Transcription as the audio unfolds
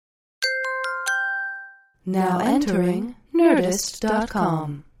Now entering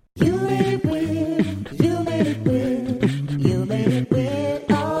Nerdist.com. You made it weird. You made it weird. You made it weird.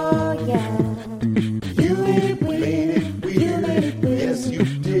 Oh yeah. You made it weird. You made it weird. Yes, you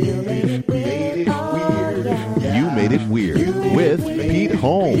did. You made it weird. Oh yeah. You Made It Weird with Pete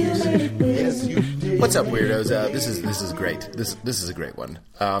Holmes. Yes, you did. What's up, weirdos? This is great. This is a great one.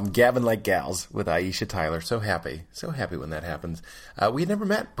 Gavin Like Gals with Aisha Tyler. So happy when that happens. We had never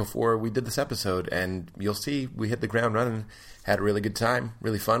met before we did this episode, and you'll see we hit the ground running. Had a really good time,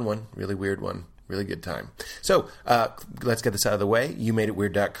 really fun one, really weird one, really good time. So let's get this out of the way.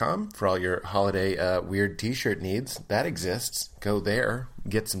 YouMadeItWeird.com for all your holiday weird T-shirt needs. That exists. Go there,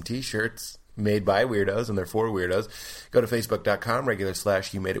 get some T-shirts made by weirdos, and they're for weirdos. Go to Facebook.com,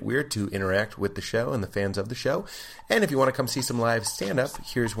 /YouMadeItWeird to interact with the show and the fans of the show. And if you want to come see some live stand-up,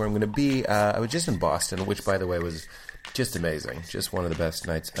 here's where I'm going to be. I was just in Boston, which, by the way, was just amazing. Just one of the best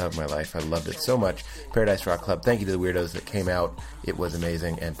nights of my life. I loved it so much. Paradise Rock Club, thank you to the weirdos that came out. It was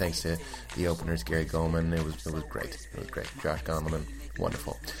amazing. And thanks to the openers, Gary Goldman. It was great. It was great. Josh Gondelman.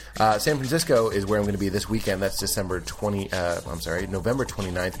 Wonderful. San Francisco is where I'm going to be this weekend. That's November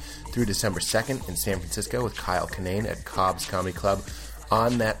 29th through December 2nd in San Francisco with Kyle Kinane at Cobb's Comedy Club.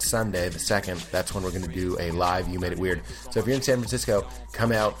 On that Sunday, the 2nd, that's when we're going to do a live You Made It Weird. So if you're in San Francisco,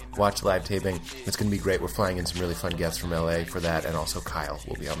 come out, watch the live taping. It's going to be great. We're flying in some really fun guests from LA for that, and also Kyle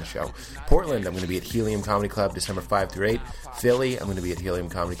will be on the show. Portland, I'm going to be at Helium Comedy Club December 5 through 8. Philly, I'm going to be at Helium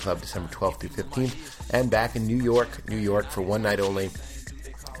Comedy Club December 12th through 15th. And back in New York for one night only.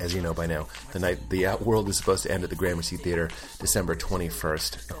 As you know by now, the world is supposed to end at the Gramercy Theater December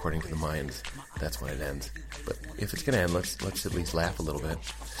 21st, according to the Mayans. That's when it ends. But if it's going to end, let's at least laugh a little bit.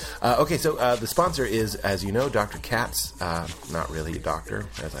 Okay, so the sponsor is, as you know, Dr. Katz. Not really a doctor,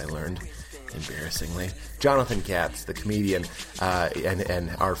 as I learned, embarrassingly. Jonathan Katz, the comedian, and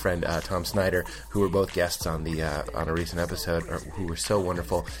our friend Tom Snyder, who were both guests on a recent episode, who were so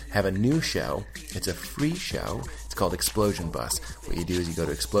wonderful, have a new show. It's a free show. It's called Explosion Bus. What you do is you go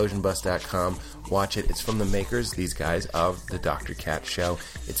to explosionbus.com, watch it. It's from the makers, these guys, of the Dr. Katz show.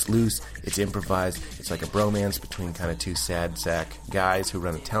 It's loose, it's improvised, it's like a bromance between kind of two sad sack guys who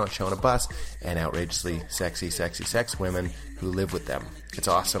run a talent show on a bus and outrageously sexy sex women who live with them. It's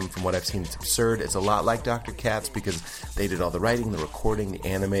awesome. From what I've seen, it's absurd. It's a lot like Dr. Katz because they did all the writing, the recording, the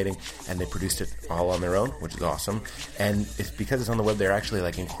animating, and they produced it all on their own, which is awesome. And it's because it's on the web, they're actually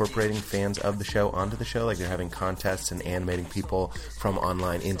like incorporating fans of the show onto the show. Like they're having contests and animating people from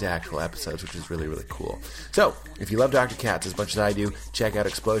online into actual episodes, which is really, really cool. So if you love Dr. Katz as much as I do, check out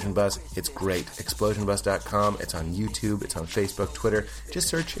Explosion Bus. It's great. Explosionbus.com. It's on YouTube. It's on Facebook, Twitter. Just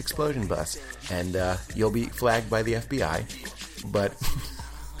search Explosion Bus, and you'll be flagged by the FBI. But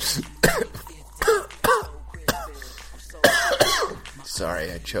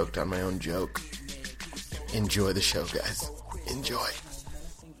sorry, I choked on my own joke. Enjoy the show, guys. Enjoy.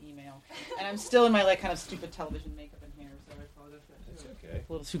 Email. And I'm still in my kind of stupid television makeup in here, so I apologize. That's okay.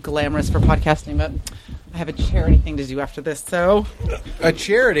 A little too glamorous for podcasting, but I have a charity thing to do after this, so A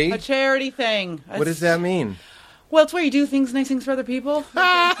charity? a charity thing. What does that mean? Well, it's where you do nice things for other people.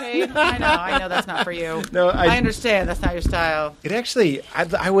 I know that's not for you. No, I understand that's not your style. It actually,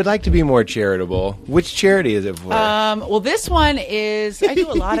 I would like to be more charitable. Which charity is it for? Well, this one is. I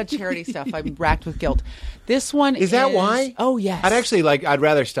do a lot of charity stuff. I'm racked with guilt. This one is that why? Oh, yes. I'd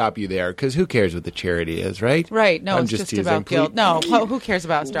rather stop you there because who cares what the charity is, right? Right. No, I'm it's just teasing. about guilt. No, who cares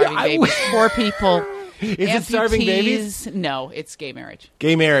about starving babies? Poor people. Is it starving babies? No, it's gay marriage.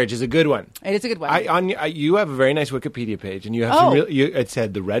 Gay marriage is a good one. It is a good one. You have a very nice Wikipedia page, and you have it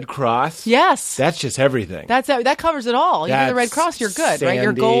said the Red Cross. Yes, that's just everything. That covers it all. You do the Red Cross, you're good, right?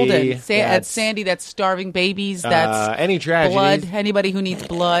 You're golden. That's Sandy. That's starving babies. That's any tragedy. Blood. Anybody who needs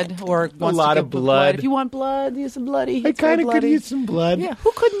blood or wants a lot to of blood. If you want blood, use some bloody. I kind of could use some blood. Yeah,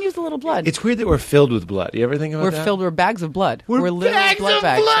 who couldn't use a little blood? It's weird that we're filled with blood. You ever think about that? We're filled with bags of blood. We're literally blood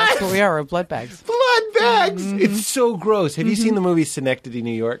bags. Blood. That's what we are. We're blood bags. Blood bags. Mm-hmm. It's so gross. Have you seen the movie Synecdoche,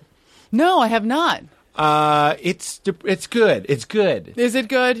 New York? No, I have not. It's good. It's good. Is it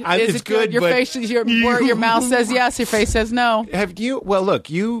good? Is it good? Your face, your mouth says yes. Your face says no. Have you? Well, look,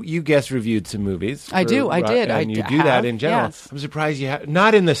 you guest reviewed some movies. I did. And you do that in general. Yes. I'm surprised you have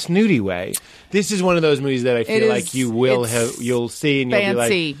not in the snooty way. This is one of those movies that I feel like you will you'll see and you'll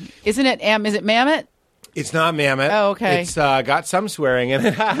fancy. Be like, isn't it? Is it Mammoth? It's not Mammoth. Oh, okay. It's got some swearing in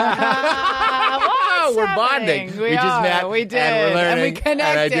it. we're happening? bonding. We just are. met. We did. And we're learning. And we connected.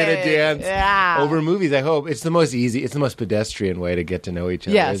 And I did a dance Yeah. over movies. I hope it's the most easy. It's the most pedestrian way to get to know each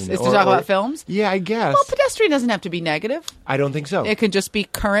other. Yes, isn't it? is to talk about films. Yeah, I guess. Well, pedestrian doesn't have to be negative. I don't think so. It can just be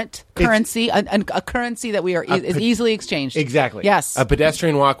currency, a currency that we are is easily exchanged. Exactly. Yes. A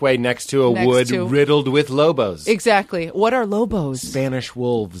pedestrian walkway next to a wood riddled with lobos. Exactly. What are lobos? Spanish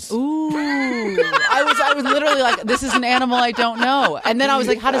wolves. Ooh. I was literally like, this is an animal I don't know. And then I was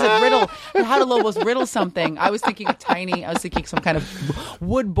like, how does it riddle? How do lobos riddle something? I was thinking some kind of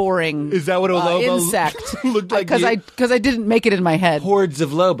wood boring. Is that what a lobo insect looked like? Because I didn't make it in my head. Hordes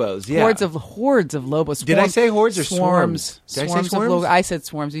of lobos. Yeah. Hordes of lobos. Did I say hordes or swarms? Did I say Swarms of swarms? lobos. I said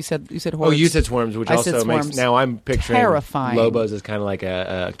swarms. You said hordes. Oh, you said swarms, which I also said makes. swarms. Now I'm picturing Terrifying. lobos as kind of like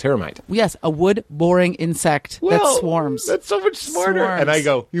a termite. Yes, a wood boring insect that swarms. That's so much smarter. Swarms. And I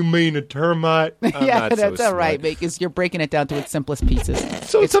go, you mean a termite? I'm yeah, not so that's all right, smart. because you're breaking it down to its simplest pieces.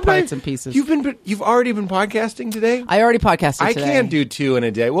 So its sometimes parts and pieces. You've already been podcasting today. I already podcasted I today. can't do 2 in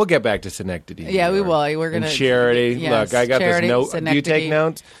a day. We'll get back to Synecdoche. Yeah, we will. We're And gonna charity. Yes, Look, I got charity, this note. Do you Synecdoche. take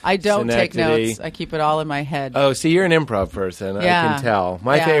notes? I don't take Synecdoche. notes. I keep it all in my head. Oh, see, you're an improv person. I Yeah. can tell.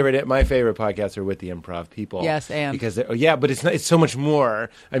 My Yeah. favorite podcasts are with the improv people. Yes, and. because but it's so much more.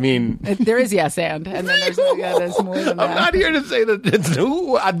 I mean, There is yes and then there's more than that. I'm not here to say that it's.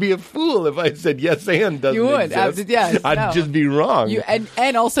 Ooh, I'd be a fool if I said yes and doesn't You would. exist. Yes, I'd no. just be wrong.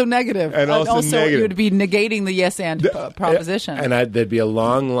 And also negative. And also negative. you would be negating the yes and proposition. And there'd be a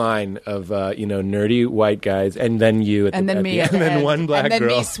long line of nerdy white guys, and then you, and then me, at the and then end. one black and then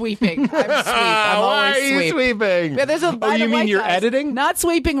girl. me sweeping. I'm Why always are you sweeping? Yeah, there's a Oh, you mean white you're guys. editing? Not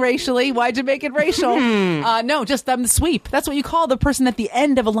sweeping racially. Why'd you make it racial? No, just I'm the sweep. That's what you call the person at the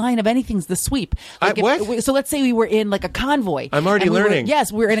end of a line of anything's the sweep. What? So let's say we were in like a convoy. I'm already and we learning.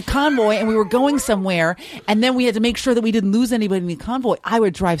 We were in a convoy and we were going somewhere, and then we had to make sure that we didn't lose anybody in the convoy. I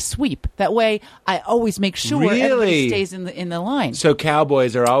would drive sweep. That way, I always make sure everybody Really? stays in the line. So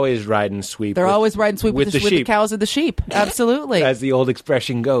cowboys are always riding sweep. They're always riding sweep with the sheep, cows and the sheep. Absolutely. as the old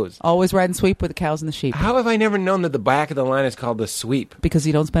expression goes. Always riding sweep with the cows and the sheep. How have I never known that the back of the line is called the sweep? Because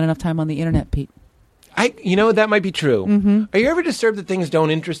you don't spend enough time on the internet, Pete. That might be true. Mm-hmm. Are you ever disturbed that things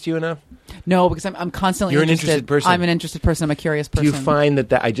don't interest you enough? No, because I'm constantly You're an interested. interested person. I'm an interested person. I'm a curious person. Do you find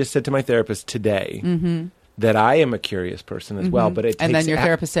that I just said to my therapist today that I am a curious person as well, but it takes and then your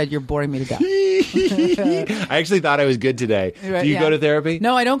therapist said, you're boring me to death. I actually thought I was good today. Right, Do you yeah. go to therapy?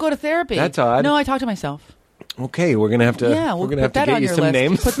 No, I don't go to therapy. That's odd. No, I talk to myself. Okay, we're gonna have to. Yeah, we'll we're gonna put have to that get on you your some list.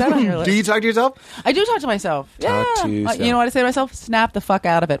 names. Put that on your list. Do you talk to yourself? I do talk to myself. Talk yeah. to yourself. You know what I say to myself? Snap the fuck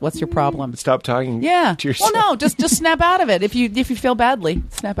out of it. What's your problem? Stop talking. Yeah. To yourself. Well, no, just snap out of it. If you feel badly,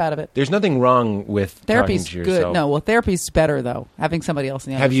 snap out of it. There's nothing wrong with Therapy's talking to yourself. good. No, well, therapy's better though. Having somebody else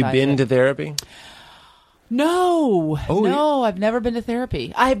on the Have other you side been of it. to therapy? No. Oh, no, I've never been to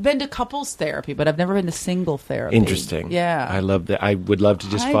therapy. I've been to couples therapy, but I've never been to single therapy. Interesting. Yeah. I love that. I would love to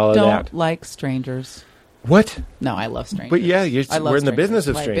just follow I don't that. like strangers. What? No, I love strangers. But yeah, I love we're in the business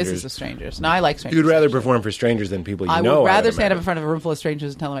of Like, strangers. business of strangers. No, I like strangers. You'd rather perform for strangers than people you I know. would rather would stand up in imagine. front of a room full of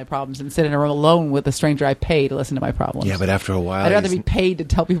strangers and tell them my problems than sit in a room alone with a stranger I pay to listen to my problems. Yeah, but after a while, I'd rather be paid to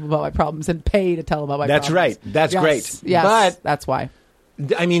tell people about my problems than pay to tell them about my That's problems. right. That's Yes. great. Yes, But- that's why.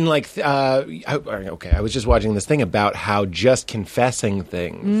 I mean, I was just watching this thing about how just confessing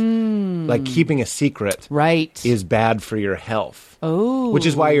things, like keeping a secret, Right. is bad for your health. Oh. Which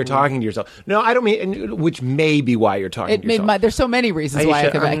is why you're talking to yourself. No, I don't mean. Which may be why you're talking to yourself. There's so many reasons why I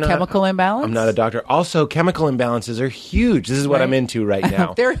could I'm not- chemical imbalance. I'm not a doctor. Also, chemical imbalances are huge. This is what Right. I'm into right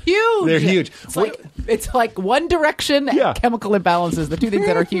now. They're huge. They're huge. It's like One Direction Yeah. and chemical imbalances, the two things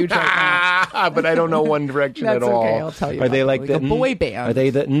that are huge right now. But I don't know One Direction That's at all. okay, I'll tell you Are they about like them. the Like a boy band. Are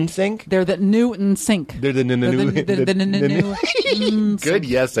they the NSYNC? They're the new in sync. They're the new. Good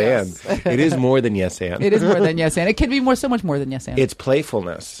yes and. It is more than yes and. It is more than yes and. It can be so much more than yes and. It's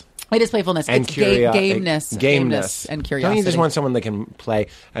playfulness. It is playfulness. And it's gameness. gameness, and curiosity. Don't you just want someone that can play?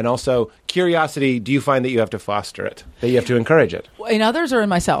 And also, curiosity, do you find that you have to foster it? That you have to encourage it? in others or in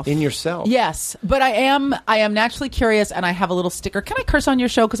myself? In yourself. Yes, but I am naturally curious, and I have a little sticker. Can I curse on your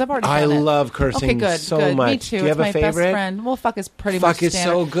show? Because I've already I done it. love cursing okay, good, so good. much. Me too. Do you have it's a my favorite? best friend. Well, fuck is pretty Fuck much is so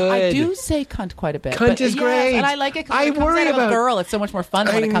standard. good. I do say cunt quite a bit. Cunt but is yes, great. and I like it because I it comes worry out of about- a girl. It's so much more fun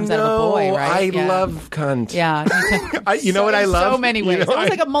when it comes I out of a boy, know. right? I Yeah. love cunt. Yeah, You know what I love? So many ways. You know, It was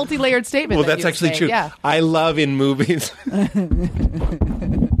like a multi-layered statement. Well, that that's you actually say. true. Yeah. I love in movies.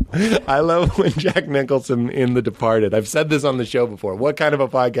 I love when Jack Nicholson in The Departed, I've said this on the show before. What kind of a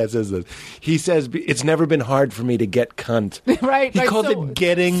podcast is this? He says, it's never been hard for me to get cunt. Right. He right. calls it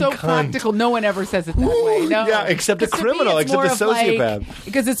getting so cunt. practical. No one ever says it that way. No. Yeah, except a 'Cause to me, criminal, it's except more a of like- sociopath.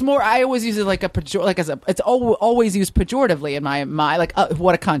 because it's more. I always use it like it's always used pejoratively in my like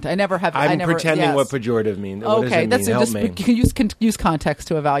what a cunt. I never have. I'm I never, pretending yes. what pejorative means. What does Okay, it that's mean? it. Help Just me. you can use context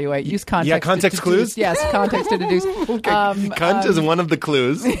to evaluate. Use context. Yeah, context to clues? deduce. Yes, context to deduce. Cunt is one of the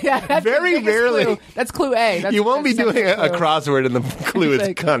clues. Yeah, that's Very the biggest rarely. clue. That's clue A. That's, You won't be that's doing second a clue. crossword and the clue is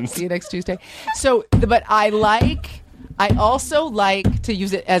Like, cunt. See you next Tuesday. So, but I also like to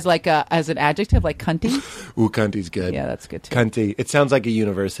use it as as an adjective, like cunty. Ooh, cunty's good. Yeah, that's good too. Cunty. It sounds like a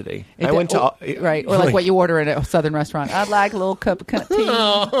university. I went to... right, or like what you order at a southern restaurant. I'd like a little cup of cunt tea.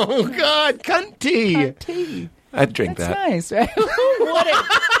 Oh, God, cunty. Cunt tea. I'd drink That's that. nice. Right? Who wouldn't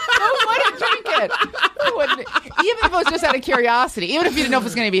drink it? Who wouldn't? Even if it was just out of curiosity, even if you didn't know if it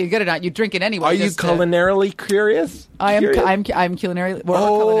was going to be good or not, you'd drink it anyway. Are you just to- culinarily curious? I am. Curious? I'm culinarily.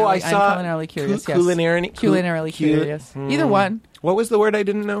 I saw I'm culinarily curious. Yes. culinarily curious. Either one. What was the word I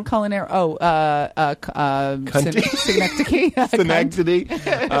didn't know? Culinary. Cunty? Synecdoche.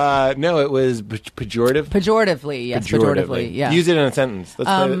 Synecdoche. No, it was pejorative. Pejoratively, yes. Pejoratively, yeah. Use it in a sentence. Let's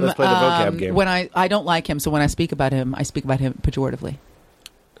play the vocab game. When I don't like him, so when I speak about him pejoratively.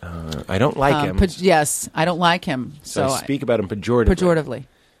 I don't like him. Yes, I don't like him. So So I speak about him pejoratively. pejoratively.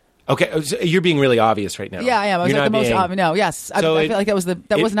 Okay, so you're being really obvious right now. Yeah, I am. I was You're like the not most being- obvious. No, yes. So I feel like that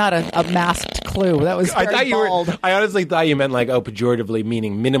was not a masked clue. That was very I thought you bold. were. I honestly thought you meant like pejoratively,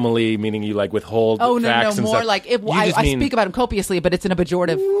 meaning minimally, meaning you like withhold. Oh no, facts and more stuff. like if You I just mean, speak about him copiously, but it's in a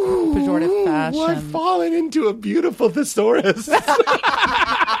pejorative fashion. What fallen into a beautiful thesaurus?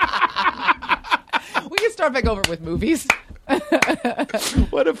 We can start back over with movies.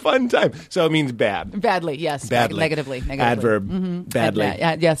 What a fun time. So it means bad. Badly, yes. Badly. Negatively. Adverb. Badly.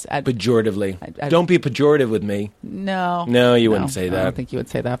 Yes. Pejoratively. I- Don't be pejorative with me. No. No, you wouldn't say I that. don't think you would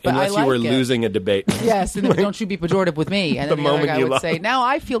say that. But Unless I like you were it. losing a debate. Yes, and then don't you be pejorative with me. And The then the other moment guy you would lost. say, now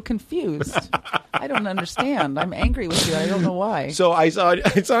I feel confused. I don't understand. I'm angry with you. I don't know why. So I saw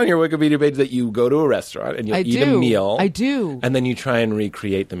on your Wikipedia page that you go to a restaurant and you I eat do. a meal. I do. And then you try and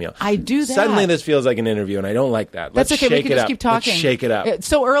recreate the meal. I do that. Suddenly this feels like an interview and I don't like that. That's Let's okay. We shake can it just up. keep talking. Let's shake it up. It's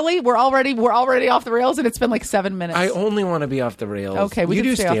so early. We're already off the rails, and it's been like 7 minutes. I only want to be off the rails. Okay, we you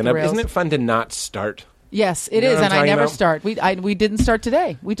can do stay off the stand up. rails. Isn't it fun to not start? Yes, it You know is, what I'm and I talking never about? start. We didn't start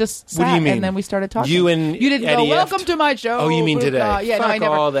today. We just sat, What do you mean? and then we started talking. You and you didn't Eddie go. Welcome Eft? to my show. Oh, you mean today? Yeah, no, Fuck I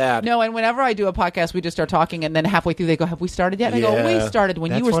never. all that. No, and whenever I do a podcast, we just start talking, and then halfway through they go, "Have we started yet?" And I go, Yeah. "We started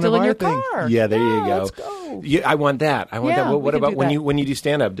when That's you were one still of in your our things. car." Yeah, there you go. Let's go. Yeah, I want that. I want Yeah, that. we What can about do when that. you do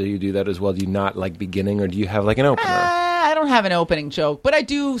stand up? Do you do that as well? Do you not like beginning, or do you have like an opener? I don't have an opening joke, but I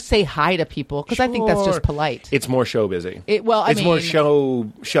do say hi to people because I think that's Sure. just polite. It's more show busy. It's more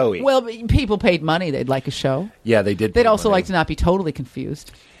showy. Well, people paid money; they'd like a show. yeah, they did. They'd pay also money. like to not be totally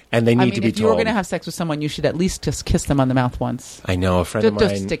confused. and they need I mean, to be if you were told. going to have sex with someone, you should at least just kiss them on the mouth once. I know a friend of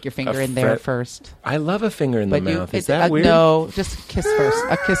Just mine. stick your finger a in there friend- first. I love a finger in the But mouth. Is it- that weird? No, just kiss first.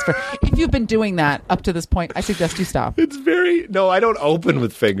 A kiss first. If you've been doing that up to this point, I suggest you stop. It's very no. I don't open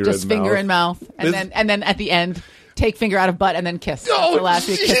with finger. Just in finger mouth. in mouth, and This- then at the end, take finger out of butt and then kiss. Oh, That's the last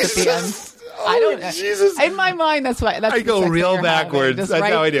you kiss at the end. Jesus. I don't. Oh, Jesus. In my mind, that's why. That's I the go sex that real you're having. backwards. Just That's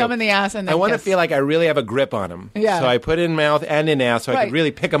right, how I do. Thumb in the ass and then I want to kiss. feel like I really have a grip on them. Yeah. So I put in mouth and in ass, so I Right. could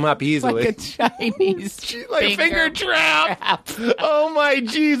really pick them up easily. like a Chinese Like finger trap. Oh my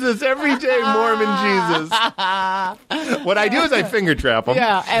Jesus! Every day Mormon Jesus. What I do is I finger trap them.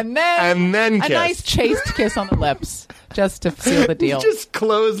 Yeah, and then kiss. a nice chaste kiss on the lips, just to seal the deal. Just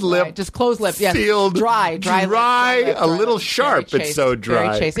closed lip. Right, just closed lips. Yes, Sealed. dry, Dry, lips, a little lips. sharp. Very It's so dry.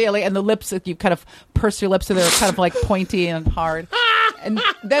 Very chaste. Yeah, like, and the lips, you kind of purse your lips so they're kind of like pointy and hard. And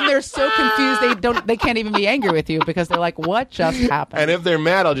then they're so confused they can't even be angry with you because they're like, what just happened? And if they're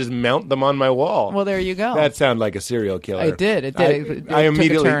mad, I'll just mount them on my wall. Well, there you go. That sounded like a serial killer. It did. It did. I It took a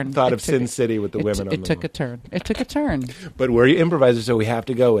immediately turn. thought It of took- Sin City with the women on It the took wall. a turn. It took a turn. But we're improvisers, so we have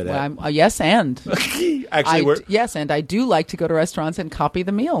to go with it. Well, yes, and Actually, we're... yes, and I do like to go to restaurants and copy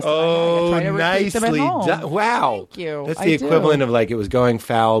the meals. Oh, I try to repeat them at nicely home. done. Wow. Thank you. That's I the do. equivalent of like it was going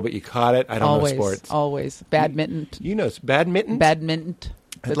foul, but you caught it. I don't Always, know sports. always. Badminton. You know, badminton? Badminton.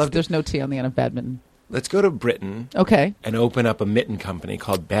 I'd love to- There's no T on the end of badminton. Let's go to Britain Okay. and open up a mitten company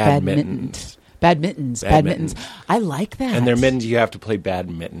called Badmittens. Badmittens. I like that. And they're mittens you have to play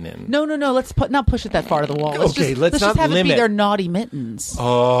badminton in. No. Let's not push it that far to the wall. Let's Okay, just, let's just not have it be limit. their naughty mittens.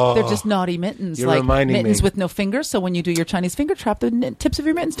 Oh. They're just naughty mittens. You're like reminding mittens me. with no fingers, so when you do your Chinese finger trap, the tips of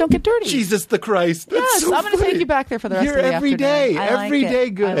your mittens don't get dirty. Jesus the Christ. That's Yes, so I'm going to funny. take you back there for the rest You're of the every afternoon. day. I like Every it. day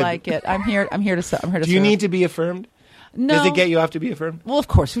good. I like it. I'm here to Do you serve. need to be affirmed? No. Does it get you off to be affirmed? Well, of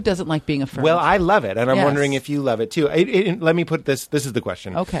course. Who doesn't like being affirmed? Well, I love it, and I'm Yes. wondering if you love it too. Let me put this. This is the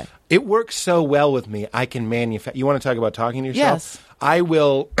question. Okay. It works so well with me. I can manufacture. You want to talk about talking to yourself? Yes. I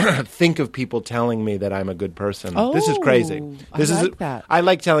will think of people telling me that I'm a good person. This is crazy. I This like that. I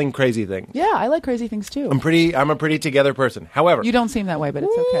like telling crazy things. Yeah, I like crazy things too. I'm a pretty together person. However, You don't seem that way, but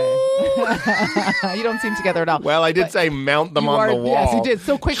it's okay. You don't seem together at all. well, I did But say mount them you on are- the wall. Yes, you did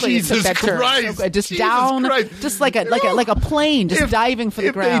so quickly. Jesus it took that turn. Christ. So, just Jesus down, Christ. just like a plane, just diving for the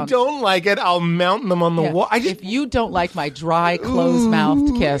if ground. they don't like it, I'll mount them on the Yeah. wall. I just If you don't like my dry,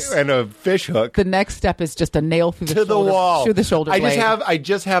 closed-mouthed kiss, and a fish hook. the next step is just a nail through the To the shoulder, wall. through the shoulder I blade.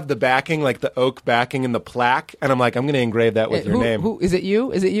 just have the backing, like the oak backing and the plaque, and I'm like, I'm going to engrave that with your name. Who is it?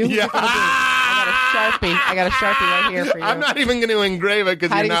 You? Is it you? Yeah. Who's gonna do it? I got a Sharpie right here for you. I'm not even going to engrave it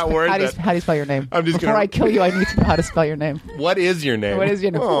because How you're do you not sp- worth how do you, it. how do you spell your name? I'm just Before gonna- I kill you, I need to know how to spell your name. What is your name? What is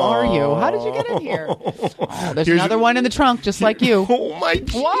your name? Who are you? How did you get in here? Oh, there's Here's- another one in the trunk, just like you. Oh my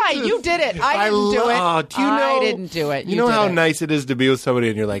Jesus. Why? You did it. I didn't do it. Oh, do you know? I didn't do it. You know did how it. nice it is to be with somebody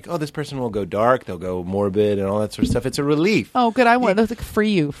and you're like, oh, this person will go dark, they'll go morbid and all that sort of stuff. It's a relief. Oh, good. I want to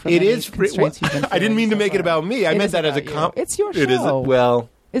free you from It any is free. constraints you've been I didn't mean to feeling make so it about far. me. I It meant is that as a about you. comp. It's your It is. show. Well,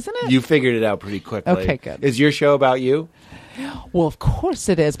 Isn't it? you figured it out pretty quickly. Okay, good. Is your show about you? Well, of course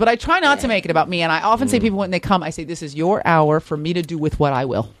it is. But I try not to make it about me. And I often say to people when they come, I say, this is your hour for me to do with what I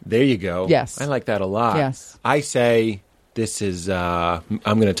will. There you go. Yes. I like that a lot. Yes. I say this is, I'm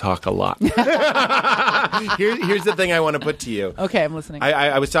going to talk a lot. Here's the thing I want to put to you. Okay, I'm listening.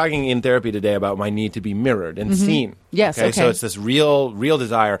 I was talking in therapy today about my need to be mirrored and seen. Yes, okay. So it's this real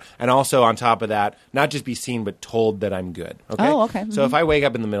desire. And also on top of that, not just be seen, but told that I'm good. Okay. Oh, okay. So if I wake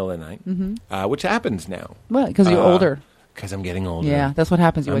up in the middle of the night, which happens now. Well, because you're older. Because I'm getting older. Yeah, that's what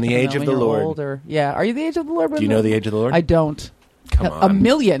happens. You I'm wake the up age when of the you're Lord. Older. Yeah. Are you the age of the Lord? Do you know the age of the Lord? I don't. Come A on.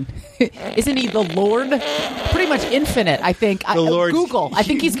 million. Isn't he the Lord? Pretty much infinite, I think. The Lord's- Google. I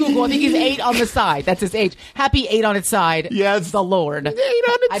think he's Google. I think he's 8 on the side. That's his age. Happy 8 on its side. Yes. The Lord. 8 on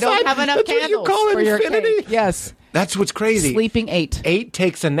its I don't side. have enough That's what you candles call for your infinity? cake. Yes. That's what's crazy. Sleeping 8. 8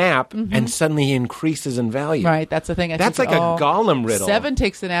 takes a nap and suddenly he increases in value. Right. That's the thing. That's like a Gollum riddle. 7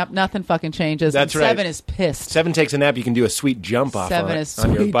 takes a nap. Nothing fucking changes. That's and right. 7 is pissed. 7 takes a nap. You can do a sweet jump off 7 on, is on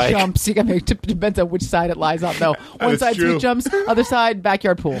your sweet bike. jumps. You can make depends on which side it lies on, though. One That's side true. sweet jumps, other side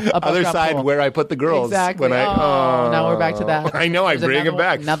backyard pool. Other side pool. where I put the girls. Exactly. When I, now we're back to that. I know. I There's bring another it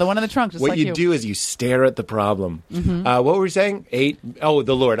back. One, another one in the trunk, just What like you do is you stare at the problem. What were we saying? 8? Oh,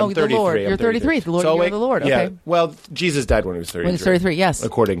 the Lord. I'm Oh, the 33. Lord. I'm You're 33. The Lord, So you're wait, the Lord. Yeah. Okay. Well, Jesus died when he was 33. When he was 33, yes.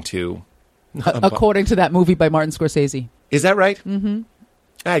 According to... According to that movie by Martin Scorsese. Is that right? Mm-hmm.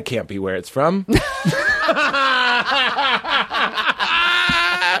 That can't be where it's from. You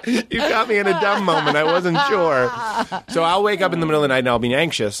got me in a dumb moment. I wasn't sure. So I'll wake up in the middle of the night and I'll be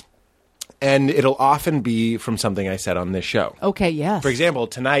anxious. And it'll often be from something I said on this show. Okay, yes. For example,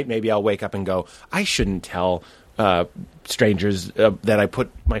 tonight maybe I'll wake up and go, I shouldn't tell strangers that I put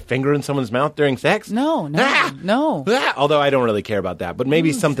my finger in someone's mouth during sex. No. Although I don't really care about that. But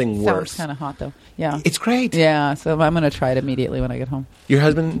maybe something worse. Sounds kind of hot, though. Yeah. It's great. Yeah, so I'm going to try it immediately when I get home. Your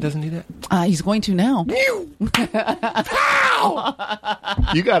husband doesn't do that? He's going to now.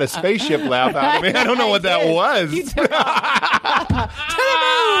 You got a spaceship laugh out of me. I don't know what that was.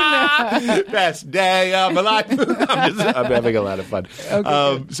 Best day of my life. I'm having a lot of fun.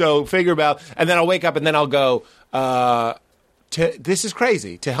 So figure about, and then I'll wake up and then I'll go, this is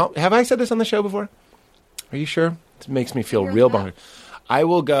crazy. To help, have I said this on the show before? Are you sure? It makes me feel real bonkers. I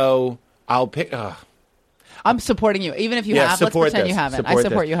will go, I'll pick, I'm supporting you. Even if you yeah, have, let's pretend this. you haven't. I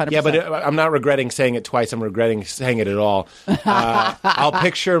support this. you 100%. Yeah, but I'm not regretting saying it twice. I'm regretting saying it at all. I'll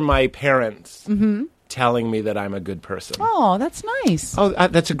picture my parents telling me that I'm a good person. Oh, that's nice. Oh,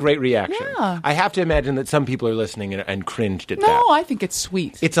 that's a great reaction. Yeah. I have to imagine that some people are listening and cringed at No, that. I think it's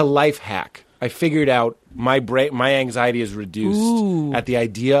sweet. It's a life hack. I figured out my anxiety is reduced at the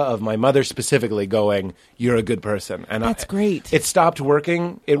idea of my mother specifically going, "You're a good person," and That's great. It stopped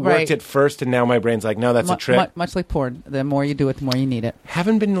working. It Right. worked at first, and now my brain's like, "No, that's a trick." Much like porn. The more you do it, the more you need it.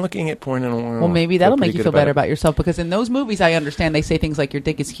 Haven't been looking at porn in a while. Well, maybe Feel that'll pretty make you good feel better it. about yourself, because in those movies, I understand they say things like, "Your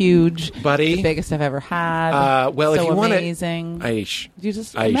dick is huge, Buddy. the biggest I've ever had." Well, so if you want amazing. to, You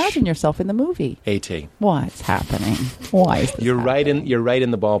just imagine yourself in the movie. AT. What's happening? Why is this You're happening? right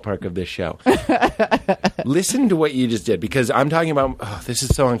in the ballpark of this show. Listen to what you just did, because I'm talking about. Oh, this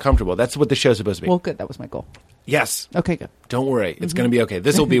is so uncomfortable. That's what the show's supposed to be. Well, good. That was my goal. Yes. Okay, good. Don't worry. It's going to be okay.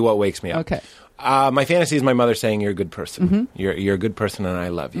 This will be what wakes me up. Okay. My fantasy is my mother saying you're a good person. You're a good person and I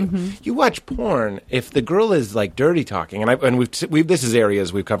love you. You watch porn, if the girl is like dirty talking, and we've this is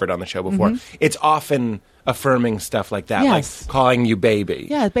areas we've covered on the show before, it's often affirming stuff like that, Yes. like calling you baby.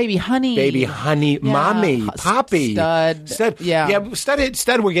 Yeah, baby honey. Baby, honey, mommy, poppy. Stud. Yeah. Yeah,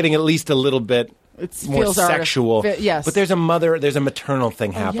 stud we're getting at least a little bit more feels sexual. yes. But there's a maternal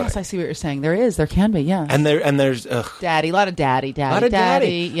thing happening. Yes, I see what you're saying. There can be, yeah. And there's Daddy, a lot of daddy. a lot of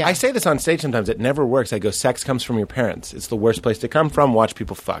daddy. Yeah. I say this on stage sometimes. It never works. I go, sex comes from your parents. It's the worst place to come from. Watch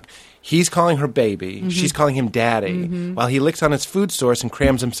people fuck. He's calling her baby. She's calling him daddy. While he licks on his food source and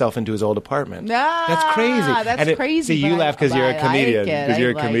crams himself into his old apartment. Ah, that's crazy. that's crazy, See, you but laugh because I- you're a I comedian. like it. Because you're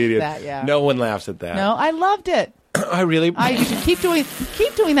I a like comedian. that, yeah. No one laughs at that. No, I loved it. I really. You should keep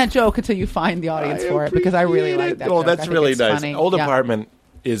doing that joke until you find the audience for it, because I really like that. Oh, joke. that's I think really it's nice. funny. Old Yeah. apartment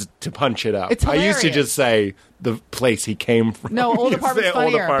is to punch it up. It's I used to hilarious. just say the place he came from. No, old You apartment's say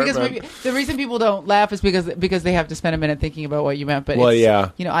old funnier because apartment. maybe the reason people don't laugh is because they have to spend a minute thinking about what you meant. But Well, it's, yeah.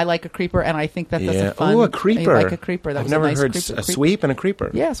 I like a creeper, and I think that's a fun. Oh, a creeper. I like a creeper. That I've was never a nice heard creeper. a sweep and a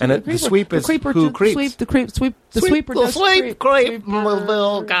creeper. Yeah, and the sweep is who creeps. The sweeper does creep, creep.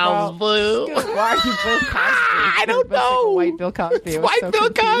 Bill Cosby. Why are you Bill Cosby? I don't That's like a know. white Bill Cosby. It was White so Bill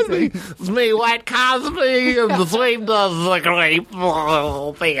confusing. Cosby. It's me, White Cosby. And the sweep does the creep.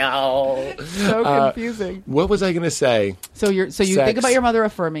 So confusing. What was I going to say? So you Sex. think about your mother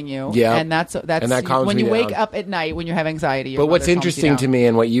affirming you, Yeah. and that's And that calms when me you wake down. up at night when you have anxiety. But what's interesting to me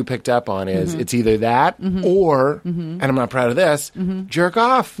and what you picked up on is it's either that or, and I'm not proud of this, jerk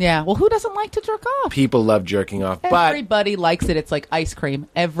off. Yeah. Well, who doesn't like to jerk off? People love jerking off. But Everybody likes it. It's like ice cream.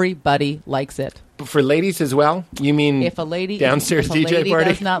 Everybody likes it. for ladies as well, you mean If a lady downstairs if a DJ lady party?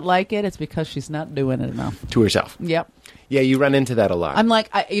 does not like it, it's because she's not doing it enough. To herself. Yep. Yeah, you run into that a lot. I'm like,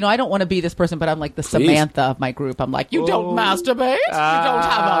 I don't want to be this person, but I'm like the Samantha of my group. I'm like, you don't masturbate.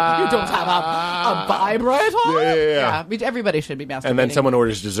 You don't have a vibrator. Yeah. Everybody should be masturbating. And then someone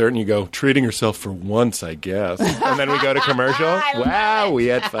orders dessert and you go, treating herself for once, I guess. And then we go to commercial. Wow, we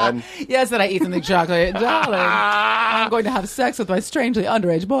had fun. Yes, that I eat something chocolate. Darling, I'm going to have sex with my strangely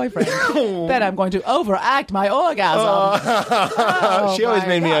underage boyfriend. Then I'm going to overact my orgasm. She always my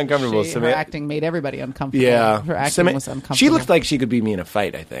made me God. uncomfortable. Her acting made everybody uncomfortable. Yeah. Her acting Sama- was uncomfortable. She looked like she could beat me in a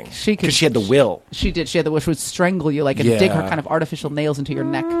fight, I think. She could- Because she had the will. She did. She had the wish would strangle you, like, and Yeah. dig her kind of artificial nails into your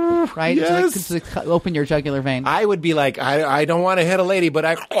neck, right? Yes. To open your jugular vein. I would be like, I don't want to hit a lady, but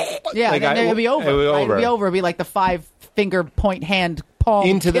I... Yeah, like then it'd be over. It would Right? It'd be over. It'd be like the 5-finger point hand palm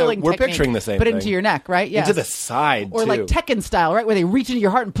Into the- killing we're technique, picturing the same but thing. into your neck, right? Yeah. Into the side, or too. like Tekken style, right? Where they reach into your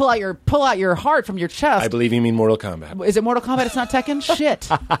heart and pull out your heart from your chest. I believe you mean Mortal Kombat. Is it Mortal Kombat? It's not Tekken? Shit.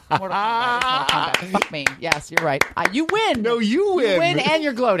 Mortal Kombat is Mortal Kombat. Fuck me. Yes, you're right. You win. No, you win. You win and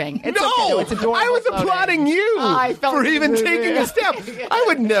you're gloating. It's okay. No, It's adorable I was gloating. applauding you I felt for even taking a step. I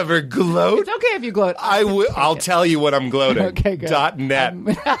would never gloat. It's okay if you gloat. I'll tell you what I'm gloating. Okay, good. .net.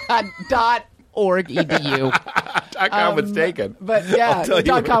 .org edu. .com was taken. But yeah, I'll tell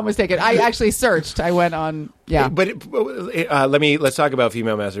you .com was taken. I actually searched. I went on. Yeah, But let's talk about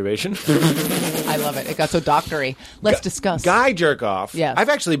female masturbation. I love it. It got so doctory. Let's discuss. Guy jerk off. Yes. I've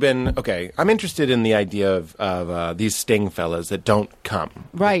actually been I'm interested in the idea of these sting fellas that don't come.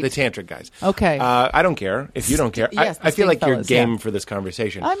 Right. The tantric guys. Okay. I don't care if you don't care. Yes, the I feel sting like you're fellas, game yeah. for this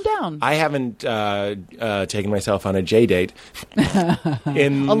conversation. I'm down. I haven't taken myself on a J date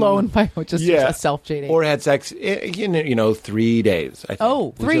in Alone by just a self dating. or had sex in 3 days. I think.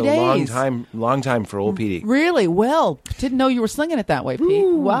 Oh, 3 Which is a days. long time for old PD. Really? Well, didn't know you were slinging it that way, Pete.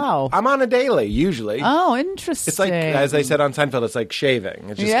 Wow. I'm on a daily usually. Oh, interesting. It's like, as I said on Seinfeld, it's like shaving.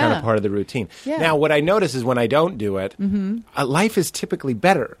 It's just Yeah. kind of part of the routine. Yeah. Now, what I notice is when I don't do it, life is typically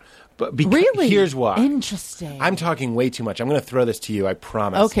better. But Really? Here's why. Interesting. I'm talking way too much. I'm going to throw this to you, I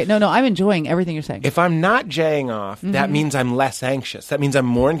promise. Okay. No, I'm enjoying everything you're saying. If I'm not jaying off, that means I'm less anxious. That means I'm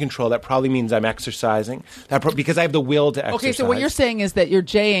more in control. That probably means I'm exercising. Because I have the will to exercise. Okay, so what you're saying is that your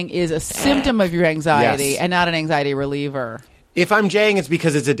jaying is a symptom of your anxiety Yes. and not an anxiety reliever. If I'm jaying, it's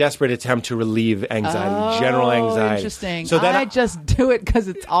because it's a desperate attempt to relieve anxiety, general anxiety. Interesting. So that I just do it because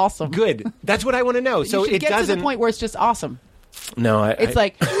it's awesome. good. That's what I want to know. So you should it get doesn't. to the point where it's just awesome. No, It's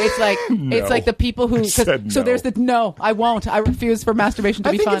like it's like the people who. said So no. there's the no. I won't. I refuse for masturbation to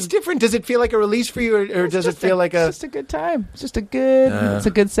I be think fun. it's different. Does it feel like a release for you, or does it feel like It's a just a good time. It's just a good. it's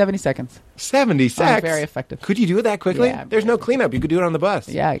a good 70 seconds. 70 sex? very effective. Could you do it that quickly? Yeah, There's no cleanup. You could do it on the bus.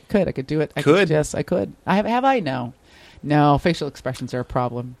 Yeah, I could. I could do it. Could? Yes, I could. Have I? No. No, facial expressions are a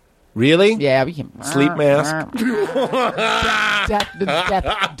problem. Really? Yeah, we can Sleep mask? the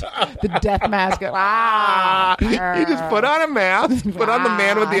death mask. You just put on a mask. Put on the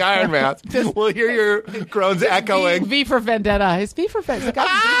man with the iron mask. We'll hear your groans echoing. V for Vendetta. It's V for Vendetta. Yeah,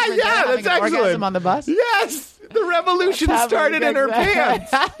 having that's an excellent. orgasm on the bus. Yes. The revolution started in her pants.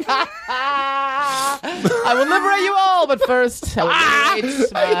 I will liberate you all, but first I will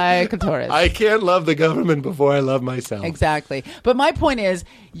liberate my clitoris. I can't love the government before I love myself. Exactly. But my point is,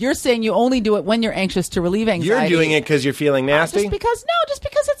 you're saying you only do it when you're anxious to relieve anxiety. You're doing it because you're feeling nasty? Just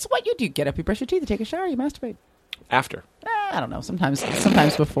because it's what you do. You get up, you brush your teeth, you take a shower, you masturbate. After. I don't know. Sometimes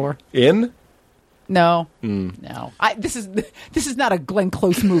before. In? No. No. This is not a Glenn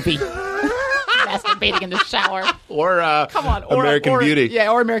Close movie. Masturbating in the shower. Or Come on, American Beauty. Yeah,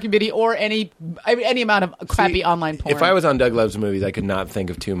 or American Beauty, or any amount of crappy online porn. If I was on Doug Love's movies, I could not think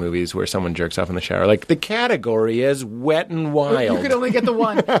of 2 movies where someone jerks off in the shower. Like, the category is Wet and Wild. You could only get the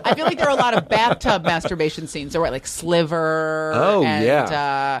one. I feel like there are a lot of bathtub masturbation scenes. There were like Sliver. Oh, and,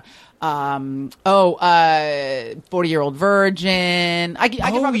 yeah. 40-Year-Old Virgin. I could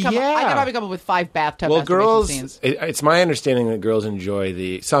probably come up with 5 bathtub masturbation girls, scenes. it's my understanding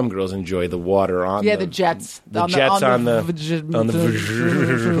that some girls enjoy the water on the jets. The jets on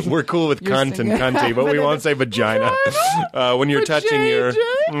the we're cool with You're cunt and singing- cunty, but we won't say vagina. When you're touching your...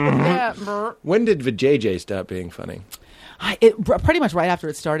 Yeah. When did vajayjay stop being funny? Pretty much right after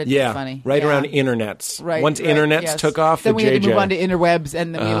it started. It was funny. Right Yeah. around internets. Right, Once right, internets yes. took off, then we had to move vajayjay. on to interwebs,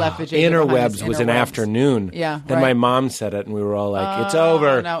 and then we left vajayjay behind us. Interwebs was an Interwebs. afternoon. Yeah, Then right. my mom said it, and we were all like, it's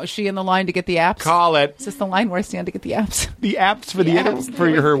over. Now, is she in the line to get the apps? Call it. Is this the line where I stand to get the apps? The apps for apps. for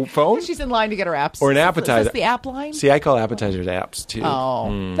her phone? She's in line to get her apps. Or an Is appetizer. this the app line? See, I call appetizers apps, too.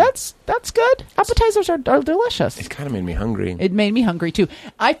 Oh, that's good. Appetizers are delicious. It kind of made me hungry. It made me hungry too.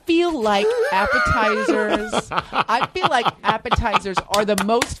 I feel like appetizers are the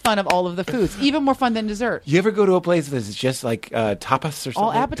most fun of all of the foods. Even more fun than dessert. You ever go to a place that's just like tapas or something?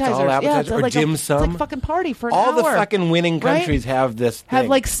 All It's appetizers. all appetizers. Yeah, or it's dim it's sum. like a fucking party for an all hour. the fucking winning Right? countries have this thing. Have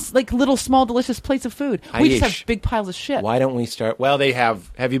like little small delicious plates of food. We just have big piles of shit. Why don't we start? Well, they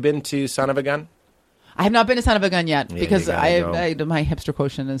have. Have you been to Son of a Gun? I have not been to Son of a Gun yet Yeah, because you gotta go. my hipster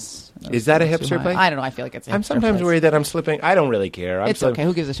quotient is. Is that a too hipster high. place? I don't know. I feel like it's. A I'm hipster sometimes place. worried that I'm slipping. I don't really care. It's okay.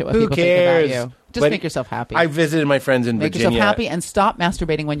 Who gives a shit what Who people cares? think about you? Just But make yourself happy. I visited my friends in Make Virginia. yourself happy and stop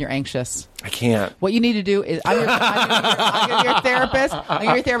masturbating when you're anxious. I can't. What you need to do is, I'm your therapist. I'm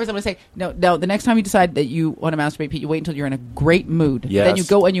your therapist. I'm going to say, no. The next time you decide that you want to masturbate, Pete, you wait until you're in a great mood. Yes. Then you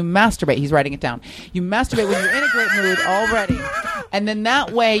go and you masturbate. He's writing it down. You masturbate when you're in a great mood already, and then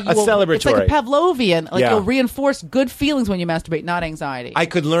that way you will. celebratory. It's like a Pavlovian. Like Yeah. you'll reinforce good feelings when you masturbate, not anxiety. I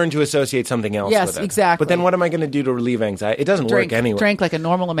could learn to associate something else Yes, with it. exactly. But then what am I going to do to relieve anxiety? It doesn't drink, work anyway. Drink like a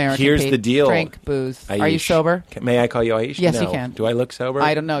normal American. Here's Pete. the deal. Drink booze. Are you Aish. sober? May I call you Aish? Yes, No. you can. Do I look sober?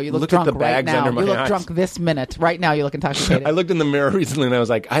 I don't know. You look Look drunk at the right bags now. under my You look eyes. drunk this minute. Right now, you look intoxicated. I looked in the mirror recently and I was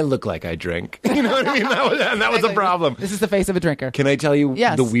like, I look like I drink. You know what I mean? That was a problem. This is the face of a drinker. Can I tell you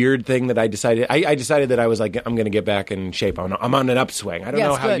Yes. the weird thing that I decided? I decided that I was like, I'm going to get back in shape. I'm on an upswing. I don't Yes,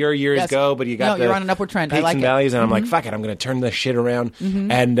 know how good. your years Yes. go, but you got No, you're on an upward trend. I peaks like and it. Mm-hmm. valleys, and I'm like, fuck it, I'm going to turn this shit around.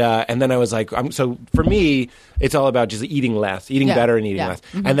 And then I was like, so for me, it's all about just eating less, eating Yeah. better, and eating Yeah. less.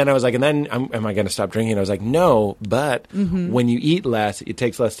 Mm-hmm. And then I was like, and then am I going to stop drinking? And I was like, no, but Mm-hmm. when you eat less, it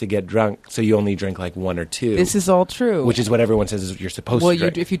takes less to get drunk, so you only drink like 1 or 2. This is all true. which is what everyone says is you're supposed well, to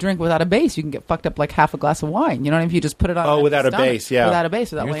drink. if you drink without a base, you can get fucked up like half a glass of wine. You know what I mean? If you just put it on. Oh, an without empty a stomach. base, yeah. Without a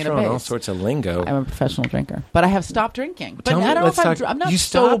base, without You're laying a throwing base. all sorts of lingo. I'm a professional drinker, but I have stopped drinking. But Tell me- I don't know let's if I'm. talk- I'm not you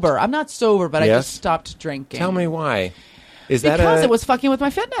stopped? sober. I'm not sober, but I Yes? just stopped drinking. Tell me why. Is because that it was fucking with my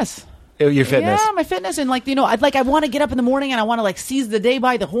fitness. your fitness? Yeah, my fitness, and like I want to get up in the morning and I want to like seize the day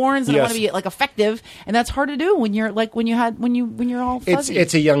by the horns, and I Yes. want to be like effective, and that's hard to do when you're like when you're all fuzzy.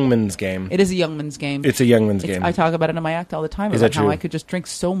 It's a young man's game. It is a young man's game. It's a young man's game. I talk about it in my act all the time Is about that how true? I could just drink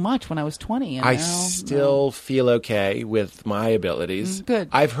so much when I was 20. And I now, still feel okay with my abilities. Good.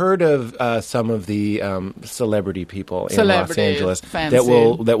 I've heard of some of the celebrity people in Los Celebrities, Angeles fancy.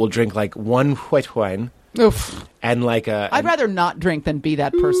 that will drink like one white wine Oof. and like a. I'd rather not drink than be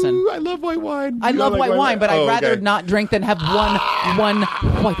that person. Ooh, I love white wine. I You love don't like white wine, but Oh, I'd rather okay. not drink than have one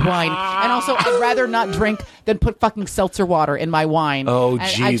white wine. And also, I'd rather not drink than put fucking seltzer water in my wine. Oh, and I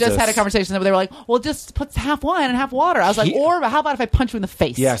just Jesus. had a conversation where they were like, well, just put half wine and half water. I was like, or how about if I punch you in the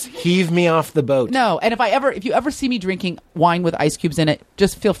face? Yes, heave me off the boat. No, and if you ever see me drinking wine with ice cubes in it,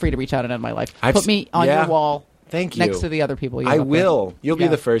 just feel free to reach out and end my life. Put me on yeah. your wall. Thank you. Next to the other people. I will. You'll be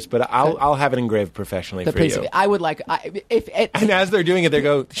Yeah. the first, but I'll have it engraved professionally for you. I would like if it. And as they're doing it, they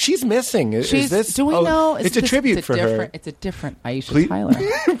go, "She's missing. Is She's, this? do we oh, know? It's a tribute for her. It's a different Aisha Please, Tyler.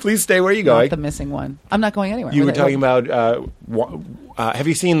 please stay where you go. Not the missing one. I'm not going anywhere. You were talking about Have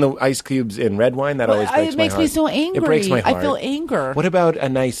you seen the ice cubes in red wine? That always breaks It my makes heart. me so angry. It breaks my heart. I feel anger. What about a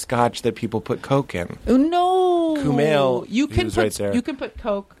nice scotch that people put Coke in? No. Kumail, You he can was put, right there. You can put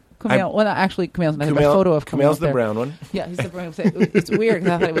Coke. Kumail. Well, actually, Kumail's not. I have a Kumail- photo of Kumail. Kumail's the there. brown one. Yeah, he's the brown. It's weird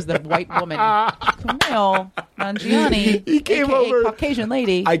because I thought it was the white woman. Kumail Nanjiani. He came AKA over. Caucasian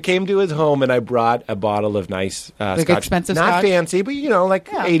lady. I came to his home and I brought a bottle of nice Like scotch. expensive Not scotch? fancy, but like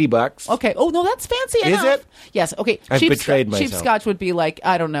Yeah. $80. Okay. Oh no, that's fancy Is enough. it? Yes. Okay. I've cheap betrayed Cheap myself. Scotch would be like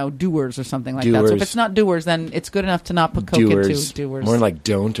I don't know, Dewar's or something like that. So if Dewar's. it's not Dewar's, then it's good enough to not put Coke into Dewar's. More like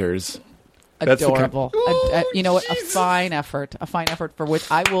Don'ters. That's the kind- Adorable. You know what? A fine effort. A fine effort for which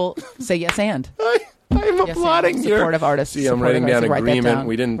I will say yes and. I'm Yes, applauding and. your Supportive artists. See, I'm supportive writing down artists. Write that agreement. down.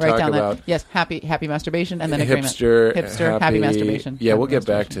 We didn't Write talk down that. about Yes, happy masturbation and then hipster, agreement. Happy masturbation. Yeah, Happy we'll get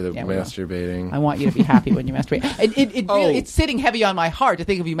back to the masturbation. Yeah, we will. masturbating. I want you to be happy when you masturbate. It Oh. really, it's sitting heavy on my heart to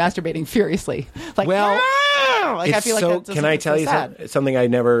think of you masturbating furiously. Like, Well, "Ah!" like I It's feel like so. that's Can I tell you something I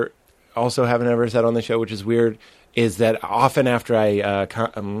never, also haven't ever said on the show, which is weird, is that often after I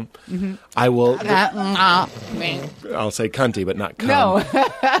I will. I'll say cunty, but not cum. No,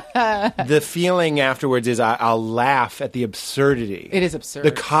 The feeling afterwards is I'll laugh at the absurdity. it is absurd.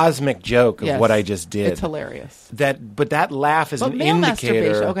 The cosmic joke of Yes. what I just did. It's hilarious. But that laugh is But an male indicator.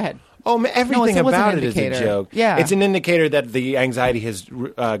 masturbation. Oh, go ahead. Oh, everything it was an about it is a indicator. joke. Yeah. It's an indicator that the anxiety has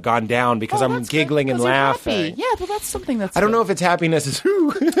gone down because Oh, I'm that's good, giggling and 'cause you're laughing. happy. Yeah, well, that's something that's. I don't good. know if it's happiness is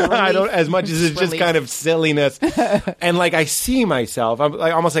I don't as much as it's just Relief. kind of silliness, and like I see myself, I'm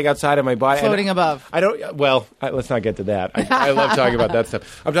like almost like outside of my body, and Floating above. I don't. Well, let's not get to that. I love talking about that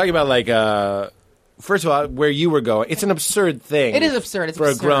stuff. I'm talking about like. First of all, where you were going, it's an absurd thing. It is absurd. It's for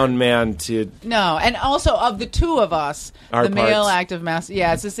absurd. a grown man to. No, and also of the two of us, Our the male parts. act of mass.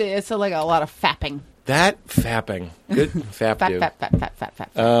 Yeah, it's like a lot of fapping. That fapping. Good fap Fat, dude. fat, fat, fat, fat,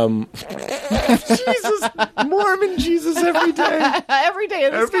 fat. fat. Jesus, Mormon Jesus every day. Every day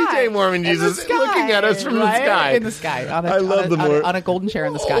in the Every sky. day, Mormon In the Jesus, sky, looking at us from the right? sky. In the sky. I love the Mor- on a golden chair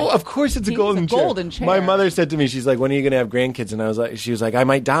in the sky. Oh, of course it's a He's golden a chair. golden chair. My mother said to me, she's like, "When are you going to have grandkids?" And I was like, she was like, "I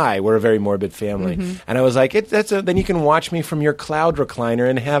might die. We're a very morbid family." Mm-hmm. And I was like, then you can watch me from your cloud recliner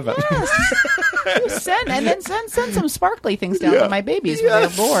in heaven. Send some sparkly things down Yeah. to my babies when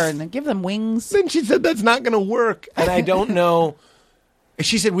Yes. they're born and give them wings. Then she said, "That's not going to work." And I don't know.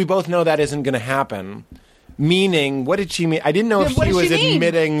 She said, "We both know that isn't going to happen." Meaning, what did she mean? I didn't know if What she did was she mean?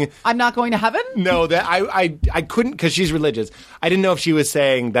 admitting. I'm not going to heaven? No, that I couldn't because she's religious. I didn't know if she was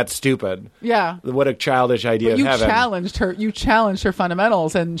saying that's stupid. Yeah. What a childish idea You of heaven. challenged her. You challenged her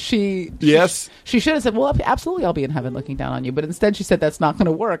fundamentals, and she. Yes. She should have said, "Well, absolutely, I'll be in heaven looking down on you." But instead, she said, "That's not going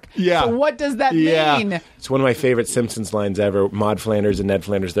to work." Yeah. So what does that Yeah. mean? It's one of my favorite Simpsons lines ever. Maude Flanders and Ned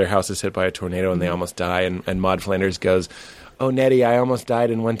Flanders, their house is hit by a tornado and they almost die. And Maude Flanders goes, "Oh, Nettie, I almost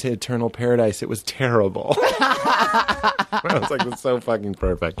died and went to eternal paradise. It was terrible." I was like, that's so fucking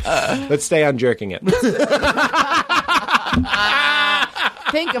perfect. Let's stay on jerking it.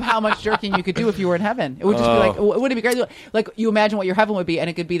 Think of how much jerking you could do if you were in heaven. It would just be like, wouldn't it be great? Like, you imagine what your heaven would be, and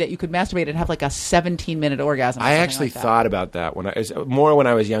it could be that you could masturbate and have like a 17-minute orgasm. or I something actually like that. thought about that when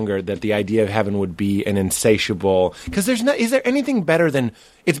I was younger, that the idea of heaven would be an insatiable, because is there anything better than,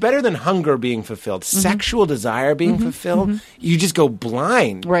 it's better than hunger being fulfilled, sexual desire being fulfilled. You just go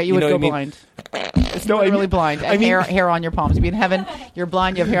blind. Right, you would know go what I mean? blind. No, I Literally mean- blind. And I mean- hair on your palms. You'd be in heaven, you're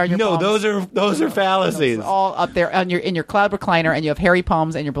blind, you have hair on your No, palms. those are fallacies. It's all up there in your cloud recliner, and you have hairy palms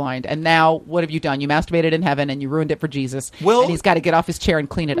and you're blind. And now, what have you done? You masturbated in heaven and you ruined it for Jesus. Well- and he's got to get off his chair and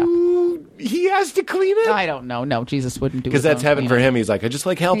clean it up. He has to clean it I don't know. No, Jesus wouldn't do it. because that's heaven for him. He's like, I just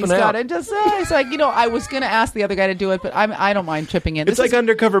like helping He's out. got to just. It's like, I was going to ask the other guy to do it, but I don't mind chipping in. It's like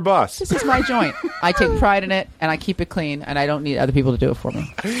Undercover Boss. This is my joint. I take pride in it, and I keep it clean, and I don't need other people to do it for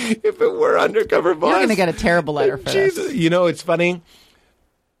me. If it were Undercover Boss, You're going to get a terrible letter for this. Jesus, it's funny.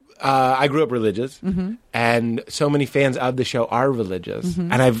 I grew up religious, and so many fans of the show are religious,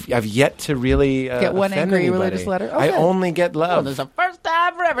 and I've yet to really Get one offend angry anybody. religious letter? Oh, I good. only get Well, love. there's a first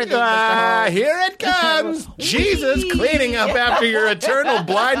time for everything. Mr. Hurd. Here it comes. Jesus cleaning up after your eternal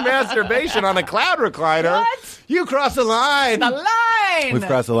blind masturbation on a cloud recliner. What? You crossed the line. The line. We've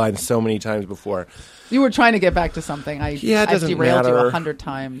crossed the line so many times before. You were trying to get back to something. Yeah, it I doesn't derailed you matter. 100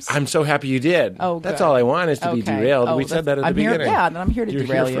 times. I'm so happy you did. Oh, that's good. all I want is to be Okay. derailed. Oh, We said that at the I'm here, beginning. Yeah, then I'm here to You're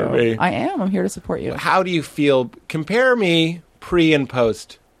derail here for you. me. I am. I'm here to support you. How do you feel? Compare me pre and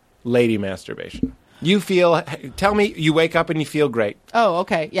post lady masturbation. You feel? Tell me. You wake up and you feel great, Oh,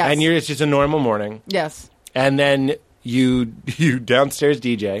 okay. Yes. and it's just a normal morning, Yes. and then you downstairs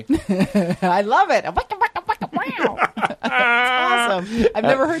DJ. I love it. Wow. It's awesome. I've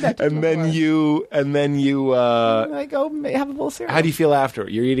never heard that. And then you. I go have a bowl of cereal. How do you feel after?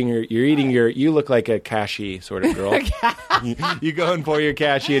 You're eating your. You look like a cashy sort of girl. You go and pour your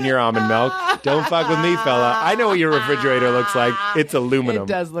cashy in your almond milk. Don't fuck with me, fella. I know what your refrigerator looks like. It's aluminum. It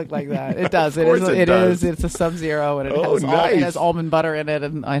does look like that. It does. It course is. it It does. is. It's a Sub-Zero, and Nice. it has almond butter in it,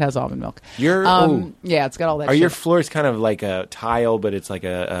 and it has almond milk. Yeah, it's got all that. Are shit. your floors kind of like a tile, but it's like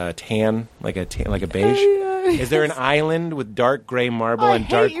a tan, like a beige? Is there an island with dark gray marble I and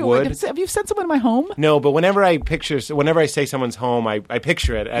hate dark you. wood? Like, have you sent someone to my home? No, but whenever I say someone's home, I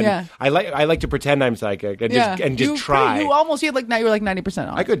picture it, and Yeah. I like to pretend I'm psychic and just try. You almost you were like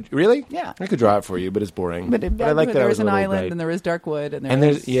 90% on. I could really, Yeah. I could draw it for you, but it's boring. But, I like that. there I is was a an little island, bright. and there is dark wood, and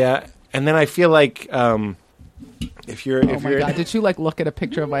there's and then I feel like if you're Oh my god! Did you look at a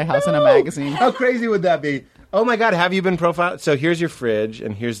picture of my house in a magazine? How crazy would that be? Oh my God, have you been profiled? So here's your fridge,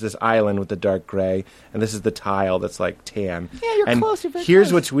 and here's this island with the dark gray, and this is the tile that's like tan. Yeah, you're and close. You're very here's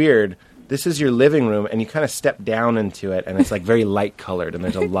close. what's weird. This is your living room, and you kind of step down into it, and it's like very light colored, and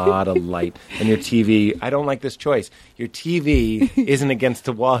there's a lot of light. And your TV, I don't like this choice. Your TV isn't against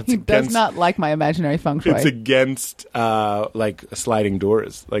the wall. It's He does against, not like my imaginary feng shui. It's against like sliding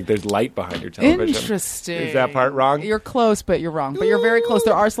doors. Like there's light behind your television. Interesting. Is that part wrong? You're close, but you're wrong. But you're very close.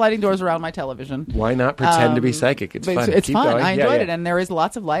 There are sliding doors around my television. Why not pretend to be psychic? It's But fun. It's Keep fun. going. I Yeah, enjoyed yeah. it, and there is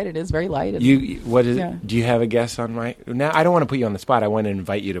lots of light. It is very light. And What is? Yeah. Do you have a guess on my? Now I don't want to put you on the spot. I want to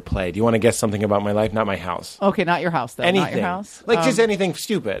invite you to play. Do you want to guess something about my life? Not my house. Okay, not your house though. Anything. Not your house. Like just anything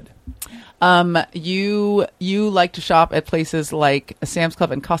stupid. You like to shop at places like Sam's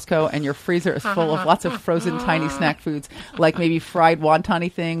Club and Costco, and your freezer is full of lots of frozen tiny snack foods, like maybe fried wonton-y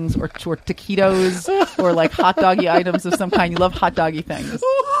things, or taquitos, or like hot doggy items of some kind. You love hot doggy things.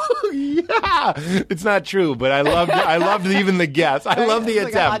 Yeah, it's not true, but I loved even the guess. I love the It's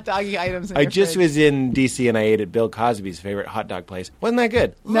like hot attempt. doggy items. In I your just fridge. was in DC and I ate at Bill Cosby's favorite hot dog place. Wasn't that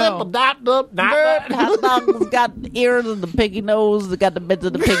good? No. Hot dog's got ears and the piggy nose. They got the bits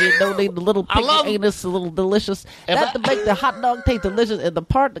of the piggy. Don't need the little piggy love- anus, a little delicious. That to make the hot dog taste delicious, and the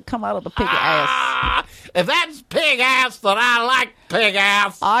part that come out of the piggy ass. If that's pig ass, then I like pig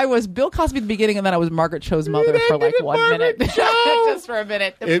ass. I was Bill Cosby at the beginning, and then I was Margaret Cho's mother for like 1 minute. Just for a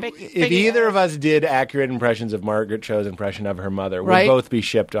minute. If either of us did accurate impressions of Margaret Cho's impression of her mother, Right. we'd both be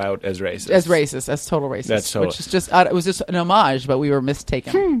shipped out as racist. as racist, as total racist. That's total. Which is just, it was just an homage, but we were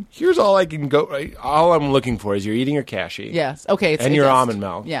mistaken. Here's all I can go. All I'm looking for is you're eating your cashy. Yes. Okay. And your almond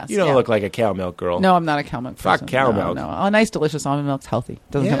milk. Yes. You don't yeah. look like a cow milk girl. No, I'm not a cow milk Fuck person. cow No, milk. No, a nice, delicious almond milk's healthy.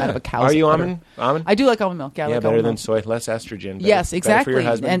 Doesn't come out of a cow's Are you udder. almond? I do like almond milk. Yeah, I Yeah, like better almond than milk. soy, less estrogen. Better, Yes, better exactly. for your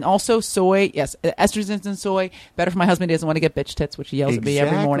husband. And also soy. Yes, estrogens in soy. Better for my husband. He doesn't want to get bitch tits, which he yells at me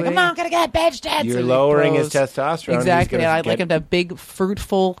every morning. Exactly. I'm not gonna get bitch tits. You're And he lowering his throws- testosterone. He's Exactly. gonna And I'd like get- him to have big,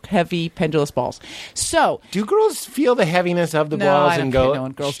 fruitful, heavy, pendulous balls. So Do girls feel the heaviness of the no, balls I don't and care. go? No,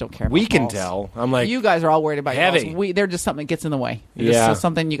 and girls don't care. We about can balls. tell. I'm like, You guys are all worried about your heavy. balls. They're just something that gets in the way. They're Yeah. just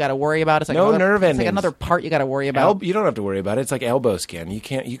something you got to worry about. It's like No another, nerve It's endings. like another part you got to worry about. you don't have to worry about it. It's like elbow skin. You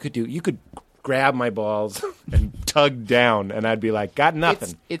can't. You could grab my balls and tug down, and I'd be like, got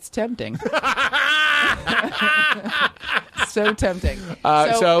nothing. It's tempting. So tempting.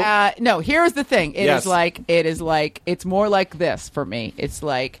 So- no, here's the thing. Yes. It's more like this for me. It's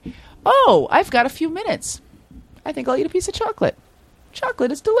like, oh, I've got a few minutes. I think I'll eat a piece of chocolate.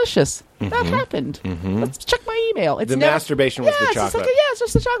 Chocolate is delicious. That happened. Let's check my email. It's The masturbation was the Yes, chocolate. It's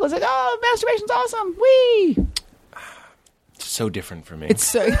just the chocolate. It's like, oh, masturbation's awesome. Wee. So different for me. It's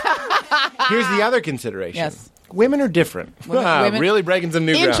so Here's the other consideration. Yes. Women are different. Women- really breaking some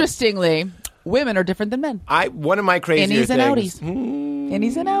new ground. interestingly, women are different than men. One of my crazier Innies and things. outies.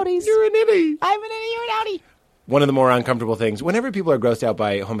 Innies and outies. You're an innie. I'm an innie, you're an outie. One of the more uncomfortable things. Whenever people are grossed out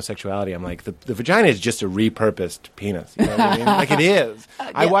by homosexuality, I'm like, the vagina is just a repurposed penis. You know what I mean? Like it is.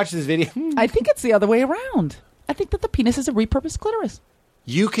 I watched this video. I think it's the other way around. I think that the penis is a repurposed clitoris.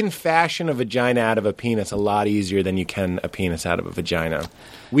 You can fashion a vagina out of a penis a lot easier than you can a penis out of a vagina.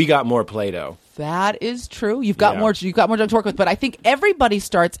 We got more Play-Doh. That is true. You've got Yeah. more. You've got more to work with. But I think everybody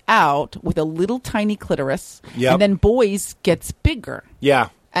starts out with a little tiny clitoris, Yep. and then boys gets bigger. Yeah.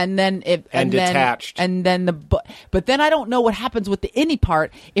 And then And detached. and then but then I don't know what happens with the innie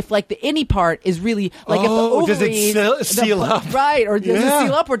part. If like the innie part is really like if the Oh, does it ovary seal up? right, or does Yeah. it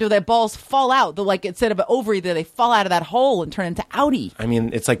seal up, or do their balls fall out? Like instead of an ovary, do they fall out of that hole and turn into outie? I mean,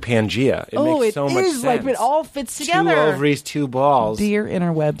 it's like Pangea. It Oh, makes it so much is sense. like it all fits together. Two ovaries, two balls. Dear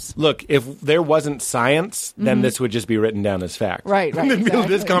interwebs. Look, if there wasn't science, then this would just be written down as fact. Right, Then exactly.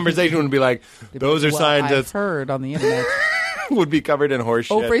 This conversation would be like, those are Well, scientists. I've heard on the internet. would be covered in horse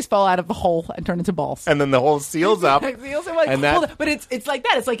shit. Ovaries fall out of the hole and turn into balls. And then the hole seals up. And but it's like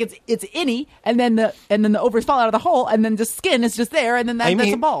that. It's like it's innie, and then the ovaries fall out of the hole, and then the skin is just there, and then that's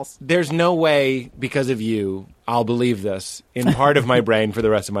some balls. There's no way, because of you, I'll believe this in part of my brain for the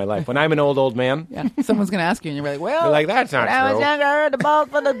rest of my life. When I'm an old man, Yeah, someone's gonna ask you, and you're like, well, you're like, that's not When I was true. younger, the balls,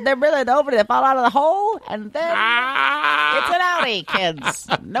 they're really over. They fall out of the hole, and then it's an outie, kids.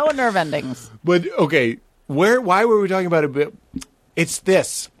 No nerve endings. But okay, why were we talking about it? It's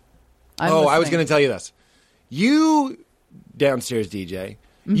this. I'm I was listening. going to tell you this. You downstairs DJ,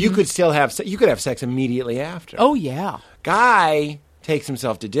 you could still have you could have sex immediately after. Oh yeah, Guy takes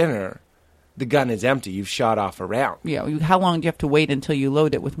himself to dinner. The gun is empty. You've shot off a round. yeah. How long do you have to wait until you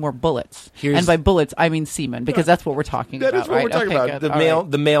load it with more bullets? Here's- And by bullets, I mean semen, because that's what we're talking That about. is what right? we're talking Okay, about. good. All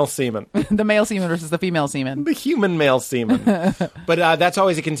The male semen. right. The male semen versus the female semen. The human male semen. But that's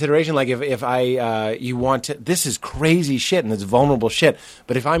always a consideration. Like if I you want to, this is crazy shit and it's vulnerable shit.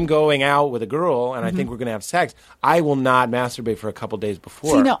 But if I'm going out with a girl and I think we're going to have sex, I will not masturbate for a couple days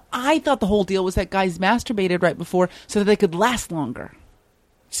before. See, now I thought the whole deal was that guys masturbated right before so that they could last longer.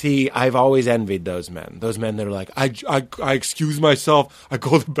 See, I've always envied those men. Those men that are like, I excuse myself, I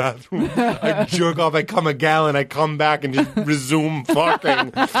go to the bathroom, I jerk off, I come a gallon, I come back and just resume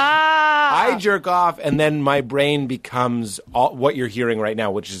fucking. I jerk off, and then my brain becomes what you're hearing right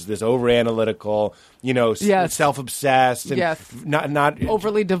now, which is this over-analytical, Yes. self-obsessed, and Yes. not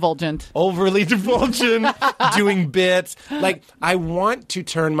Overly divulgent. overly divulgent, doing bits. Like, I want to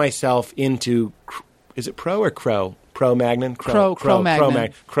turn myself into, is it pro or crow? Cro-Magnon?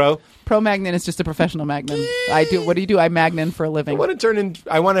 Cro-Magnon. Crow? Pro-Magnon is just a professional magnon. I do. What do you do? I magnon for a living.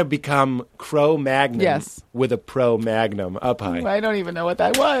 I want to become Cro-Magnon Yes. with a pro-magnum up high. I don't even know what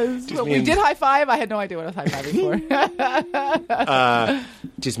that was. But we means- did high five. I had no idea what I was high fiving for.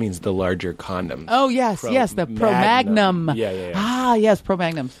 Just means the larger condom. Oh yes, yes, the pro magnum. Yeah. Ah, yes, pro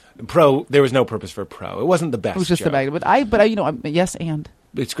magnum. Pro, there was no purpose for pro. It wasn't the best It was just the joke. magnum. But I'm yes and.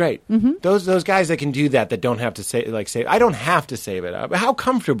 It's great. Mm-hmm. Those guys that can do that don't have to say I don't have to save it up. How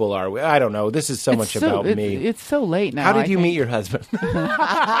comfortable are we? I don't know. This is so much about me. It's so late now. How did I you think. meet your husband? We're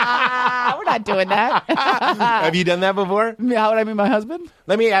not doing that. Have you done that before? How would I meet my husband?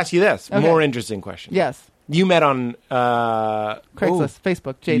 Let me ask you this. Okay. More interesting question. Yes. You met on Craigslist,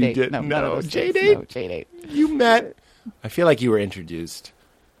 Facebook, JDate. did- No, no, none of those things. JDate? No, JDate. You met. I feel like you were introduced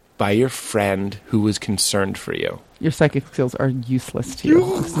by your friend who was concerned for you. Your psychic skills are useless to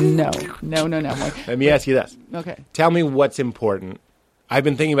you. No. Let me ask you this. Okay. Tell me what's important. I've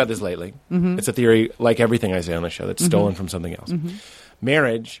been thinking about this lately. Mm-hmm. It's a theory, like everything I say on the show, that's stolen from something else. Mm-hmm.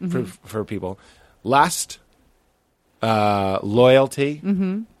 Marriage, for people, lust, loyalty,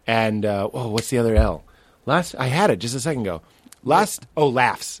 Mm-hmm. and what's the other L? Lust. I had it just a second ago. Lust. Oh,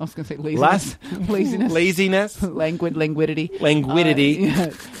 laughs. I was going to say laziness. Lust. Laziness. Laziness. Languidity. Languidity.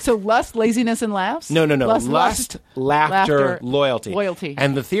 Yeah. So lust, laziness, and laughs? No. Lust, Laughter, loyalty. Loyalty.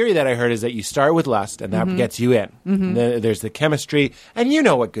 And the theory that I heard is that you start with lust, and that gets you in. There's the chemistry, and you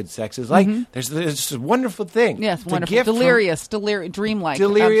know what good sex is like. There's this wonderful thing. Yes, It's a wonderful. gift from- Dreamlike.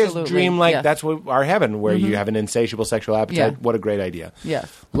 Delirious, Absolutely. dreamlike. Yes. That's what our heaven, where you have an insatiable sexual appetite. Yeah. What a great idea.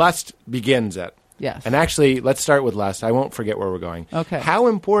 Yes. Lust begins it. Yes. And actually, let's start with lust. I won't forget where we're going. Okay. How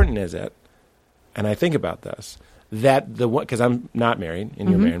important is it, and I think about this, that because I'm not married and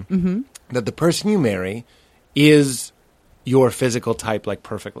you're married, that the person you marry is your physical type, like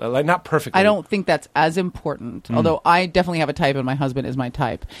perfectly, like not perfectly. I don't think that's as important, although I definitely have a type and my husband is my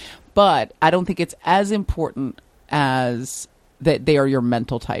type. But I don't think it's as important as that they are your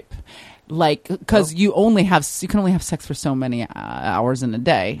mental type. Like, because you can only have sex for so many hours in a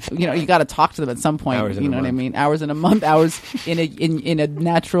day. You got to talk to them at some point. Hours in You a know what I month. mean? Hours in a month, hours in a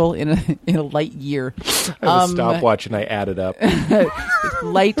natural in a light year. I have a stopwatch and I add it up.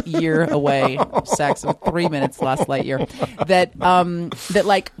 Light year away sex of 3 minutes last light year. That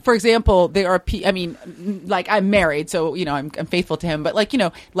like, for example, there are like, I'm married, so I'm faithful to him, but like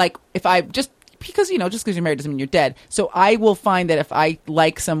if I just because you're married doesn't mean you're dead. So I will find that if I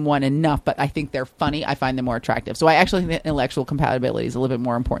like someone enough, but I think they're funny, I find them more attractive. So I actually think that intellectual compatibility is a little bit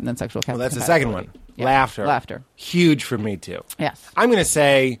more important than sexual Well, compatibility. that's the second one. Yeah. Laughter. Huge for me too. Yes. I'm going to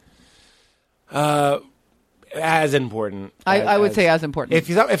say as important. I would say as important.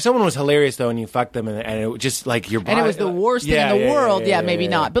 If someone was hilarious though, and you fucked them, and it was just like your body, And it was the worst thing in the world. Yeah, maybe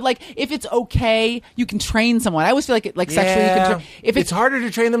not. But like, if it's okay, you can train someone. I always feel like sexually, you can. If it's harder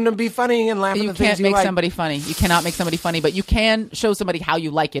to train them to be funny and laugh at you the things can't you make like. somebody funny. You cannot make somebody funny, but you can show somebody how you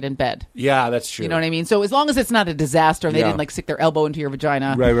like it in bed. Yeah, that's true. You know what I mean? So as long as it's not a disaster and they Yeah. didn't like stick their elbow into your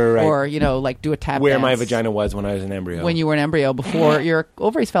vagina, Right. or like do a tap Where dance my vagina was when I was an embryo. when you were an embryo before your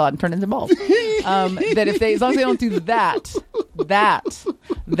ovaries fell out and turned into balls. That as long as they don't do that,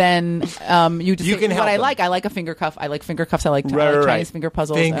 then you just You say, can what help I them. like. I like a finger cuff. I like finger cuffs. I like Right. Chinese finger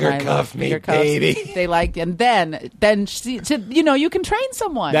puzzles. Finger and I love cuff me, finger cuffs. baby. They like, and then you can train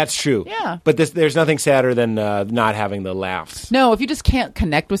someone. That's true. Yeah. But there's nothing sadder than not having the laughs. No, if you just can't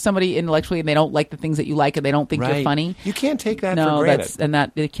connect with somebody intellectually and they don't like the things that you like and they don't think you're funny. You can't take that for No, granted.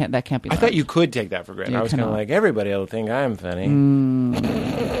 that can't be. I thought you could take that for granted. You I was kind of cannot. like, everybody will think I'm funny.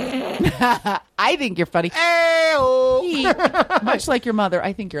 I think you're funny. Ayo! Much like your mother,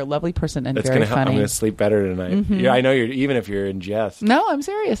 I think you're a lovely person and That's very gonna help. I'm funny. going to sleep better tonight. Yeah, I know you're. Even if you're in jest. No, I'm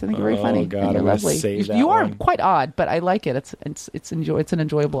serious. I think you're very Oh, funny. God, and I'm you're gonna lovely. save that You are one. quite odd, but I like it. It's an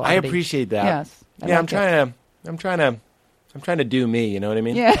enjoyable. I oddity. appreciate that. Yes. I Yeah, like I'm trying to do me. You know what I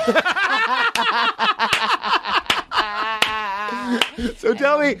mean? Yeah. So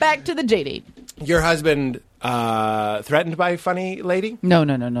tell me, Back to the JD. your husband threatened by a funny lady? No,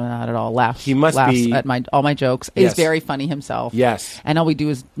 not at all. Laughs. He must laughs be- at all my jokes. Yes. He's very funny himself. Yes. And all we do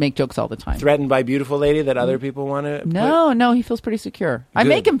is make jokes all the time. Threatened by beautiful lady that other people want to? No, he feels pretty secure. I Good.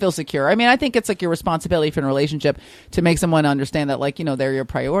 make him feel secure. I mean, I think it's like your responsibility for a relationship to make someone understand that, like, they're your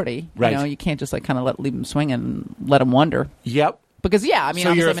priority. Right. You can't just like kind of leave them swing and let them wonder. Yep. Because I mean,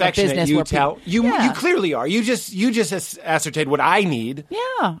 So you're obviously I'm in a affectionate. business You where tell people, you clearly are. You just ascertained what I need.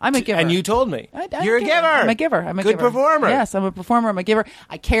 Yeah, I'm a giver. And you told me. You're a giver. I'm a giver. Good performer. Yes, I'm a performer. I'm a giver.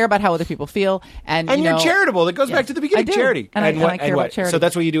 I care about how other people feel, and You're charitable. That goes yes, back to the beginning. I do. Charity. And I care what? about charity. So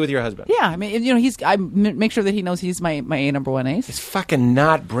that's what you do with your husband. Yeah, I mean, I make sure that he knows he's my number one ace. It's fucking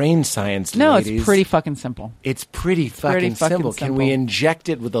not brain science, No, ladies. it's pretty fucking simple. It's pretty fucking simple. Can we inject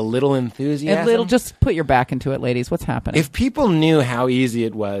it with a little enthusiasm? Just put your back into it, ladies. What's happening? If people knew how easy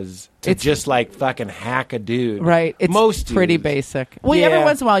it was to It's- just like fucking hack a dude, Right, it's most pretty dudes. basic. Well, Yeah. every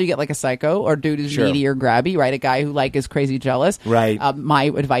once in a while you get like a psycho or dude who's Sure. needy or grabby, right? A guy who like is crazy jealous. Right. My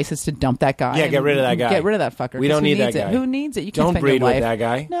advice is to dump that guy. Yeah, and get rid of that guy. Get rid of that fucker. We 'cause don't who need that needs it? guy. Who needs it? You can't Don't spend breed your life. with that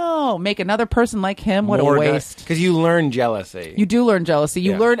guy. No, make another person like him. What a waste. Because you learn jealousy. You do learn jealousy.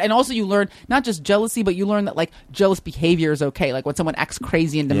 You Yeah. learn, and also you learn not just jealousy, but you learn that like jealous behavior is okay. Like when someone acts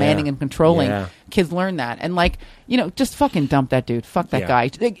crazy and demanding and controlling, Yeah. kids learn that. And like just fucking dump that dude. Fuck that Yeah. guy.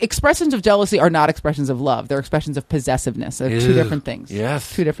 Expressions of jealousy are not expressions of love. They're expressions of possessiveness. They're two Ew. different things.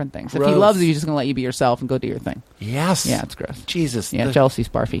 Yes. two different things. If Gross. he loves you, he's just gonna let you be yourself and go do your thing. Yes. Yeah, it's gross. Jesus. Yeah, jealousy's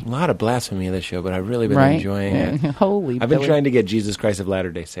barfy. A lot of blasphemy in this show, but I've really been Right? enjoying it. Holy. I've been Billy. trying to get Jesus Christ of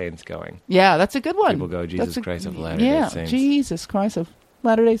Latter-day Saints going. Yeah, that's a good one. People go, Jesus That's Christ of Latter-day Yeah, Saints. Jesus Christ of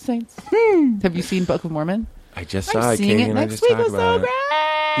Latter-day Saints. Have you seen Book of Mormon? I just saw I'm it, seeing Katie, it and I next just week. talked It's so about it.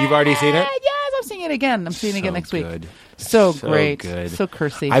 great. You've already seen it? Yes, I'm seeing it again. I'm seeing it again So next week. good. So So great. good. So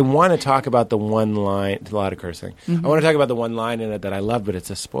cursy. I want to talk about the one line. A lot of cursing. Mm-hmm. I want to talk about the one line in it that I love, but it's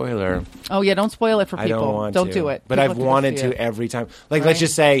a spoiler. Oh yeah, don't spoil it for I people. don't want to. do it. But People I've have go wanted see to it. every time. Like, Right. let's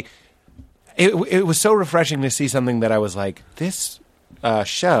just say, it was so refreshing to see something that I was like, this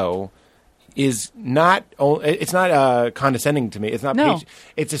show is not. It's not condescending to me. It's not. No.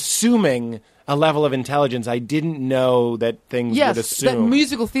 It's assuming a level of intelligence I didn't know that things would Yes, assume. that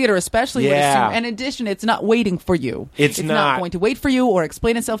musical theater especially would Yeah. assume. And in addition, it's not waiting for you. It's not not. going to wait for you or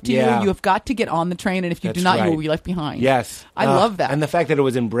explain itself to Yeah. you. You have got to get on the train, and if you That's do not, right. you will be left behind. Yes, I love that. and the fact that it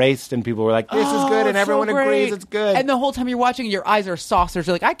was embraced and people were like, "This is Oh, good," and it's so everyone agrees great. it's good. And the whole time you're watching, your eyes are saucers.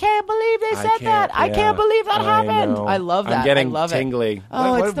 You're like, I can't believe they I said that. I yeah. can't believe that I happened. know. I love that. I'm getting I love tingly. it.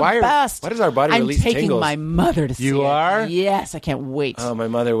 Oh, it's the why best. Why does our body I'm release taking tingles? my mother to see You it. are? Yes, I can't wait. Oh, my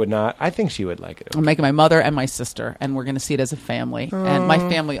mother would not. I think she would like it. I'm making my mother and my sister, and we're going to see it as a family. And my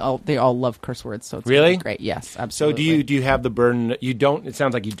family, they all love curse words, so it's gonna Really? be great. Yes, So absolutely. do you have the burden? You don't. It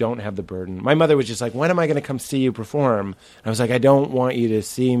sounds like you don't have the burden. My mother was just like, "When am I going to come see you perform?" And I was like, "I don't want you to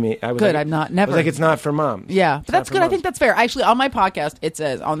see me." I was Good, Like, I'm not- I never. was like, "It's not for moms." Yeah, It's but not that's for good. I moms. think that's fair. Actually, on my podcast, it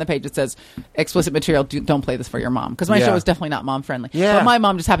says on the page, it says explicit material. Don't play this for your mom, because my Yeah. show is definitely not mom friendly. Yeah. But my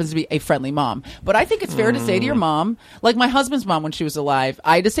mom just happens to be a friendly mom. But I think it's fair to say to your mom, like my husband's mom when she was alive,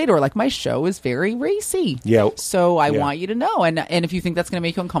 I had to say to her, like, my show is very racy. Yeah. So I Yeah. want you to know, and if you think that's going to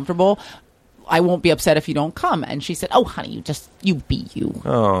make you uncomfortable, I won't be upset if you don't come. And she said, "Oh, honey, you be you.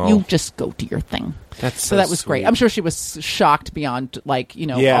 Oh. You just go do your thing." That's so that was great. sweet. I'm sure she was shocked beyond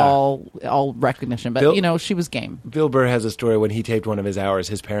Yeah. all recognition, but Bill- she was game. Bill Burr has a story when he taped one of his hours.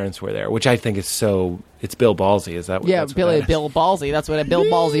 His parents were there, which I think is so. It's Bill Ballsy. Is that what? Yeah, that's what that is? Bill Ballsy. That's what a Bill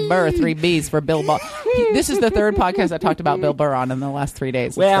Ballsy Burr. 3 B's for Bill Ball. This is the third podcast I talked about Bill Burr on in the last 3 days.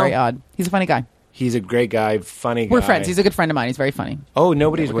 It's Well- very odd. He's a funny guy. He's a great guy, funny guy. We're friends. He's a good friend of mine. He's very funny. Oh,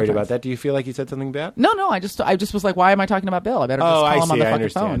 nobody's Yeah, we're worried good about friends. that. Do you feel like you said something bad? No, I just was like, why am I talking about Bill? I better just Oh, call I him on see. the I fucking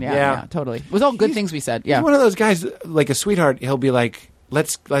understand. phone. Yeah. Yeah, totally. It was all good He's- things we said. He's Yeah. one of those guys, like a sweetheart. He'll be like,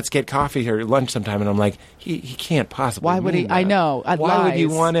 let's get coffee or lunch sometime, and I'm like, he can't possibly. Why would he? mean I that. know. Why would you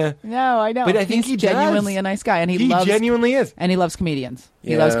lies. want to? No, I know. But I think he's he genuinely does. a nice guy, and he He genuinely is. and he loves comedians.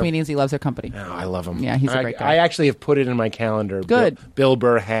 He Yeah. loves comedians. He loves their company. Oh, I love him. Yeah, he's a great guy. I actually have put it in my calendar. Good. Bill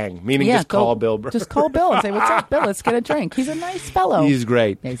Burr hang, meaning just call Bill Burr. Just call Bill and say, "What's up, Bill? Let's get a drink." He's a nice fellow. He's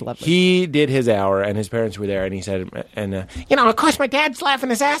great. Yeah, he's lovely. He did his hour, and his parents were there, and he said, of course, my dad's laughing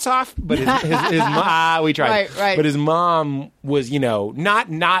his ass off, but his mom, we tried, Right. but his mom was,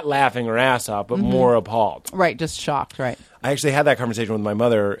 not laughing her ass off, but more appalled. Right, just shocked. Right. I actually had that conversation with my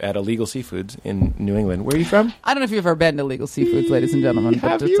mother at Illegal Seafoods in New England. Where are you from? I don't know if you've ever been to Legal Seafoods, ladies and gentlemen,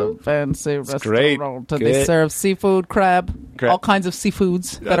 Have but it's you? a fancy restaurant. great. And Good. they serve seafood, crab, Crab. all kinds of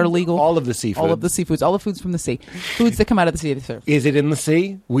seafoods that are legal. All of the seafood. All of the seafoods, all the foods from the sea. Foods that come out of the sea they serve. Is it in the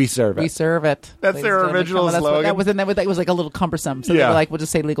sea? We serve it. We serve it. That's ladies their and gentlemen. original That's what- slogan? That was like a little cumbersome. So they Yeah. were like, we'll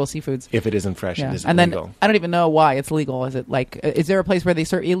just say legal seafoods. If it isn't fresh, Yeah. it is And illegal. then I don't even know why it's legal. Is it like, is there a place where they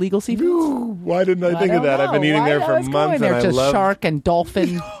serve illegal seafoods? Ooh, why didn't I think of don't that? I've been know. eating Why there I for was going months, there, and I just love. shark and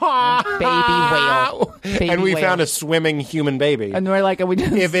dolphin and baby whale. Baby and we whale. found a swimming human baby. And we're like, and we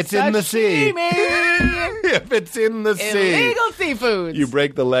just If it's in the sea. sashimi. If it's in the sea, Illegal seafoods. you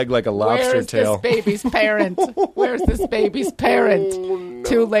break the leg like a lobster Where's tail. this baby's parent? Where's this baby's parent?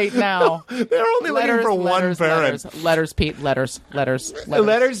 Too late now. They're only looking for one parent. Letters, Pete. Letters. The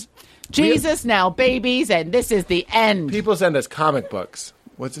letters. Jesus now, babies, and this is the end. People send us comic books.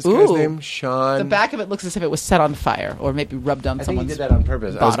 What's this guy's Ooh. name? Sean. The back of it looks as if it was set on fire, or maybe rubbed on I think he someone's. did that on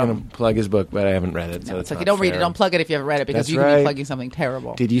purpose. I was bottom. going to plug his book, but I haven't read it. So No, it's it's like not you don't read it, fair. don't plug it if you haven't read it, because That's you can right. be plugging something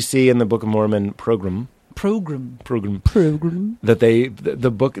terrible. Did you see in the Book of Mormon program Program. that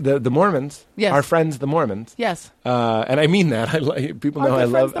the book the Mormons, Yes. our friends the Mormons, Yes. and I mean that. People know Our I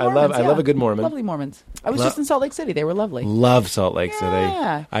good love friends, the I love Mormons, I love yeah. a good Mormon. Lovely Mormons. I was Lo- just in Salt Lake City. They were lovely. Love Salt Lake City.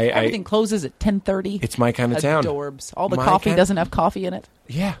 Yeah. I Everything closes at 10:30. it's my kind of town. Adorbs. All the My coffee kind- doesn't have coffee in it.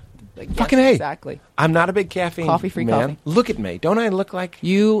 Yeah. Like, Fucking yes, A. Exactly. I'm not a big caffeine Coffee-free man. coffee. Look at me. Don't I look like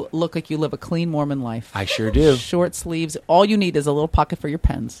You look like you live a clean Mormon life. I sure do. Short sleeves. All you need is a little pocket for your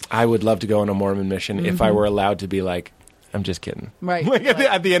pens. I would love to go on a Mormon mission if I were allowed to be like, I'm just kidding. Right. Like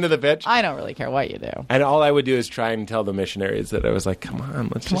at the end of the pitch. I don't really care what you do. And all I would do is try and tell the missionaries that I was like, come on,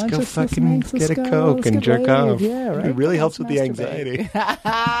 let's Come just on, go just let's fucking make- get a let's go, Coke let's and get jerk laid. off. Yeah, right. It really helps Let's with the masturbate.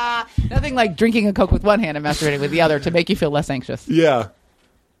 anxiety. Nothing like drinking a Coke with one hand and masturbating with the other to make you feel less anxious. Yeah.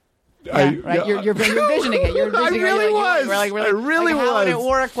 Yeah, right. You're visioning it. You're envisioning really it. was. You're like, I really How would it was.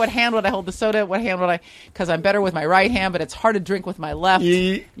 work? What hand would I hold the soda? What hand would I? Because I'm better with my right hand, but it's hard to drink with my left.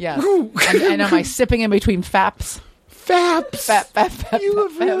 Ye- Yes. And am I sipping in between faps? Faps. Fap. You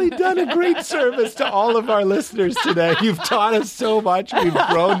have really done a great service to all of our listeners today. You've taught us so much. We've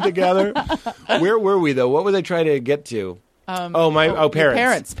grown together. Where were we, though? What was I trying to get to?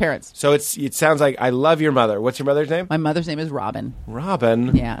 Parents. Parents. So it sounds like I love your mother. What's your mother's name? My mother's name is Robin.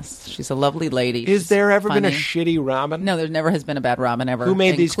 Robin. Yes, she's a lovely lady. Is She's there ever been a funny. shitty Robin? No, there never has been a bad Robin ever. Who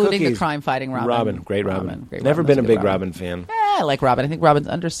made these including cookies? the crime-fighting Robin. Robin. Great Robin. Great Never Robin. been a That's good big Robin fan. I like Robin. I think Robin's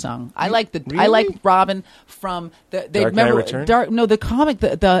undersung. I like Really? I like Robin from the Dark Knight Returns? the comic,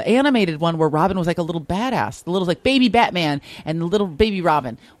 the animated one where Robin was like a little badass, the little like baby Batman and the little baby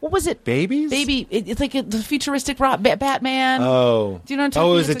Robin. What was it? Babies? It's like the futuristic Batman. Oh. Do you know what I'm talking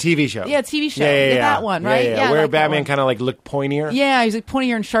Oh, it was about? a TV show. Yeah, TV show. Yeah, that one, right? Yeah, where like that Batman one. kind of like looked pointier. Yeah, he was like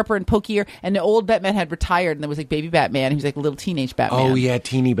pointier and sharper and pokier, and the old Batman had retired, and there was like baby Batman. He was like a little teenage Batman. Oh yeah,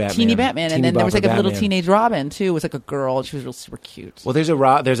 teeny Batman. Teeny Batman, and then there was like Bopper a little Batman. teenage Robin too. It was like a girl, and she was real super cute. Well, there's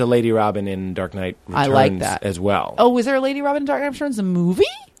a Lady Robin in Dark Knight Returns I like that as well. Oh, was there a Lady Robin in Dark Knight Returns, a movie?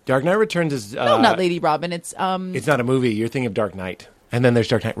 Dark Knight Returns is No, not Lady Robin. It's It's not a movie. You're thinking of Dark Knight, and then there's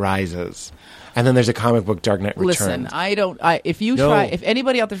Dark Knight Rises, and then there's a comic book Dark Knight Returns. Listen, No. if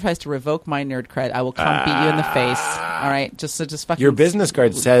anybody out there tries to revoke my nerd cred, I will come beat you in the face. All right, just fucking. Your business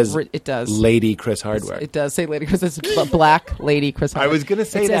card says it does. Lady Chris Hardwick. It does say Lady Chris. It's Black Lady Chris Hardwick. I was gonna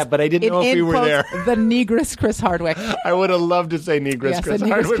say It says, that, but I didn't know if in we were quotes, there. The Negress Chris Hardwick. I would have loved to say Negress Yes, Chris the Negress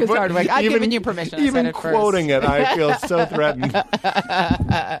Hardwick. Chris but Hardwick. I've even- given you permission. I said Even it first. quoting it, I feel so threatened.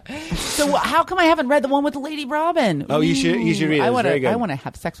 So how come I haven't read the one with Lady Robin? Oh, you should read it. I It's want very good. I want to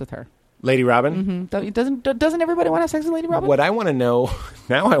have sex with her. Lady Robin. Doesn't everybody want to have sex with Lady Robin? What I want to know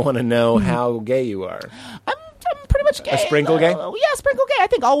now, I want to know how gay you are. I'm pretty much gay. sprinkle gay? Yeah, sprinkle gay. I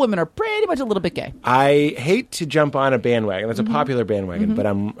think all women are pretty much a little bit gay. I hate to jump on a bandwagon. That's a popular bandwagon, but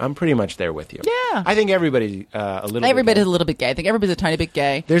I'm pretty much there with you. Yeah. I think everybody's a little. Everybody's bit a little bit gay. I think everybody's a tiny bit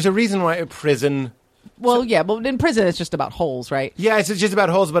gay. There's a reason why prison. Well, yeah, but in prison it's just about holes, right? Yeah, it's just about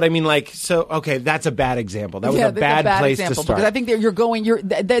holes, but I mean, like, so okay, that's a bad example. That was Yeah, a that's bad place example, to start. because I think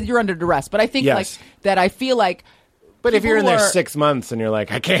that you're under duress. But I think Yes. like that. I feel like But if people you're in who there are- 6 months and you're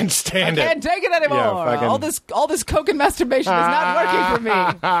like, I can't stand it. Can't take it anymore. Yeah, fucking- All this coke and masturbation is not working for me.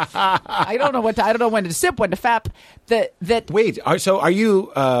 I don't know I don't know when to sip, when to fap. Wait, so are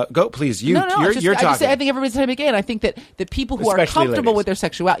you? Go, please. No, You're I talking. I think everybody's time again. I think that the people who Especially are comfortable ladies. with their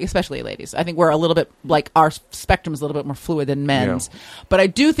sexuality, especially ladies, I think we're a little bit like our spectrum is a little bit more fluid than men's. Yeah. But I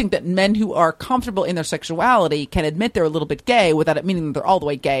do think that men who are comfortable in their sexuality can admit they're a little bit gay without it meaning that they're all the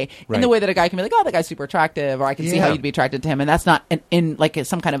way gay. In Right. the way that a guy can be like, "Oh, that guy's super attractive," or "I can see how Yeah. you'd be attracted to him," and that's not in like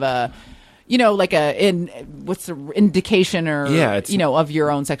some kind of a. Like what's the indication or Yeah, it's- of your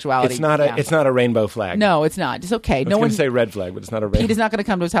own sexuality? It's not a. Yeah. It's not a rainbow flag. No, it's not. It's okay. I was No going one to say red flag, but it's not a rainbow. Pete is not going to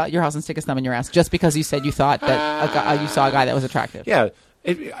come to your house and stick his thumb in your ass just because you said you thought that you saw a guy that was attractive. Yeah.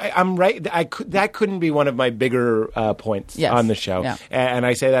 I'm right. That couldn't be one of my bigger points Yes. on the show, Yeah. and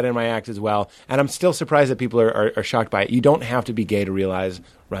I say that in my act as well. And I'm still surprised that people are shocked by it. You don't have to be gay to realize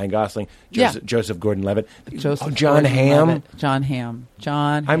Ryan Gosling, Joseph Gordon-Levitt, Joseph John Hamm. Gordon-Levitt. John Hamm.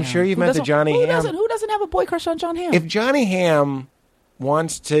 I'm sure you've Who met the doesn't- Johnny who Hamm. Who doesn't have a boy crush on John Hamm? If Johnny Hamm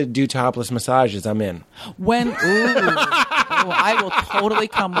wants to do topless massages, I'm in. I will totally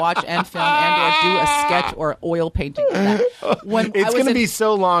come watch and film and or do a sketch or oil painting of that. When It's going to be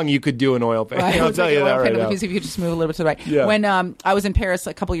so long you could do an oil painting. Right. I'll tell you that right now. If you just move a little bit to the right. Yeah. When I was in Paris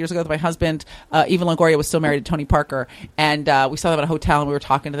a couple years ago with my husband, Eva Longoria was still married to Tony Parker, and we saw them at a hotel, and we were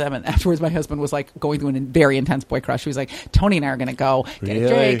talking to them, and afterwards my husband was like going through a very intense boy crush. He was like, Tony and I are going to go get a Really?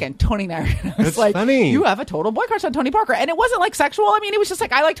 drink, and Tony and I are going to... That's like, funny. You have a total boy crush on Tony Parker. And it wasn't like sexual. I mean, it was just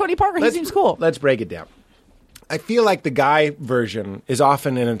like, I like Tony Parker. He seems cool. Let's break it down. I feel like the guy version is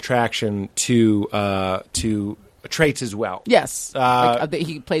often an attraction to traits as well. Yes,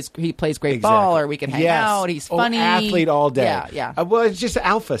 he plays great ball, or we can hang out. He's funny, athlete all day. Yeah. Well, it's just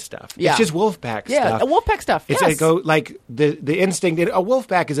alpha stuff. Yeah. It's just Wolfpack Yeah, stuff. Wolfpack stuff. It's yes. like the instinct. A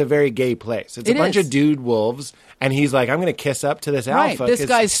Wolfpack is a very gay place. It's a It bunch is. of dude wolves, and he's like, I'm going to kiss up to this Right. alpha. This 'cause-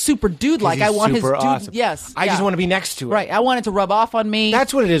 guy's super dude-like. 'cause I he's want his super dude. awesome. Yes. I just want to be next to him. Right. I want it to rub off on me.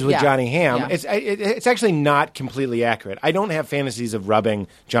 That's what it is with Yeah. Johnny Hamm. Yeah. It's actually not completely accurate. I don't have fantasies of rubbing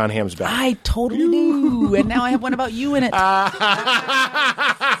John Hamm's back. I totally do, and now I have one about you in it.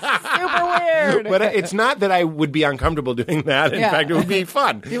 Super weird. But it's not that I would be uncomfortable doing that. In Yeah. fact, it would be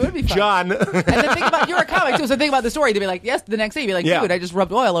fun. It would be fun. John. And the thing about you're a comic too, so the thing about the story, they'd be like, yes, the next day you'd be like, Yeah. dude, I just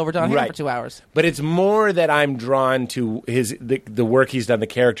rubbed oil over John Hamm Right. for 2 hours. But it's more that I'm drawn to the work he's done, the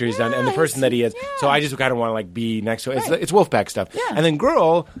character he's done, and the person that he is. yeah. So I just kind of want to like be next to it. Right. It's Wolfpack stuff. Yeah. And then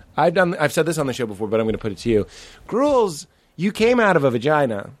Gruel, I've said this on the show before, but I'm going to put it to you. Gruel's, you came out of a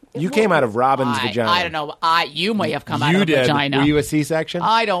vagina. You came out of Robin's vagina. I don't know. You may have come out You of a did. vagina. Were you a C-section?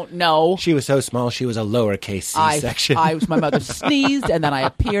 I don't know. She was so small, she was a lowercase C-section. My mother sneezed, and then I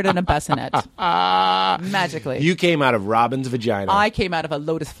appeared in a bassinet. Magically. You came out of Robin's vagina. I came out of a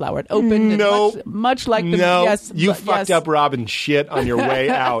lotus flower. It opened. No. And much like the No, yes, you but fucked yes. up Robin's shit on your way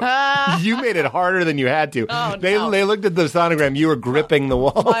out. You made it harder than you had to. Oh, they no. looked at the sonogram. You were gripping the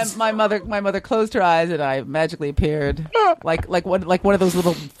walls. My mother closed her eyes, and I magically appeared like one of those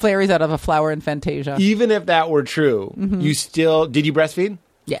little fairies out of a flower in Fantasia. Even if that were true, you still did you breastfeed?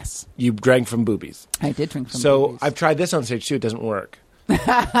 Yes, You drank from boobies. I did drink from. So boobies. I've tried this on stage too. It doesn't work.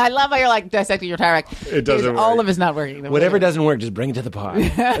 I love how you're like dissecting your Tarek. It doesn't All work. of it's not working. Whatever doesn't work, just bring it to the pod.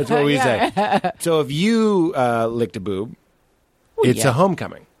 That's what we say. So if you licked a boob, it's yeah. a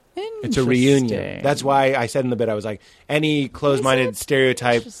homecoming. It's a reunion. Interesting. That's why I said in the bit, I was like, any closed-minded Is it?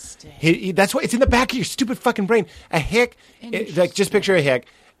 stereotype. Interesting. That's why it's in the back of your stupid fucking brain. A hick, like just picture a hick,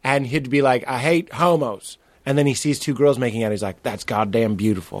 and he'd be like, I hate homos. And then he sees two girls making out. He's like, that's goddamn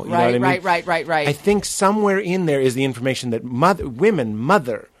beautiful. You know what I mean? Right. I think somewhere in there is the information that women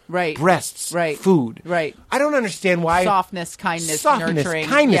mother. Right. Breasts. Right. Food. Right. I don't understand why. Softness, kindness, nurturing.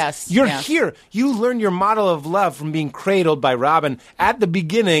 Kindness. Yes. You're yes. here. You learn your model of love from being cradled by Robin at the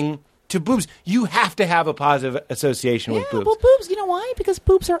beginning to boobs. You have to have a positive association with boobs. Well, boobs. You know why? Because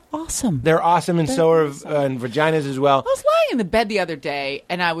boobs are awesome. They're awesome, and so are and vaginas as well. I was lying in the bed the other day,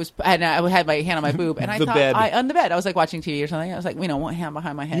 and I had my hand on my boob, and I The thought bed. on the bed. I was like watching TV or something. I was like, one hand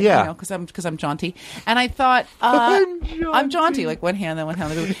behind my head, Yeah. because I'm jaunty, and I thought I'm jaunty, like one hand, then one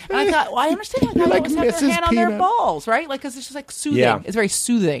hand on the boob, and I thought, well, I understand why like guys always have Mrs. their hand on their Peanut. balls, right? Like because it's just like soothing. Yeah. It's very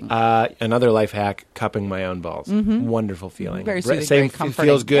soothing. Another life hack: cupping my own balls. Wonderful feeling. Mm-hmm. Very soothing, Same very comforting.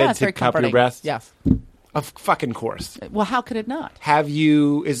 feels good Yeah, it's to very cup your comforting. breasts. Yes. Of fucking course. Well, how could it not? Have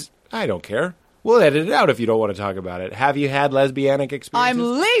you? I don't care. We'll edit it out if you don't want to talk about it. Have you had lesbianic experiences? I'm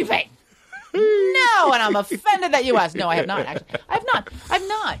leaving. No, and I'm offended that you asked. No, I have not. Actually, I've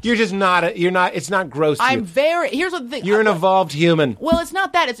not. You're just not. You're not. It's not gross. To I'm you. very. Here's the thing. You're an evolved human. Well, it's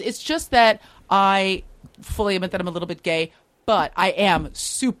not that. It's just that I fully admit that I'm a little bit gay, But I am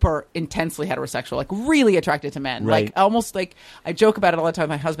super intensely heterosexual, like really attracted to men. Right. Like almost like I joke about it all the time with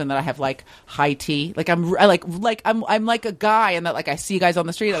my husband that I have like high T. Like I'm like a guy, and that like I see guys on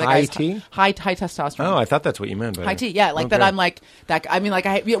the street. Like High T? high testosterone. Oh, I thought that's what you meant by High that. T, yeah, like that. Okay. I'm like that. I mean, like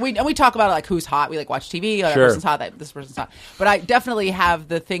we talk about it like who's hot. We like watch TV. That Sure. person's hot. This person's hot. But I definitely have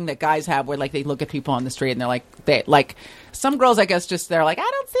the thing that guys have, where like they look at people on the street and they're like some girls, I guess, just they're like, I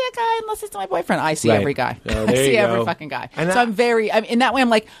don't see a guy unless it's my boyfriend. I see Right. every guy. Oh, I there see you every go. fucking guy. And so I'm in that way. I'm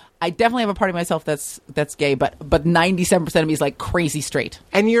like, I definitely have a part of myself that's gay, but 97% of me is like crazy straight.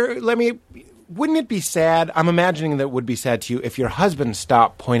 And wouldn't it be sad? I'm imagining that it would be sad to you if your husband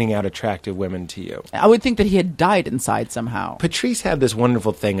stopped pointing out attractive women to you. I would think that he had died inside somehow. Patrice had this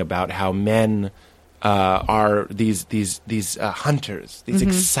wonderful thing about how men are these hunters, these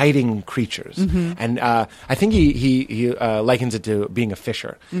exciting creatures, and I think he likens it to being a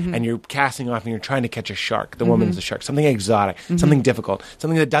fisher, and you're casting off and you're trying to catch a shark. The woman's a shark, something exotic, something difficult,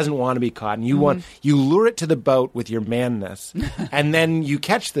 something that doesn't want to be caught, and you lure it to the boat with your manness, and then you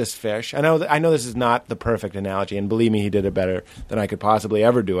catch this fish. I know this is not the perfect analogy, and believe me, he did it better than I could possibly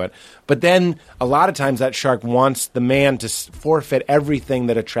ever do it. But then a lot of times that shark wants the man to forfeit everything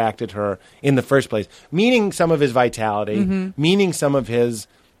that attracted her in the first place. Meaning some of his vitality, meaning some of his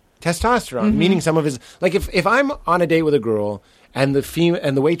testosterone, meaning some of his like. If I'm on a date with a girl and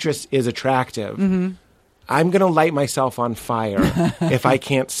the waitress is attractive, I'm gonna light myself on fire if I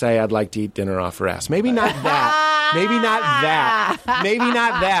can't say I'd like to eat dinner off her ass. Maybe not that. Maybe not that. Maybe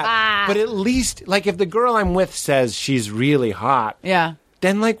not that. But at least like if the girl I'm with says she's really hot, Yeah.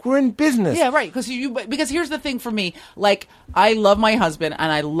 then like we're in business. Yeah, right. Because here's the thing for me. Like, I love my husband, and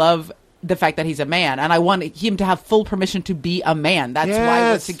I love the fact that he's a man, and I want him to have full permission to be a man. That's why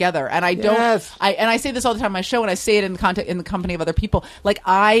we're Yes. together. And I don't. Yes. I say this all the time on my show, and I say it in the company of other people. Like,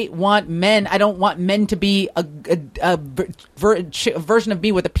 I want men. I don't want men to be a version of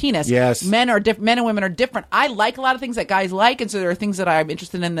me with a penis. Yes. Men and women are different. I like a lot of things that guys like, and so there are things that I'm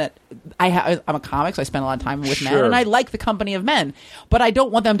interested in that I'm a comic, so I spend a lot of time with men, Sure. and I like the company of men. But I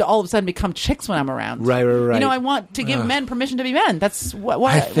don't want them to all of a sudden become chicks when I'm around. Right. You know, I want to give men permission to be men. That's what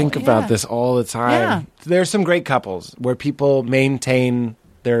I think about this all the time. Yeah. There's some great couples where people maintain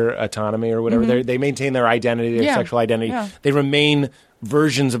their autonomy or whatever. They maintain their identity, their Yeah. sexual identity. Yeah. They remain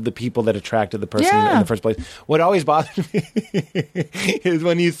versions of the people that attracted the person Yeah. in the first place. What always bothers me is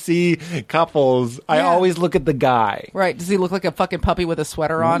when you see couples, I Yeah. always look at the guy. Right. Does he look like a fucking puppy with a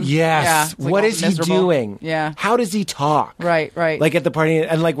sweater on? Yes. Yeah. It's like What all is he miserable. doing? Yeah. How does he talk? Right. Like at the party,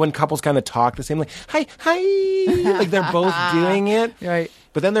 and like when couples kind of talk the same, like hi, like they're both doing it. Right.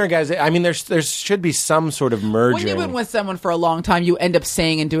 But then there are guys. I mean, there should be some sort of merging. When you've been with someone for a long time, you end up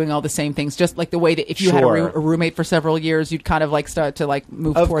saying and doing all the same things, just like the way that if you had Sure. a roommate for several years, you'd kind of like start to like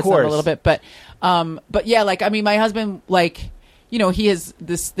move Of towards them course. a little bit. But yeah, like, I mean, my husband, like, you know, he has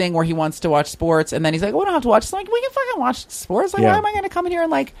this thing where he wants to watch sports, and then he's like, "We don't have to watch." So I'm like, we can fucking watch sports. Like, Yeah. why am I going to come in here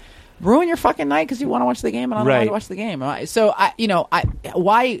and like ruin your fucking night because you want to watch the game and I don't want Right. to watch the game? So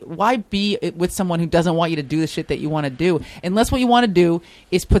why be with someone who doesn't want you to do the shit that you want to do, unless what you want to do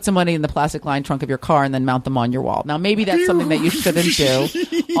is put somebody in the plastic lined trunk of your car and then mount them on your wall. Now maybe that's something that you shouldn't do.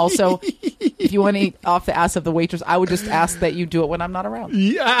 Also, if you want to eat off the ass of the waitress, I would just ask that you do it when I'm not around.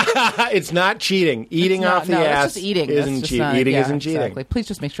 Yeah, it's not cheating. Eating off the that's ass just eating. isn't That's just cheating. not- Eating yeah, isn't cheating. Exactly. Please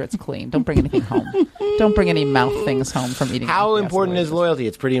just make sure it's clean. Don't bring anything home. Don't bring any mouth things home from eating. How off the ass of the important is waitress. loyalty?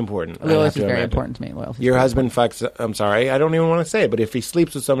 It's pretty important. I have Loyalty to is very imagine. important to me. Loyalty. Your husband fucks. I'm sorry, I don't even want to say it, but if he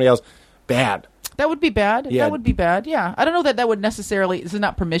sleeps with somebody else, bad. That would be bad. Yeah. That would be bad. Yeah. I don't know that would necessarily. This is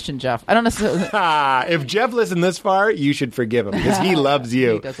not permission, Jeff. I don't necessarily. If Jeff listened this far, you should forgive him because he loves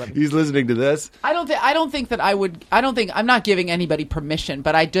you. He does love me. He's listening to this. I don't think that I would. I don't think I'm not giving anybody permission,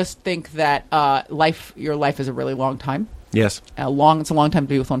 but I just think that your life is a really long time. Yes. It's a long time to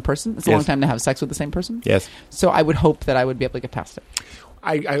be with one person. It's a Yes. long time to have sex with the same person. Yes. So I would hope that I would be able to get past it.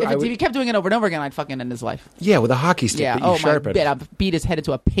 If he would, kept doing it over and over again, I'd fucking end his life. yeah, with a hockey stick Yeah. that you Oh my sharpen. bit! I'd beat his head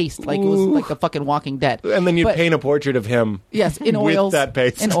into a paste like it was like the fucking Walking Dead. And then you But- paint a portrait of him. Yes, in with oils. that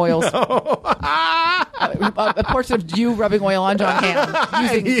paste. In oils. A portrait of you rubbing oil on John Hamm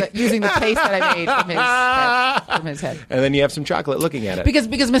using the paste that I made from his head. And then you have some chocolate looking at it. Because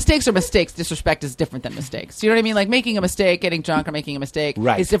mistakes are mistakes. Disrespect is different than mistakes. You know what I mean? Like making a mistake, getting drunk, or making a mistake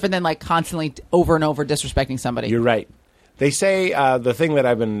Right. is different than like constantly over and over disrespecting somebody. You're right. They say the thing that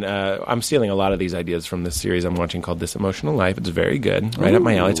I'm stealing a lot of these ideas from this series I'm watching called This Emotional Life. It's very good, right up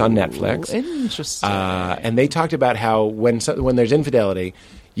my alley. It's on Netflix. Interesting. And they talked about how when there's infidelity,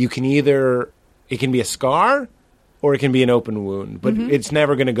 it can be a scar or it can be an open wound, but it's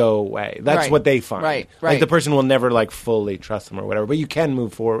never going to go away. That's Right. what they find. Right, Like right. the person will never like fully trust them or whatever, but you can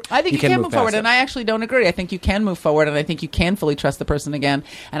move forward. I think you can move past forward, it. and I actually don't agree. I think you can move forward, and I think you can fully trust the person again.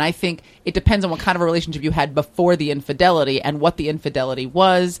 And I think it depends on what kind of a relationship you had before the infidelity and what the infidelity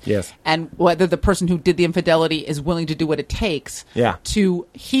was. Yes. And whether the person who did the infidelity is willing to do what it takes Yeah. to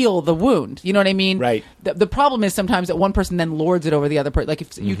heal the wound. You know what I mean? Right. The problem is sometimes that one person then lords it over the other person. Like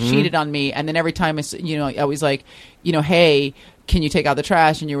if you Mm-hmm. cheated on me, and then every time it's, I was like, hey, can you take out the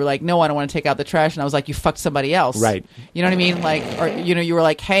trash? And you were like, no, I don't want to take out the trash. And I was like, you fucked somebody else. Right. You know what I mean? Like, or, you were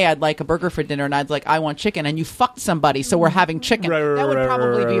like, hey, I'd like a burger for dinner. And I'd like, I want chicken. And you fucked somebody. So we're having chicken. Right, that would right,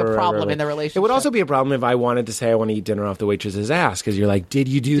 probably right, be a right, problem right. in the relationship. It would also be a problem if I wanted to say I want to eat dinner off the waitress's ass because you're like, did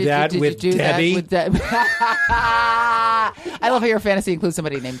you do that with Debbie? I love how your fantasy includes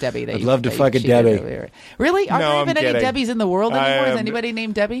somebody named Debbie. I'd love to that you fuck a cheated Debbie. earlier. Really? Are No, there I'm even any kidding. Debbies in the world anymore? Is am- anybody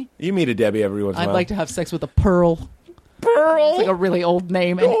named Debbie? You meet a Debbie every once in a I'd while. like to have sex with a Pearl. Pearl? It's like a really old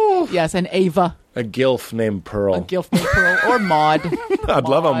name. And, yes, and Ava. A gilf named Pearl. A gift named Pearl. Or Maud. I'd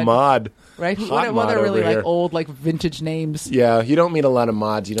love a mod. Right? Hot What mod are really over here. like old, like vintage names? Yeah, you don't meet a lot of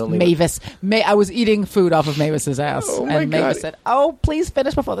mods. You don't meet Mavis. I was eating food off of Mavis's ass. Oh, my and Mavis God. said, oh, please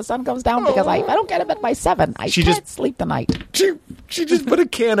finish before the sun comes down because if I don't get him at by 7, I She can't just- sleep tonight. She just put a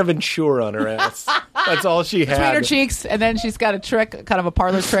can of Ensure on her ass. That's all she had. Between her cheeks, and then she's got a trick, kind of a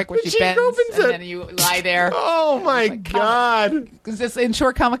parlor trick where she She bends, opens and it. then you lie there. Oh my God! Is this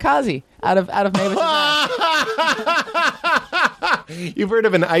Ensure Kamikaze out of Mavis's ass? You've heard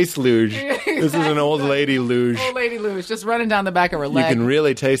of an ice luge. This is an old lady luge. Old lady Lou's just running down the back of her You leg. can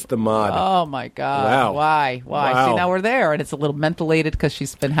really taste the mod. Oh my God! Wow. Why? Wow. See, now we're there, and it's a little mentholated because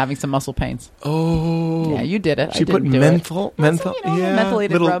she's been having some muscle pains. Oh. Yeah, you did it. She I put didn't do menthol? it. Menthol? You know, Yeah. mentholated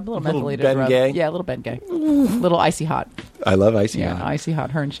Little- rub, little little mentholated rub. Bengay? Yeah, a little Bengay, little icy hot. I love icy. Yeah, hot. icy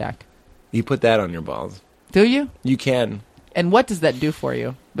hot. Her and Shaq. You put that on your balls. Do you? You can. And what does that do for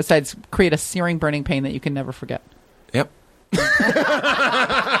you besides create a searing, burning pain that you can never forget? Yep.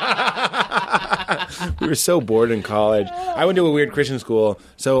 We were so bored in college. I went to a weird Christian school,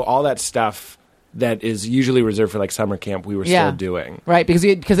 so all that stuff that is usually reserved for like summer camp, we were still doing. Right,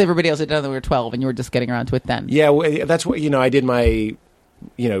 because everybody else had done it when we were 12, and you were just getting around to it then. Yeah, that's what I did my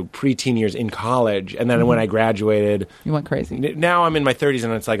preteen years in college, and then when I graduated, You went crazy. now I'm in my 30s,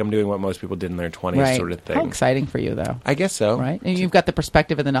 and it's like I'm doing what most people did in their 20s, Right. sort of thing. How exciting for you, though. I guess so. Right, and you've got the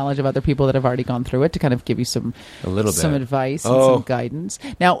perspective and the knowledge of other people that have already gone through it to kind of give you some A little some bit. advice and Oh. some guidance.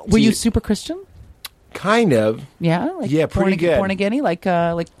 Now, were you you- super Christian? Kind of. Yeah, like Yeah, pretty good. Born again, like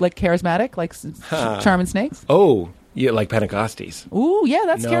charismatic, like Charm and Snakes. Oh, yeah, like Pentecostes. Ooh, yeah,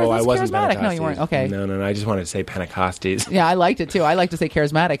 that's, No, I that's wasn't charismatic. Pentecostes. No, you weren't. Okay. No. I just wanted to say Pentecostes. Yeah, I liked it too. I like to say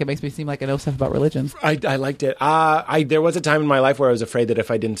charismatic. It makes me seem like I know stuff about religion. I liked it. There was a time in my life where I was afraid that if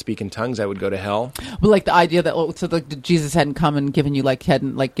I didn't speak in tongues, I would go to hell. But like the idea that Jesus hadn't come and given you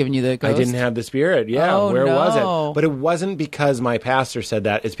hadn't given you the ghost. I didn't have the Spirit. Yeah, Oh, where was no. it? But it wasn't because my pastor said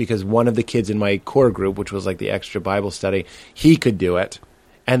that. It's because one of the kids in my core group, which was like the extra Bible study, he could do it.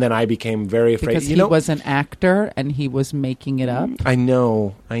 And then I became very afraid. because he was an actor and he was making it up. I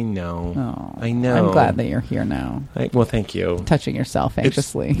know. Oh, I know. I'm glad that you're here now, Well, thank you. touching yourself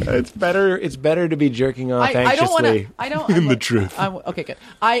anxiously. It's better to be jerking off I don't want anxiously. to. I don't. in the truth. Okay, good.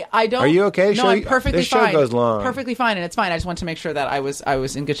 I don't. Are you okay? No, Show I'm you- perfectly this show fine. goes long. Perfectly fine, and it's fine. I just want to make sure that I was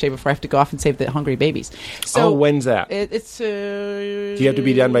in good shape before I have to go off and save the hungry babies. So when's that? It's. Do you have to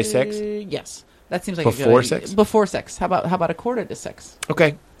be done by 6? Yes. That seems like Before a good 6? Before 6. How about a 5:45? Okay.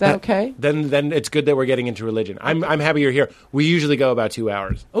 Is that okay? Then it's good that we're getting into religion. I'm happy you're here. We usually go about 2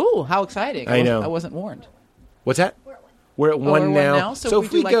 hours. Ooh, how exciting! I know. I wasn't warned. What's that? We're at we're 1 one now. now? So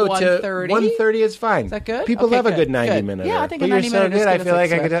if we we do go like to 1:30? 1:30 is fine. Is that good? People Okay, love a good good. 90 Good. minute. Yeah, I think but a 90 you're so minute is good. I good feel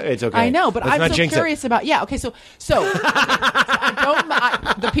as like I a could. sweat. It's okay. I know, but Let's I'm not so jinx curious about. Yeah, okay, so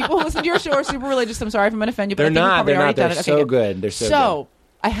the people who listen to your show are super religious. I'm sorry if I'm going to offend you, but They're I think you've not. probably They're already not. done They're it. so Okay, good. They're so So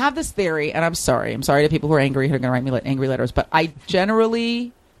I have this theory, and I'm sorry to people who are angry who are going to write me angry letters, but I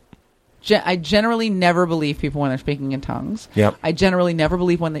generally never believe people when they're speaking in tongues. Yep. I generally never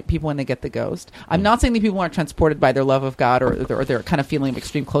believe people when they get the ghost. I'm not saying that people aren't transported by their love of God or their kind of feeling of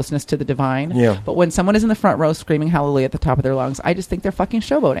extreme closeness to the divine. Yeah. But when someone is in the front row screaming hallelujah at the top of their lungs, I just think they're fucking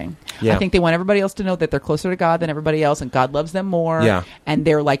showboating. Yeah. I think they want everybody else to know that they're closer to God than everybody else, and God loves them more. Yeah. And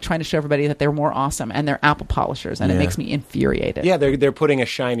they're like trying to show everybody that they're more awesome, and they're apple polishers, and it Yeah. makes me infuriated. Yeah, they're putting a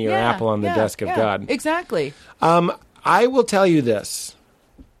shinier Yeah, apple on the yeah, desk of yeah, God. Exactly. I will tell you this.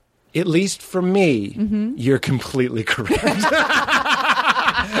 At least for me, Mm-hmm. you're completely correct.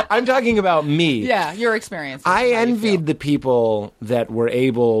 I'm talking about me. Yeah, your experience. I envied the people that were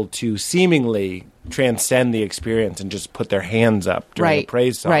able to seemingly transcend the experience and just put their hands up during a Right,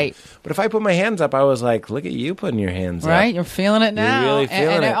 praise song. right. But if I put my hands up, I was like, look at you putting your hands up. Right, you're feeling it now. really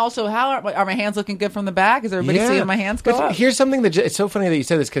feeling and it. also, how are my hands looking good from the back? Is everybody seeing my hands go But up? here's something that it's so funny that you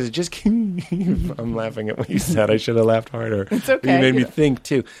said this because it just I'm laughing at what you said. I should have laughed harder. It's okay. You made me think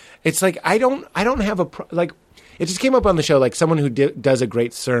too. It's like I don't have a like. It just came up on the show like someone who does a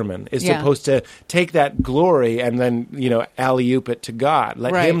great sermon is Yeah. supposed to take that glory and then alley-oop it to God,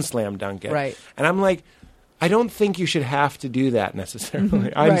 let Right. Him slam dunk it. Right. And I'm like, I don't think you should have to do that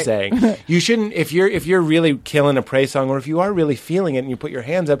necessarily. I'm Right. saying you shouldn't if you're really killing a praise song or if you are really feeling it and you put your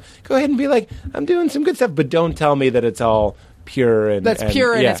hands up, go ahead and be like, I'm doing some good stuff, but don't tell me that it's all pure and That's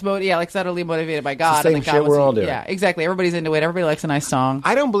pure and yeah. it's like it's utterly motivated by God. the same and that shit God we're wants all to- doing. Yeah, exactly. Everybody's into it. Everybody likes a nice song.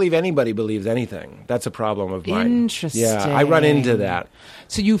 I don't believe anybody believes anything. That's a problem of mine. Interesting. Yeah, I run into that.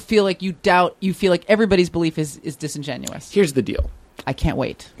 So you feel like you feel like everybody's belief is disingenuous. Here's the deal. I can't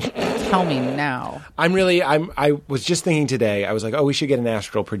wait. Tell me now. I was just thinking today, I was like, oh, we should get an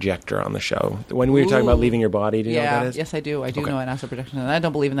astral projector on the show. When we were talking about Ooh. leaving your body, do you know what that is? Yes, I do. I do Okay. know an astral projection. And I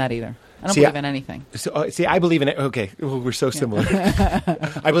don't believe in that either. I don't See, believe in anything. So, see, I believe in it. Okay, well, we're so similar.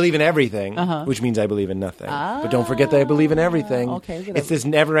 I believe in everything, which means I believe in nothing. But don't forget that I believe in everything. Okay, good. It's this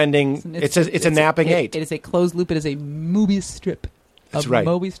never-ending. It's a napping eight. It is a closed loop. It is a movie strip. That's a right.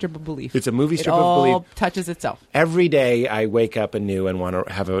 movie strip of belief. It's a movie strip it of all belief. touches itself. Every day I wake up anew and want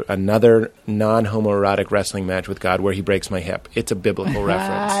to have another non-homoerotic wrestling match with God where He breaks my hip. It's a biblical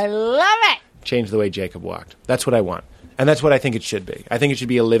reference. I love it. Change the way Jacob walked. That's what I want. And that's what I think it should be. I think it should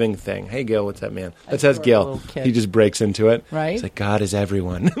be a living thing. Hey, Gil, what's up, man? That says Gil. little kid. He just breaks into it. Right. It's like, God is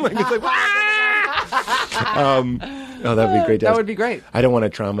everyone. Like, it's like, oh, that would be great. That would be great. I don't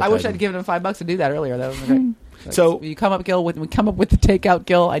want to traumatize I wish him. I'd given him $5 to do that earlier. That would be great. So, When you come up, Gil, when we come up with the takeout,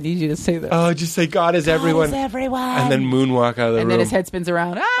 Gil, I need you to say this. just say, God is everyone. everyone. And then moonwalk out of the and room. then his head spins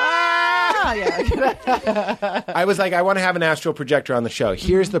around. Ah! Yeah. I was like, I want to have an astral projector on the show.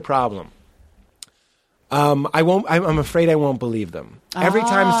 Here's the problem. I'm afraid I won't believe them. Every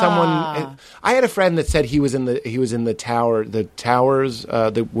time someone, I had a friend that said he was in the towers,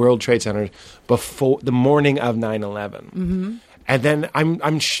 the World Trade Center before the morning of 9/11, and then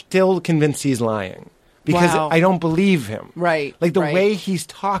I'm still convinced he's lying because Wow. I don't believe him. Right, like the right. way he's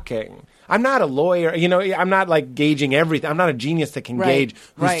talking. I'm not a lawyer, I'm not like gauging everything. I'm not a genius that can Right, gauge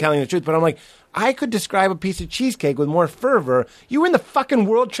who's right. telling the truth. But I'm like, I could describe a piece of cheesecake with more fervor. You were in the fucking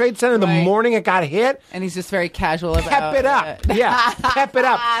World Trade Center the Right. morning it got hit. And he's just very casual about Pep it up. it. Yeah, pep it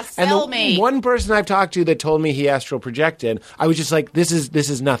up. And Sell the me. one person I've talked to that told me he astral projected, I was just like, this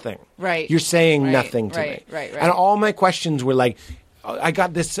is nothing. Right. You're saying Right, nothing to right, me. right. And all my questions were like, I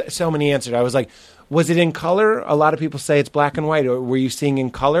got this so many answered. I was like, was it in color? A lot of people say it's black and white. Or were you seeing in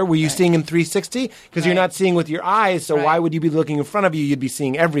color? Were you seeing in 360? Because you're Right. not seeing with your eyes, so Right. why would you be looking in front of you? You'd be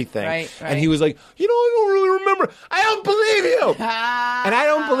seeing everything. Right, And he right. was like, I don't really remember. I don't believe you. And I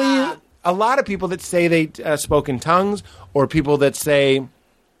don't believe a lot of people that say they spoke in tongues or people that say,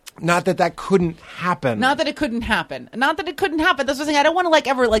 not that couldn't happen. Not that it couldn't happen. Not that it couldn't happen. That's what I'm saying. I don't want to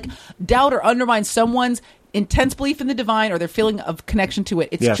ever doubt or undermine someone's intense belief in the divine or their feeling of connection to it.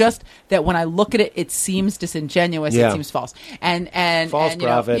 It's Yes. just that when I look at it, it seems disingenuous. Yeah. It seems false. And False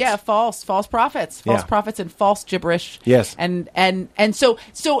prophets. false prophets, Yeah. prophets, and false gibberish. Yes. And so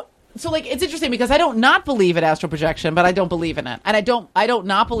like it's interesting because I don't not believe in astral projection, but I don't believe in it, and I don't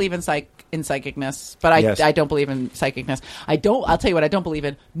not believe in psychicness, but Yes. I don't believe in psychicness. I'll tell you what I don't believe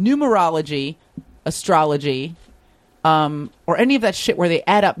in: numerology, astrology, or any of that shit where they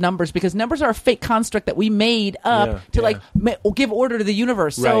add up numbers, because numbers are a fake construct that we made up to give order to the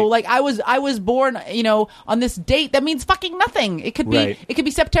universe. So Right. I was born, on this date. That means fucking nothing. It could be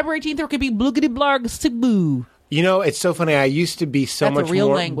Right. September 18th, or it could be bloogity blarg sibu. It's so funny. I used to be so That's a much real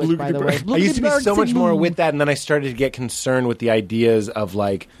more language, by the way. I used to be so much more with that, and then I started to get concerned with the ideas of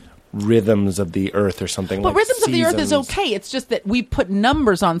like rhythms of the earth or something. But like rhythms of the earth is seasons. okay. It's just that we put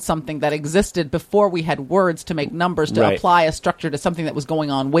numbers on something that existed before we had words to make numbers, to Right. apply a structure to something that was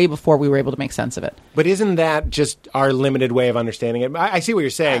going on way before we were able to make sense of it. But isn't that just our limited way of understanding it? I see what you're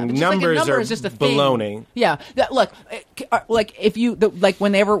saying. Just like a Numbers number are is just a thing. baloney. Yeah, look, if you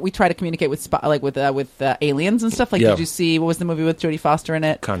whenever we try to communicate with aliens and stuff, like Yeah. did you see what was the movie with Jodie Foster in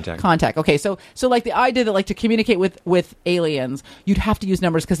it? Contact. Okay, so like the idea that to communicate with aliens, you'd have to use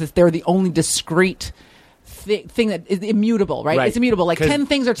numbers because they're the only discrete thing that is immutable, right? Right. It's immutable. Like 'Cause- 10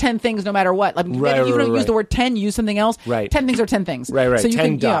 things are 10 things no matter what. Like Right, if you don't right, use the right. word 10, you use something else. Right. 10 things are 10 things. Right. So you 10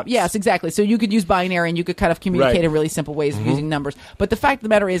 can, dots. yes, exactly. So you could use binary and you could kind of communicate Right. in really simple ways Mm-hmm. using numbers. But the fact of the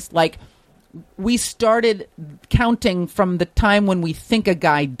matter is, we started counting from the time when we think a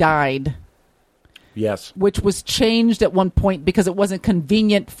guy died, Yes. which was changed at one point because it wasn't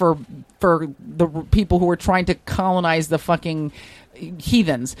convenient for the people who were trying to colonize the fucking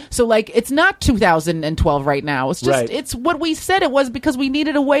heathens. So like it's not 2012 right now. It's just Right. it's what we said it was because we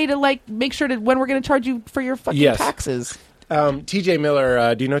needed a way to like make sure that when we're going to charge you for your fucking Yes. taxes. TJ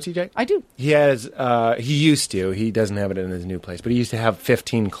Miller, do you know TJ? I do. He has. He used to. He doesn't have it in his new place, but he used to have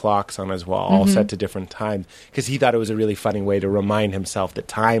 15 clocks on his wall, all set to different times, because he thought it was a really funny way to remind himself that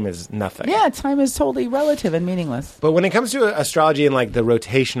time is nothing. Yeah, time is totally relative and meaningless. But when it comes to astrology and like the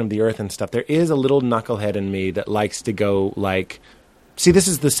rotation of the Earth and stuff, there is a little knucklehead in me that likes to go like. See, this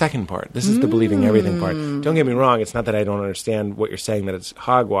is the second part. This is the believing everything part. Don't get me wrong. It's not that I don't understand what you're saying, that it's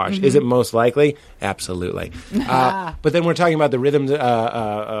hogwash. Is it most likely? Absolutely. But then we're talking about the rhythms,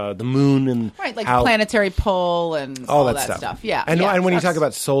 the moon, and Right, like how, planetary pull and all that that stuff. Yeah. And, yeah, and when you that's- talk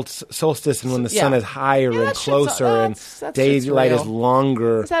about solstice and when the Yeah. sun is higher Yeah, and that shit's- closer and that's daylight real. is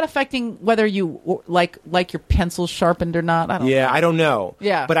longer. Is that affecting whether you like your pencil sharpened or not? I don't know. Yeah, I don't know.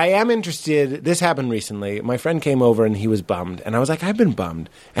 Yeah. But I am interested. This happened recently. My friend came over and he was bummed. And I was like, I've been bummed.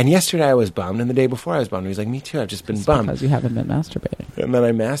 And yesterday I was bummed. And the day before I was bummed. He was like, me too. I've just been bummed. Because you haven't been masturbating. And then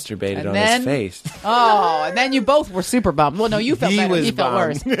I masturbated And on then- his face. Oh, and then you both were super bummed. Well, no, you felt He better. was He felt bummed.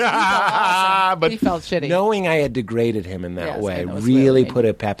 worse. He felt awesome. But He felt shitty. knowing I had degraded him in that Yes, I way know, it's really really put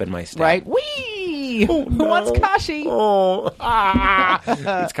a pep in my step. Right? Wee! Who wants Kashi? Oh,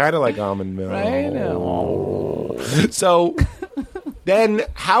 it's kind of like almond milk. I know. So then,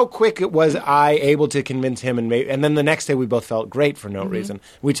 how quick was I able to convince him? And then the next day, we both felt great for no reason.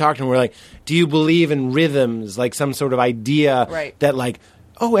 We talked and we were like, "Do you believe in rhythms, like some sort of idea Right. that, like,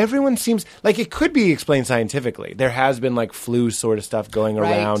 oh, everyone seems like it could be explained scientifically? There has been like flu sort of stuff going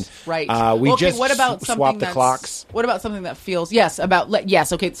around. Right. We okay, just what about something swapped the that's- clocks. What about something that feels yes,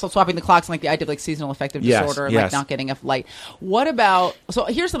 okay, so swapping the clocks and like the idea of like seasonal affective Yes, disorder and yes. like not getting enough light. What about so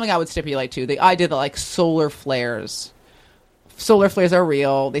here's something I would stipulate too. The idea that like solar flares are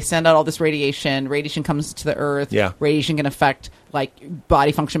real. They send out all this radiation. Radiation comes to the earth. Yeah. Radiation can affect like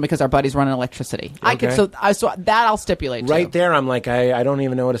body function because our bodies run on electricity. I could Okay. so that I'll stipulate too. Right there, I'm like, I don't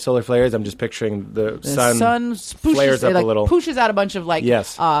even know what a solar flare is. I'm just picturing the The sun pushes, flares up like, a little. pushes out a bunch of like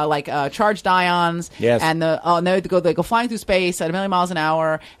Yes. charged ions. Yes. And they go flying through space at 1,000,000 miles an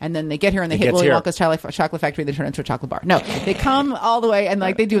hour, and then they get here and they It hit gets Willy here. Wonka's chocolate factory. They turn into a chocolate bar. No, they come all the way and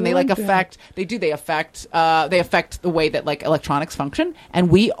like they do, and they like affect. They affect the way that like electronics function, and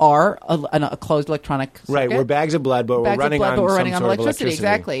we are a closed electronic circuit. Right, we're bags of blood, but Bags we're running of blood, on but we're some running on sort of electricity,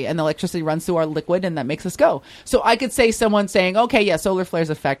 exactly, and the electricity runs through our liquid, and that makes us go. So I could say someone saying, "Okay, yeah, solar flares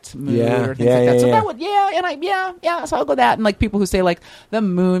affect mood Yeah, or things yeah, like that." yeah, So yeah. that would, so I'll go that, and like people who say like the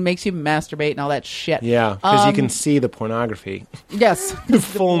moon makes you masturbate and all that shit. Yeah, because you can see the pornography. Yes, The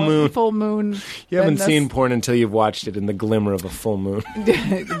full moon. full moon. You haven't then seen porn until you've watched it in the glimmer of a full moon.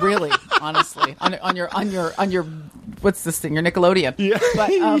 that's- really, honestly, on your what's this thing? Your Nickelodeon. Yeah.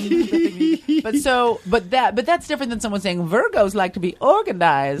 But that's different than someone saying Virgos like to be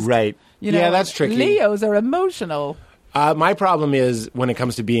organized. Right. You know, Yeah, that's tricky. Leos are emotional. My problem is when it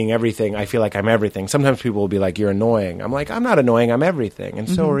comes to being everything, I feel like I'm everything. Sometimes people will be like, "You're annoying." I'm like, "I'm not annoying. I'm everything, and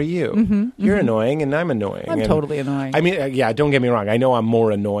so are you. You're annoying, and I'm annoying. I'm And- totally annoying. I mean, yeah. Don't get me wrong. I know I'm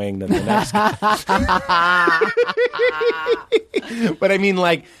more annoying than the next guy. But I mean,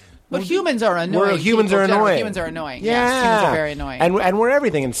 like. But humans are annoying. Humans are People, generally, annoying. Humans are annoying. Yeah. Yes, humans are very annoying. And we're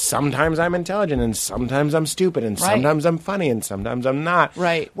everything. And sometimes I'm intelligent, and sometimes I'm stupid, and Right. sometimes I'm funny, and sometimes I'm not.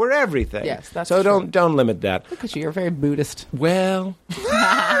 Right. We're everything. Yes, that's so true. don't limit that. Look at you. You're very Buddhist. Well,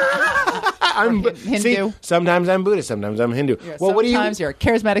 I'm Hindu. See, sometimes I'm Buddhist, sometimes I'm Hindu. Well, what do you Sometimes you're a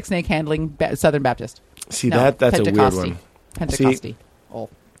charismatic snake handling Southern Baptist. see? No, That's a weird Pentecoste. one. Pentecoste. Oh.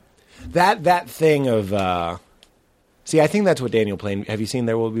 That thing of see, I think that's what Daniel Plain. Have you seen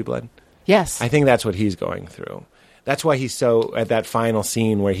There Will Be Blood? Yes. I think that's what he's going through. That's why he's so at that final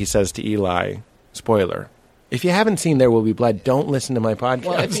scene where he says to Eli, spoiler. If you haven't seen There Will Be Blood, don't listen to my podcast.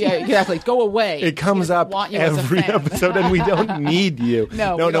 Well, exactly. Go away. It comes He doesn't up want you as a every fan. episode, and we don't need you.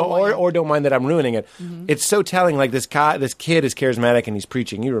 No, we don't want you. or don't mind that I'm ruining it. It's so telling. Like this kid is charismatic, and he's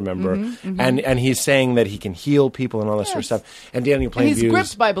preaching. You remember, and he's saying that he can heal people and all this sort of stuff. And Daniel And he's Plainview.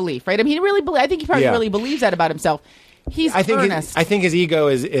 gripped by belief, right? I mean, I think he probably Yeah. really believes that about himself. He's I think earnest. I think his ego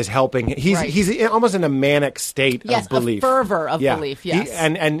is helping. He's Right. he's almost in a manic state Yes, of belief, a fervor of Yeah. belief. Yes,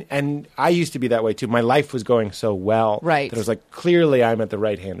 and I used to be that way too. My life was going so well, Right. That it was like clearly I'm at the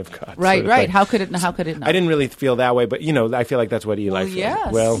right hand of God, right, sort of right. thing. How could it not? I didn't really feel that way, but I feel like that's what Eli Well, feels.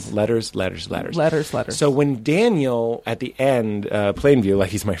 yes. Well, letters. Letters. So when Daniel at the end, Plainview, like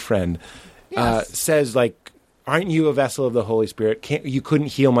he's my friend, Yes. says like, aren't you a vessel of the Holy Spirit? You couldn't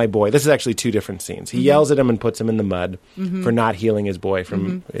heal my boy. This is actually two different scenes. He yells at him and puts him in the mud for not healing his boy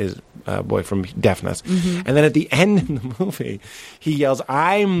from from deafness. And then at the end of the movie, he yells,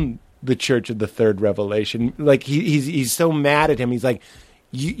 "I'm the Church of the Third Revelation." Like he's so mad at him. He's like,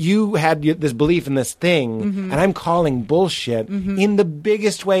 You had this belief in this thing, and I'm calling bullshit in the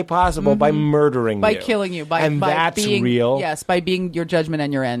biggest way possible by murdering you. By killing you. By that's being, real. Yes, by being your judgment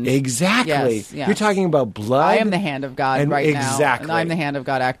and your end. Exactly. Yes, yes. You're talking about blood. I am the hand of God right now. Exactly. And I'm the hand of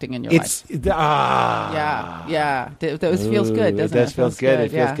God acting in your life. Yeah. That feels good, doesn't it? It feels good.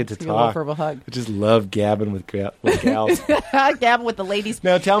 It feels good to Give you a little talk. verbal hug. I just love gabbing with gals. Gabbing with the ladies.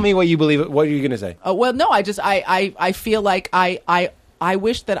 Now tell me what you believe. What are you going to say? Oh, well, no, I feel like I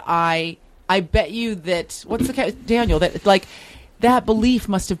wish that I bet you that Daniel, that like that belief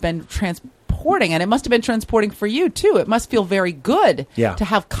must have been transporting, and it must have been transporting for you too. It must feel very good to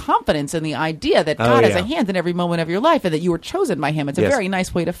have confidence in the idea that God has a hand in every moment of your life and that you were chosen by Him. It's a very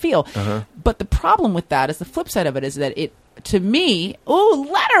nice way to feel. But the problem with that is the flip side of it is that it, to me,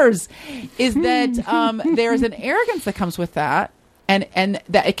 letters, is that there's an arrogance that comes with that. And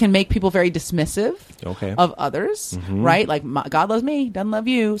that it can make people very dismissive of others, right? Like God loves me, doesn't love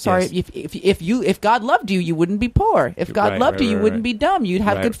you. Sorry, if God loved you, you wouldn't be poor. If God loved you, you wouldn't be dumb. You'd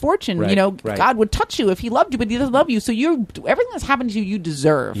have good fortune. God would touch you if He loved you, but He doesn't love you. So everything that's happened to you, you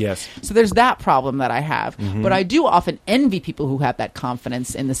deserve. Yes. So there's that problem that I have, but I do often envy people who have that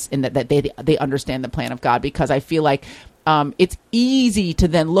confidence in that they understand the plan of God, because I feel like. It's easy to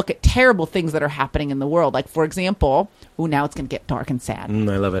then look at terrible things that are happening in the world. Like, for example, now it's going to get dark and sad.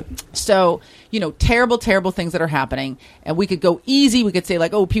 I love it. So, terrible, terrible things that are happening. And we could go easy. We could say,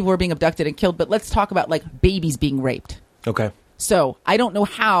 like, people are being abducted and killed. But let's talk about, like, babies being raped. Okay. So I don't know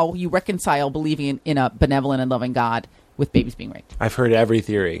how you reconcile believing in a benevolent and loving God with babies being raped. I've heard every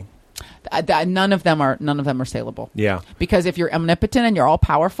theory. None of them are saleable. Yeah. Because if you're omnipotent and you're all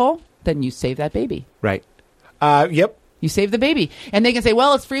powerful, then you save that baby. Right. Yep. You save the baby. And they can say,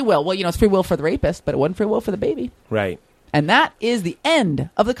 well, it's free will. Well, it's free will for the rapist, but it wasn't free will for the baby. Right. And that is the end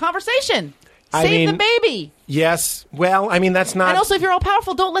of the conversation. Save the baby. Yes. Well, that's not. And also, if you're all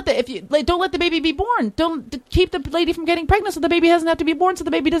powerful, don't let the baby be born. Don't keep the lady from getting pregnant, so the baby doesn't have to be born, so the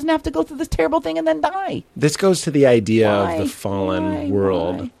baby doesn't have to go through this terrible thing and then die. This goes to the idea of the fallen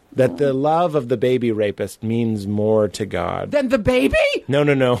world. That the love of the baby rapist means more to God. Than the baby?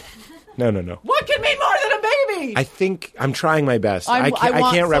 No. What can mean more than a baby? I think I'm trying my best. I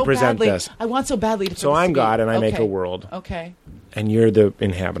can't represent this. I want so badly to. So I'm God, and I make a world. Okay. And you're the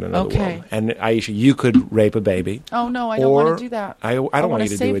inhabitant of the world. And Aisha, you could rape a baby. Oh no, I don't want to do that. I don't want you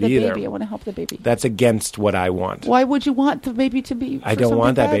to do it either. Baby. I want to help the baby. That's against what I want. Why would you want the baby to be? I don't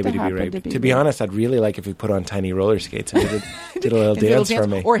want that baby to be raped. To be honest, I'd really like if we put on tiny roller skates and did a little dance for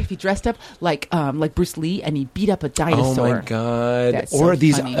me. Or if he dressed up like Bruce Lee and he beat up a dinosaur. Oh my God! That's or so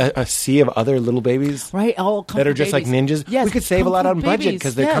these funny. A sea of other little babies, right? All that are just babies. like ninjas. Yes, we could save a lot on budget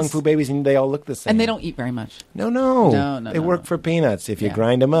because they're kung fu babies and they all look the same. And they don't eat very much. No. They work for peanuts. If you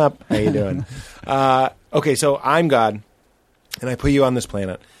grind them up, how you doing? Okay, so I'm God, and I put you on this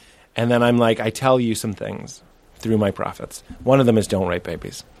planet, and then I'm like, I tell you some things through my prophets. One of them is don't rape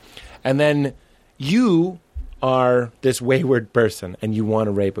babies, and then you are this wayward person, and you want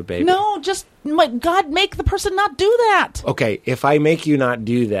to rape a baby. No, just God, make the person not do that. Okay, if I make you not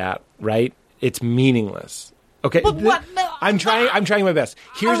do that, right? It's meaningless. Okay, but what? No. I'm trying my best.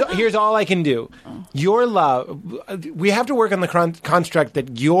 Here's all I can do. Your love. We have to work on the construct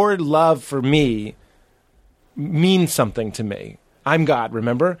that your love for me means something to me. I'm God,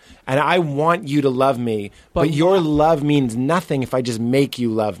 remember? And I want you to love me, but your love means nothing if I just make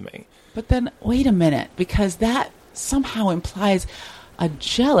you love me. But then, wait a minute, because that somehow implies a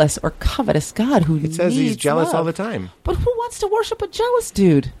jealous or covetous God who It says he's jealous love. all the time. But who wants to worship a jealous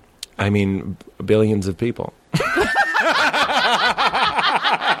dude? I mean, billions of people.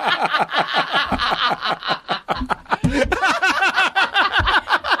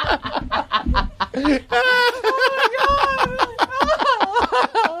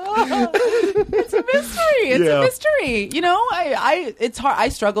 It's a mystery. It's a mystery. It's hard. I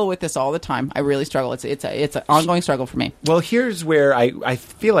struggle with this all the time. I really struggle. It's an ongoing struggle for me. Well, here's where I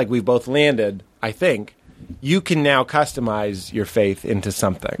feel like we've both landed, I think. You can now customize your faith into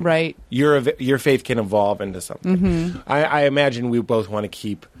something. Right. Your faith can evolve into something. I imagine we both want to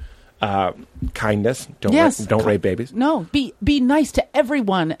keep kindness. Don't Yes. don't rape babies. No, be nice to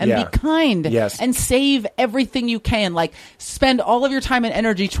everyone and Yeah. be kind. Yes. And save everything you can. Like, spend all of your time and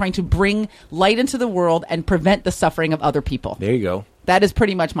energy trying to bring light into the world and prevent the suffering of other people. There you go. That is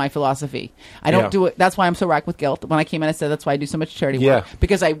pretty much my philosophy. I don't Yeah. do it. That's why I'm so racked with guilt. When I came in, I said that's why I do so much charity work. Yeah.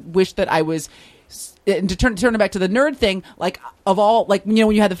 Because I wish that I was. And to turn it back to the nerd thing, like, of all, like, you know,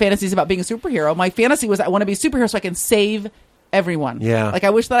 when you had the fantasies about being a superhero, my fantasy was I want to be a superhero so I can save everyone. Yeah. Like, I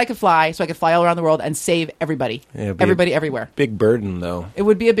wish that I could fly so I could fly all around the world and save everybody. Yeah, it'd be Everybody everywhere. Big burden, though. It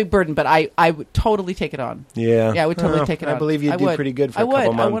would be a big burden, but I would totally take it on. Yeah. Yeah, I would totally Well, take it I on. believe you'd do would. pretty good for I a couple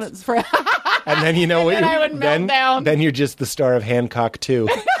would. months. I wouldn't, for, And then you know what? then I would melt down. Then you're just the star of Hancock too.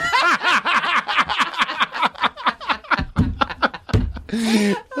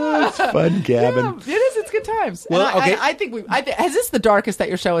 Oh, it's fun, Gavin. it is. It's good times. Well, And okay. I think has this the darkest that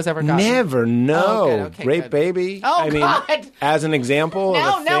your show has ever gotten? Never, no. Oh, good. Okay, Rape good. baby. Oh, I mean, God. as an example.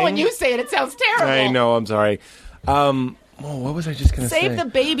 Now, of a now when thing. you say it, it sounds terrible. I know. I'm sorry. What was I just going to say? Save the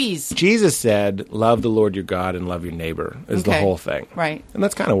babies. Jesus said, "Love the Lord your God and love your neighbor." Is the Okay. whole thing, Right. And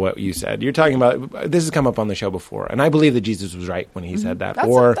that's kind of what you said. You're talking about. This has come up on the show before, and I believe that Jesus was right when he said that.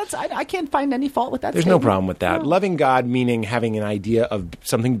 I can't find any fault with that. There's no statement. problem with that. No. Loving God meaning having an idea of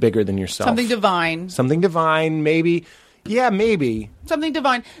something bigger than yourself. Something divine. Something divine, maybe. Yeah, maybe. Something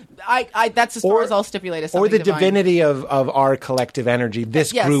divine. That's as far as I'll stipulate. As Or something the divine. divinity of our collective energy.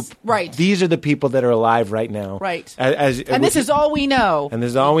 This Yes, group. right. These are the people that are alive right now. Right. And this is all we know. And this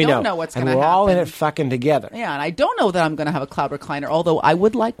is all we don't know what's and going to we're happen. all in it fucking together. Yeah, and I don't know that I'm going to have a cloud recliner, although I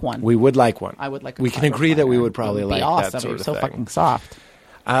would like one. We would like one. I would like a We can cloud agree that we recliner. would probably It would be like awesome. that sort It's of so thing. fucking soft.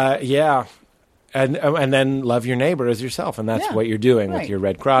 Yeah. And then love your neighbor as yourself, and that's Yeah. what you're doing with Right. your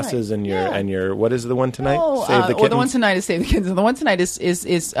red crosses Right. and your Yeah. and your what is the one tonight? Oh, Save the or the one kittens? tonight is Save the Kids, and the one tonight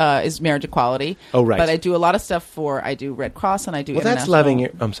is marriage equality. Oh, right. But I do a lot of stuff I do Red Cross and I do Well, that's International- loving your-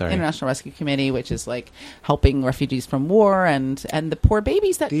 I'm sorry. International Rescue Committee, which is like helping refugees from war and the poor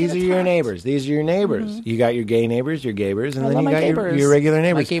babies that These get are your attacked. neighbors. These are your neighbors. You got your gay neighbors, your gaybers, and I then love you my got gaybers. your regular My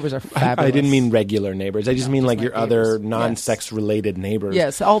neighbors. gaybers are I fabulous. didn't mean regular neighbors. I just mean just like my your other gaybers. non-sex related neighbors.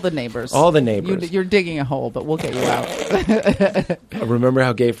 Yes, all the neighbors. All the neighbors. You're digging a hole, but we'll get you out. Remember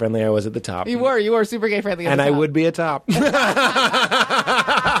how gay friendly I was at the top. You were super gay friendly. at And the I top. would be a top.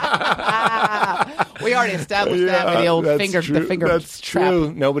 We already established that with the old that's finger. true. The finger. That's trap.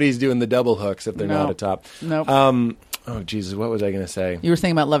 true. Nobody's doing the double hooks if they're No. not a top. Nope. Oh Jesus, what was I going to say? You were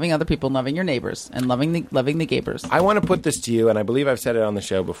saying about loving other people, and loving your neighbors, and loving the gaybers. I want to put this to you, and I believe I've said it on the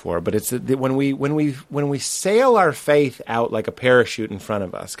show before, but it's that when we sail our faith out like a parachute in front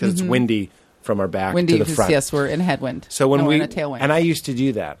of us because it's windy from our back Windy, to the because, front. yes, we're in headwind. So when we're we in a tailwind. and I used to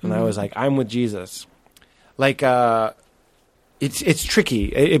do that, and I was like, I'm with Jesus. Like it's tricky.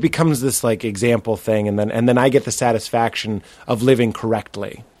 It becomes this like example thing, and then I get the satisfaction of living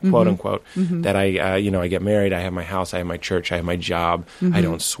correctly, quote unquote. That I I get married, I have my house, I have my church, I have my job. I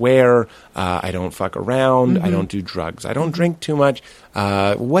don't swear, I don't fuck around, I don't do drugs, I don't drink too much.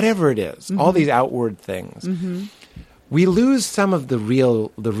 Whatever it is, all these outward things. We lose some of the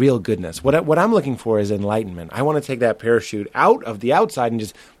real goodness. What I'm looking for is enlightenment. I want to take that parachute out of the outside and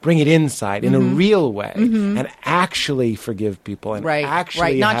just bring it inside in a real way and actually forgive people and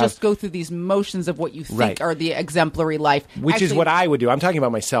actually Not have, just go through these motions of what you think Right. are the exemplary life. which is Actually, what I would do. I'm talking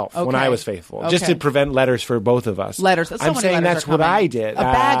about myself when I Okay. was faithful, just Okay. to prevent letters for both of us. letters. So I'm many saying letters that's are what coming. I did. A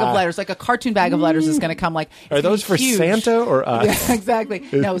bag of letters, like a cartoon bag of letters, is going to come. Like, Are it's gonna those be for huge. Santa or us? Yeah, exactly.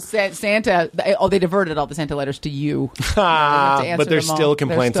 No, Santa. They diverted all the Santa letters to you. But there's still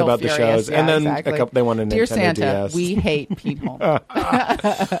complaints about the shows, and then exactly. they want a Dear Nintendo Santa, DS. we hate Pete Holmes.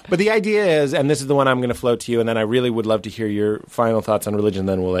 But the idea is, and this is the one I'm going to float to you, and then I really would love to hear your final thoughts on religion,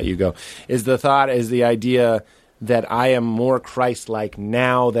 then we'll let you go. Is the idea that I am more Christ-like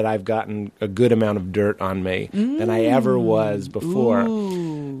now that I've gotten a good amount of dirt on me than I ever was before.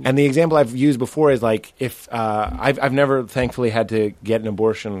 And the example I've used before is like if I've never thankfully had to get an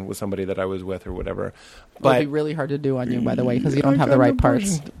abortion with somebody that I was with or whatever. It'll But be really hard to do on you, by the way, because you don't have the right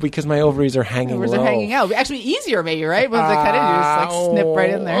parts. because my ovaries are hanging Ovaries low. are hanging out. Actually, easier maybe, right? Once they cut in, you just like snip right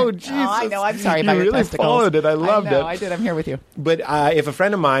in there. Oh, Jesus. I know. I'm sorry You about your really testicles. followed it. I loved know, it. I did. I'm here with you. But if a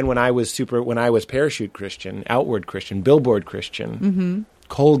friend of mine, when I was parachute Christian, outward Christian, billboard Christian,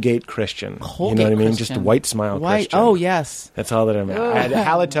 Colgate Christian, you know what I mean? Just a Christian. white smile Christian. Oh, yes. That's all that I'm at. I had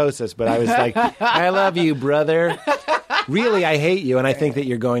halitosis, but I was like, I love you, brother. Really, I hate you, and I think that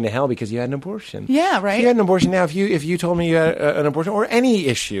you're going to hell because you had an abortion. Yeah, right. If you had an abortion now, if you told me you had an abortion or any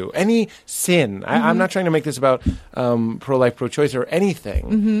issue, any sin, I'm not trying to make this about pro-life, pro-choice or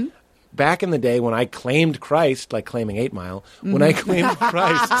anything. back in the day when I claimed Christ, like claiming 8 Mile, when I claimed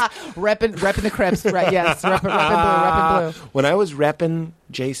Christ, repping the Crips, right? Yes, repping blue. when I was repping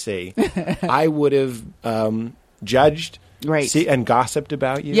JC, I would have judged. Right. And gossiped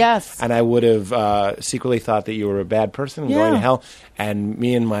about you. Yes. And I would have secretly thought that you were a bad person and going to hell. And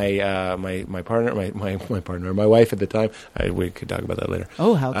me and my my partner, my wife at the time, we could talk about that later.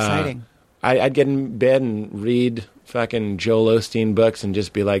 Oh, how exciting. I'd get in bed and read fucking Joel Osteen books and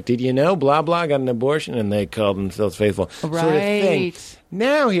just be like, did you know blah, blah, got an abortion? And they called themselves faithful. Right. Sort of thing.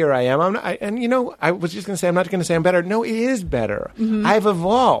 Now here I am. And you know, I was just going to say, I'm not going to say I'm better. No, it is better. Mm-hmm. I've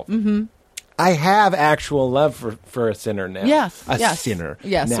evolved. Mm-hmm. I have actual love for a sinner now. Yes. A sinner.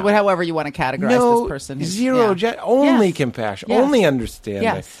 Yes. Now. So however you want to categorize No, this person. zero, only compassion, Yes. only understanding.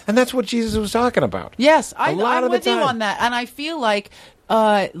 Yes. And that's what Jesus was talking about. Yes, A lot I'm of the with you time. on that. And I feel like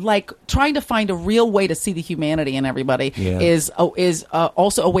trying to find a real way to see the humanity in everybody is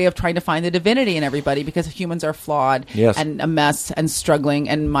also a way of trying to find the divinity in everybody, because humans are flawed and a mess and struggling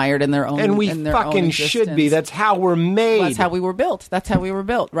and mired in their own And we in their fucking own should be. existence. That's how we're made. That's how we were built. That's how we were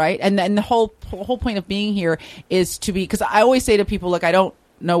built, right? And the whole point of being here is to be, because I always say to people, look, I don't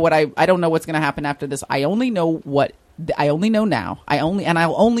know what's going to happen after this. I only know now.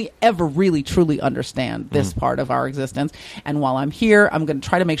 I'll only ever really truly understand this part of our existence. And while I'm here, I'm going to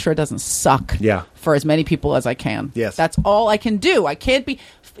try to make sure it doesn't suck for as many people as I can. Yes. That's all I can do. I can't be,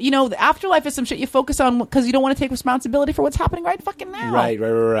 the afterlife is some shit you focus on because you don't want to take responsibility for what's happening right fucking now.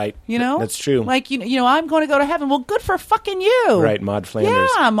 Right. You know? That's true. Like, I'm going to go to heaven. Well, good for fucking you. Right, Maud Flanders.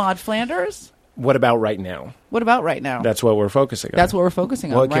 Yeah, Maud Flanders. What about right now? What about right now? That's what we're focusing on. That's what we're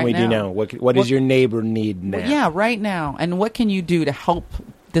focusing on. What can right we do now? now? What does your neighbor need now? Yeah, right now. And what can you do to help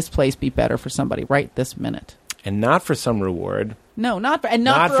this place be better for somebody right this minute? And not for some reward. No, not for for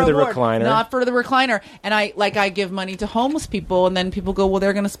a the reward. recliner. Not for the recliner. And I give money to homeless people, and then people go, well,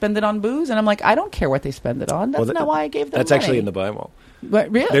 they're going to spend it on booze, and I'm like, I don't care what they spend it on. That's not why I gave them That's money. actually in the Bible.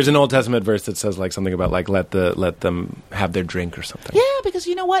 But really? There's an Old Testament verse that says like something about like let them have their drink or something. Yeah, because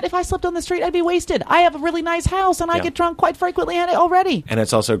you know what? If I slept on the street, I'd be wasted. I have a really nice house, and I get drunk quite frequently already. And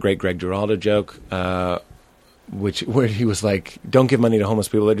it's also a great Greg Giraldo joke, where he was like, "Don't give money to homeless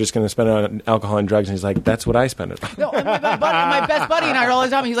people; they're just going to spend it on alcohol and drugs." And he's like, "That's what I spend it on." No, and my best buddy and I are all the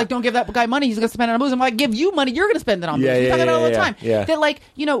time. He's like, "Don't give that guy money; he's going to spend it on booze." I'm like, "Give you money; you're going to spend it on booze." We talk about it all the time. Yeah. That like,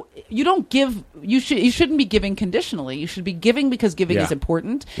 you don't give. You shouldn't be giving conditionally. You should be giving because giving is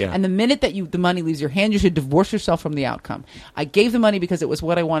important. Yeah. And the minute that the money leaves your hand, you should divorce yourself from the outcome. I gave the money because it was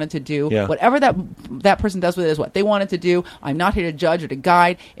what I wanted to do. Yeah. Whatever that person does with it is what they wanted to do. I'm not here to judge or to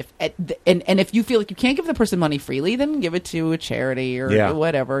guide. If you feel like you can't give the person money freely, then give it to a charity or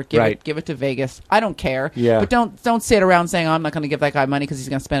whatever. Give it to Vegas. I don't care. Yeah. But don't sit around saying, oh, I'm not going to give that guy money because he's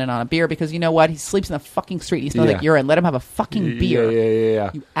going to spend it on a beer, because you know what? He sleeps in the fucking street. He smells like urine. Let him have a fucking beer. Yeah.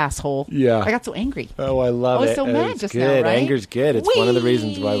 You asshole. Yeah. I got so angry. Oh, I love it. I was so mad It's just good. now, right? Anger's good. It's one of the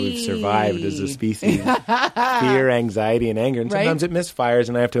reasons why we've survived as a species. Fear, anxiety, and anger. And sometimes it misfires,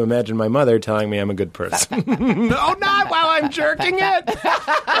 and I have to imagine my mother telling me I'm a good person. No, not while I'm jerking it.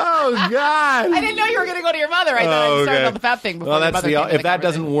 Oh, God. I didn't know you were going to go to your mother. I thought I started on the fat thing before. Well, your that's mother came to if that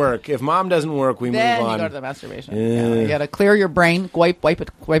doesn't work, if mom doesn't work, we then move on. you go to the masturbation. Yeah, you got to clear your brain, wipe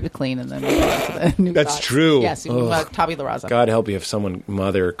it clean, and then move on to the new That's thoughts. true. Yes, you move Tabi Laraza. God help you if someone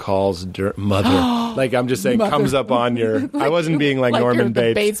mother calls mother. Like I'm just saying, comes up on your. I wasn't being like Norman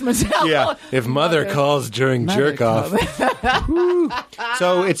the Bates. Myself. Yeah, if mother calls during jerk off.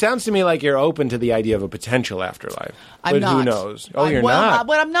 So it sounds to me like you're open to the idea of a potential afterlife. I'm But not. who knows? Oh, you're well, not.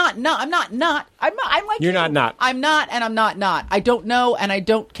 But I'm not. No, I'm not. I'm like You're you. not. I'm not, and I'm not. I don't know, and I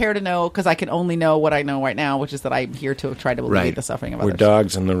don't care to know, because I can only know what I know right now, which is that I'm here to try to alleviate the suffering of We're others.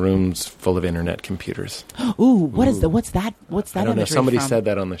 dogs in the rooms full of internet computers. Ooh, what's that? What's that? I don't know. imagery Somebody from? said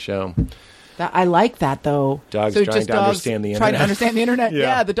that on the show. I like that though. Dogs so trying just to dogs understand the Trying to internet. understand the internet. Yeah.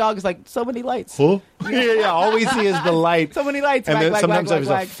 Yeah, the dog is like so many lights. Huh? Yeah. All we see is the light. So many lights. And Wag, then wag, sometimes wag, there's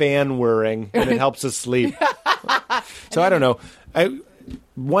wag, a fan whirring, and it helps us sleep. So I don't know.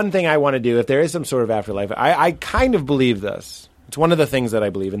 One thing I want to do, if there is some sort of afterlife, I kind of believe this. It's one of the things that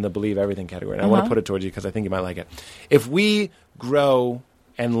I believe in the believe everything category. And I want to put it towards you because I think you might like it. If we grow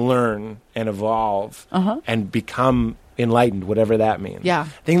and learn and evolve and become enlightened, whatever that means, Yeah.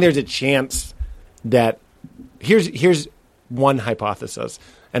 I think there's a chance that here's one hypothesis,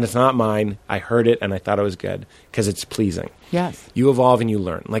 and it's not mine. I heard it and I thought it was good because it's pleasing. Yes. You evolve and you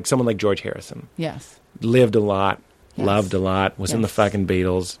learn. Like someone like George Harrison. Yes. Lived a lot, Yes. loved a lot, was in the Yes. fucking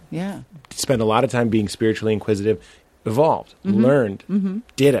Beatles, Yeah. spent a lot of time being spiritually inquisitive, evolved, learned,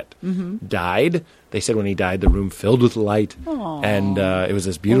 did it, died. They said when he died, the room filled with light, and it was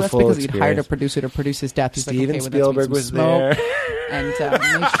this beautiful Well, that's because experience. he'd hired a producer to produce his death. He's Steven like, okay, well, Spielberg let's was make some smoke there. and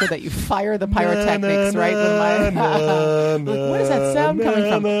make sure that you fire the pyrotechnics, right? With my, like, what is that sound coming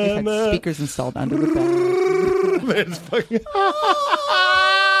from? They had speakers installed under the bed.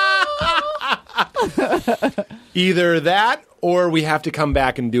 Either that, or we have to come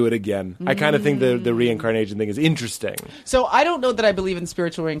back and do it again. I kind of think the reincarnation thing is interesting. So I don't know that I believe in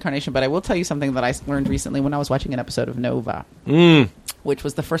spiritual reincarnation, but I will tell you something that I learned recently when I was watching an episode of Nova, which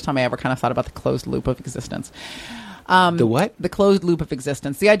was the first time I ever kind of thought about the closed loop of existence. The what? The closed loop of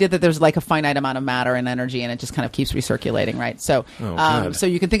existence. The idea that there's like a finite amount of matter and energy, and it just kind of keeps recirculating, right? So, God. so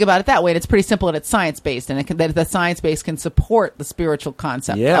you can think about it that way, and it's pretty simple, and it's science based, and the science base can support the spiritual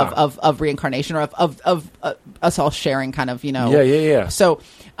concept of reincarnation or of us all sharing, kind of, Yeah. So.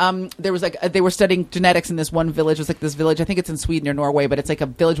 There was they were studying genetics in this one village. It was like this village, I think it's in Sweden or Norway, but it's like a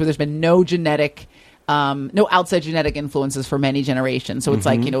village where there's been no no outside genetic influences for many generations. So it's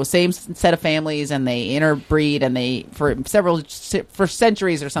like, same set of families, and they interbreed, and they, for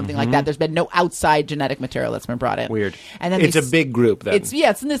centuries or something like that, there's been no outside genetic material that's been brought in. Weird. And then it's a big group then.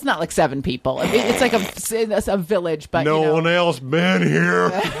 It's not like 7 people. It's like a village, but one else been here.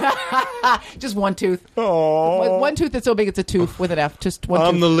 just one tooth. Oh, One tooth that's so big it's a tooth with an F. Just one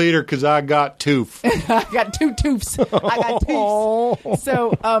I'm tooth. the leader because I got tooth. I got 2 tooths. I got tooths.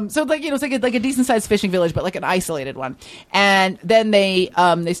 So, it's like a decent sized fishing village, but like an isolated one. And then they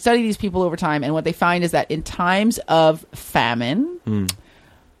study these people over time, and what they find is that in times of famine,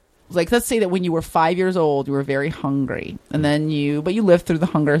 like let's say that when you were 5 years old, you were very hungry, and then you lived through the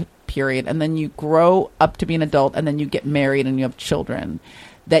hunger period, and then you grow up to be an adult, and then you get married and you have children.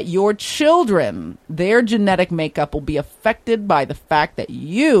 That your children, their genetic makeup will be affected by the fact that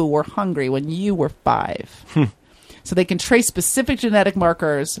you were hungry when you were 5. So they can trace specific genetic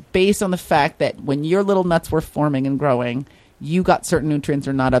markers based on the fact that when your little nuts were forming and growing, you got certain nutrients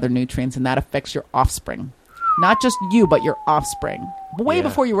or not other nutrients, and that affects your offspring. Not just you, but your offspring. Way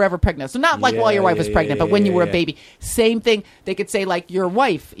before you were ever pregnant. So not like while your wife was pregnant, but when you were a baby. Same thing. They could say like your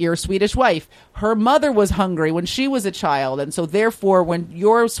wife, your Swedish wife, her mother was hungry when she was a child. And so therefore, when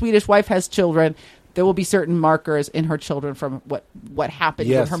your Swedish wife has children, there will be certain markers in her children from what happened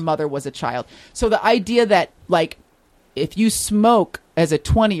when her mother was a child. So the idea that like if you smoke as a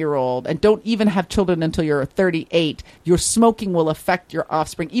 20-year-old and don't even have children until you're 38, your smoking will affect your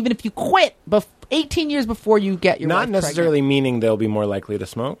offspring, even if you quit 18 years before you get your wife Not necessarily pregnant. meaning they'll be more likely to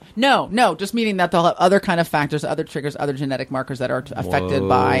smoke. No, just meaning that they'll have other kind of factors, other triggers, other genetic markers that are affected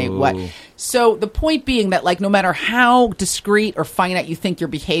by what. So the point being that, like, no matter how discrete or finite you think your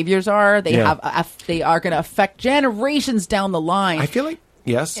behaviors are, they they are going to affect generations down the line. I feel like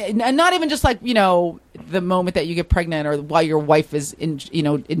yes, and not even just like the moment that you get pregnant or while your wife is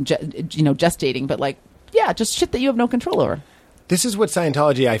gestating, but like just shit that you have no control over. This is what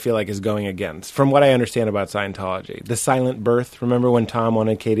Scientology, I feel like, is going against, from what I understand about Scientology. The silent birth. Remember when Tom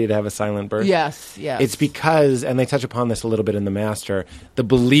wanted Katie to have a silent birth? Yes. It's because, and they touch upon this a little bit in The Master, the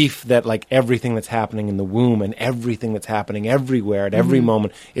belief that like everything that's happening in the womb and everything that's happening everywhere at every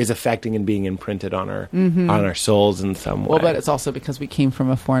moment is affecting and being imprinted on our souls in some way. Well, but it's also because we came from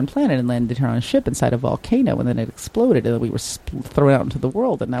a foreign planet and landed here on a ship inside a volcano, and then it exploded, and we were thrown out into the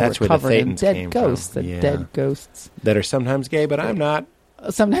world, and now That's we're where the covered in Thetans dead came ghosts. from. Dead ghosts. That are sometimes gay, but I'm not.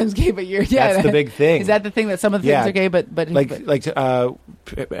 Sometimes gay, but you're That's the big thing. Is that the thing that some of the things are gay, but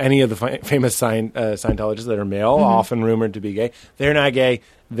any of the famous Scientologists that are male, often rumored to be gay, they're not gay.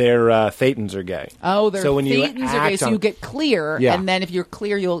 Their Thetans are gay. Oh, their so when Thetans are gay, so you get clear, Yeah. and then if you're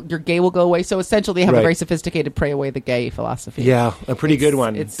clear, your gay will go away. So essentially, they have a very sophisticated pray away the gay philosophy. Yeah, a pretty good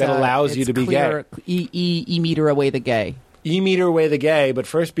one that allows you to be clear, gay. E-meter away the gay. E-meter away the gay, but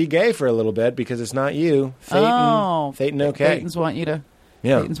first be gay for a little bit because it's not you. Thetan okay. Thetans want you to.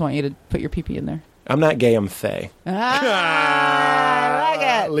 Yeah. Thetans want you to put your pee-pee in there. I'm not gay, I'm Thay. I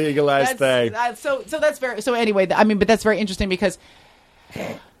like it. Legalized Thay. So that's very. So anyway, but that's very interesting because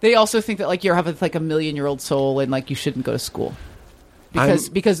they also think that like you have like a 1,000,000-year-old soul and like you shouldn't go to school because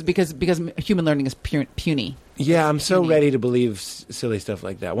human learning is puny. Yeah, I'm so ready to believe silly stuff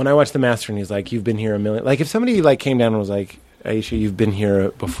like that. When I watch The Master and he's like, "You've been here 1,000,000." Like if somebody like came down and was like, "Aisha, you've been here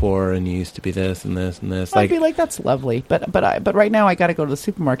before, and you used to be this and this and this." I'd be like, "That's lovely," but right now I got to go to the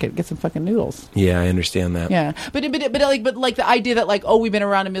supermarket and get some fucking noodles. Yeah, I understand that. Yeah, but the idea that like, oh, we've been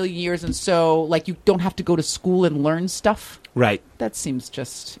around 1,000,000 years, and so like you don't have to go to school and learn stuff. Right. That seems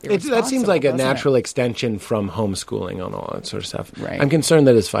just that seems like a doesn't it? natural extension from homeschooling on all that sort of stuff. Right. I'm concerned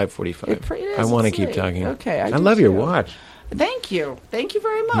that it's 5:45. It is, I want to it's keep late. talking. Okay, I do love your too. watch. Thank you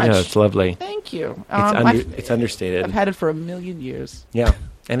very much. Yeah, it's lovely. Thank you. It's understated. I've had it for a million years. Yeah.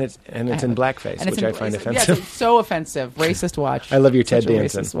 And it's in blackface, And it's which in- I find Yes, offensive. it's so offensive. Racist watch. I love your Ted Such a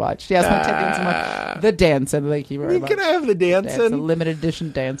Danson. Racist watch. Yes, my Ted Danson watch. The Danson. Thank you very much. Can I have the It's a dancing? limited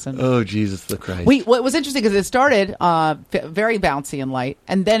edition Danson. Oh, Jesus the Christ. What was interesting is it started very bouncy and light,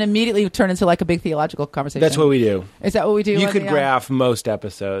 and then immediately turned into like a big theological conversation. That's what we do. Is that what we do? You on could the, graph most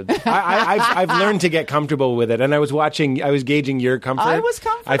episodes. I've learned to get comfortable with it, and I was gauging your comfort. I was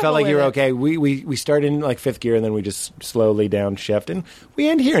comfortable I felt like you were with it. okay. We start in like fifth gear, and then we just slowly downshift, and we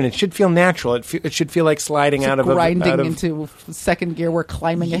end here, and it should feel natural. It should feel like sliding out of grinding out of, into second gear. We're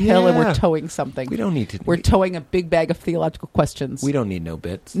climbing a hill and we're Yeah. towing something. We don't need to. We're towing a big bag of theological questions. We don't need no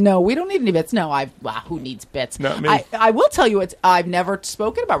bits. No, we don't need any bits. No, who needs bits? Not me. I will tell you, I've never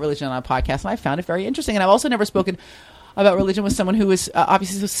spoken about religion on a podcast, and I found it very interesting. And I've also never spoken about religion with someone who is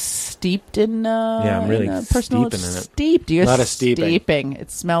obviously so steeped in I'm really in, personal steeping in it. steeped. You're A lot of steeping. It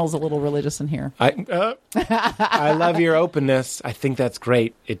smells a little religious in here. I love your openness. I think that's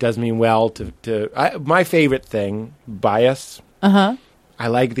great. It does mean well my favorite thing, bias. Uh-huh. I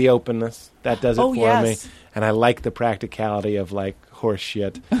like the openness. That does it Oh, for yes. me. And I like the practicality of like horse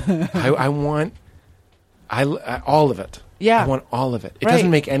shit. I want all of it. Yeah. I want all of it. It Right. doesn't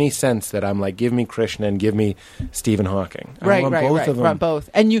make any sense that I'm like, give me Krishna and give me Stephen Hawking. I want both of them. Right, both.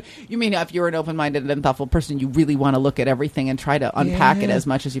 And you mean if you're an open-minded and thoughtful person, you really want to look at everything and try to unpack it Yeah. as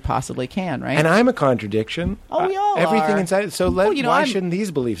much as you possibly can, right? And I'm a contradiction. Oh, we all everything are. inside. So Well, why shouldn't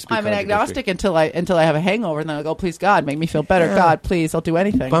these beliefs be I'm an contradictory? agnostic until I have a hangover, and then I go, please God, make me feel better. Yeah. God, please, I'll do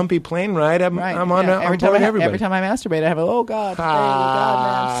anything. Bumpy plane ride. I'm Right. on. Yeah. I'm every board time everybody. every time I masturbate, I have a God, thank you, God,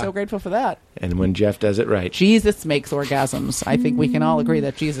 man, I'm so grateful for that. And when Jeff does it right, Jesus makes orgasms. I think we can all agree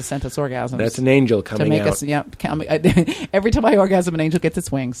that Jesus sent us orgasms. that's an angel to coming make out us. Yeah, every time I orgasm, an angel gets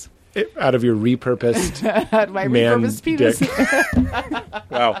its wings. out of your repurposed. My Man repurposed penis. dick.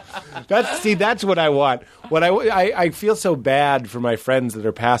 Wow, that's what I want. What I feel so bad for my friends that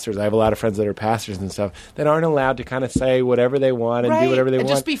are pastors. I have a lot of friends that are pastors and stuff that aren't allowed to kind of say whatever they want and do whatever they and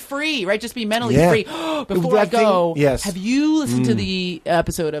want. just be free, right? Just be mentally Yeah. free. Before I That thing- go, yes. have you listened to the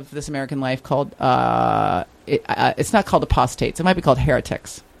episode of This American Life called? It's not called Apostates. It might be called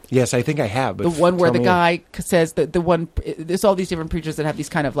Heretics. Yes, I think I have. But The one where tell the me- guy says that the one there's all these different preachers that have these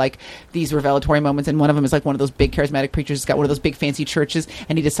kind of like these revelatory moments, and one of them is like one of those big charismatic preachers who's got one of those big fancy churches,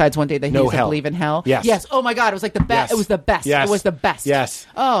 and he decides one day that he No doesn't hell. believe in hell. Yes. Yes. Oh my God, it was like the best. Yes. It was the best. Yes. It was the best. Yes.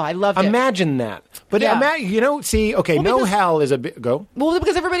 Oh, I loved it. Imagine that. But Yeah. see, okay, Well, no because- hell is a bit. Go. Well,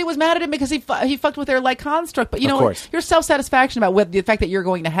 because everybody was mad at him because he fucked with their like construct. But you Of know, course. your self satisfaction about the fact that you're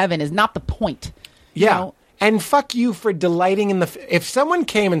going to heaven is not the point. You Yeah. know? And fuck you for delighting in the. If someone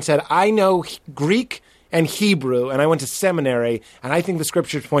came and said, I know Greek and Hebrew, and I went to seminary, and I think the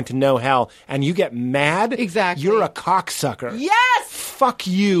scriptures point to no hell, and you get mad, Exactly. you're a cocksucker. Yes. Fuck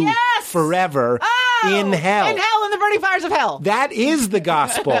you Yes! forever Oh, in hell. In hell, in the burning fires of hell. That is the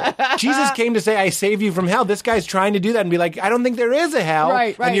gospel. Jesus came to say, I save you from hell. This guy's trying to do that and be like, I don't think there is a hell.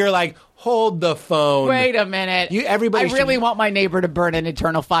 Right, right. And you're like, hold the phone. Wait a minute. Everybody I really should- want my neighbor to burn in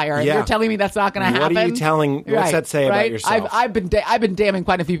eternal fire. And Yeah. you're telling me that's not going to happen? What are you telling? What's that say about yourself? I've been damning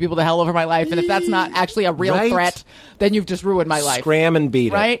quite a few people to hell over my life, and if that's not actually a real Right. threat, then you've just ruined my life. Scram and beat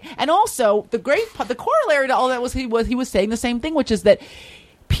it. Right? And also, the corollary to all that was he was saying the same thing, which is that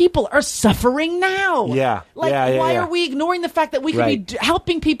people are suffering now. Yeah. Like, Yeah, yeah, why yeah. are we ignoring the fact that we could Right. be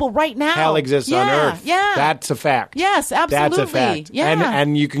helping people right now? Hell exists on earth. Yeah. That's a fact. Yes, absolutely. That's a fact. Yeah.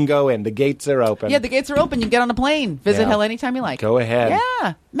 And you can go in. The gates are open. Yeah, the gates are open. You can get on a plane. Visit Yeah. hell anytime you like. Go ahead.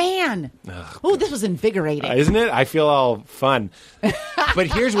 Yeah. Man. Oh, this was invigorating. Isn't it? I feel all fun. But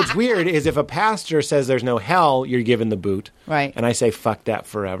here's what's weird is if a pastor says there's no hell, you're given the boot. Right. And I say, fuck that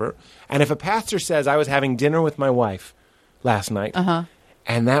forever. And if a pastor says, I was having dinner with my wife last night,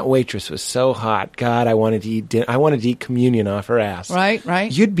 and that waitress was so hot, God, I wanted to eat communion off her ass. Right,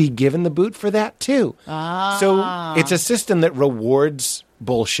 right. You'd be given the boot for that too. So it's a system that rewards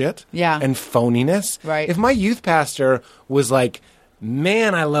bullshit Yeah. and phoniness. Right. If my youth pastor was like,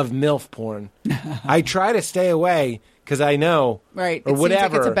 man, I love MILF porn, I try to stay away because I know, Right. or It whatever.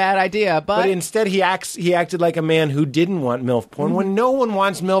 seems like it's a bad idea, But instead, he acted like a man who didn't want MILF porn. When no one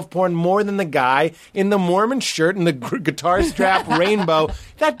wants MILF porn more than the guy in the Mormon shirt and the guitar strap rainbow.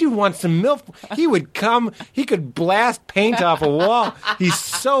 That dude wants some MILF. He would come. He could blast paint off a wall. He's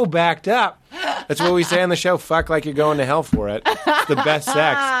so backed up. That's what we say on the show. Fuck like you're going to hell for it. It's the best sex.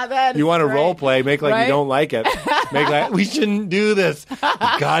 That You is want to great. role play? Make like Right? you don't like it. Make like we shouldn't do this.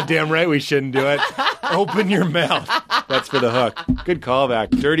 Goddamn right we shouldn't do it. Open your mouth. That's for the hook. Good callback.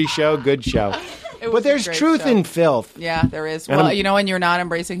 Dirty show. Good show. it was But there's a great truth show. in filth. Yeah, there is. And Well, I'm- you know, and you're not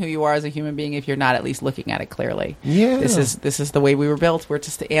embracing who you are as a human being if you're not at least looking at it clearly. Yeah. This is the way we were built. We're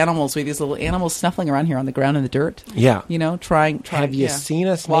just animals. We're these little animals snuffling around here on the ground in the dirt. Yeah. You know, trying. Have you yeah. seen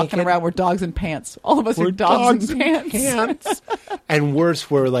us walking naked? around? We're dogs in pants. All of us We're are dogs in pants. pants. And worse,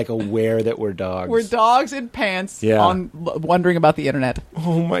 we're like aware that we're dogs. We're dogs in pants. Yeah. Wondering about the internet.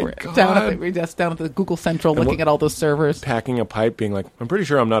 Oh my We're God. we're just down at the Google Central, And looking at all those servers. Packing a pipe, being like, I'm pretty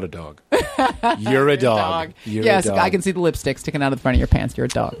sure I'm not a dog. You're a dog. You're Yes, a dog. I can see the lipstick sticking out of the front of your pants. You're a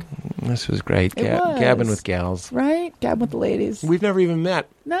dog, This was great. It was. Gabbing with gals. right? Gab with the ladies. We've never even met.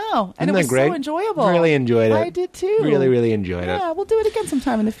 No, and Isn't it was that great? so enjoyable. Really enjoyed it. I did too. Really, really enjoyed Yeah, it. we'll do it again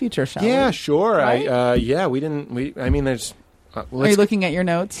sometime in the future, shall Yeah, we? sure. Right? I mean, there's. Are Let's you looking at your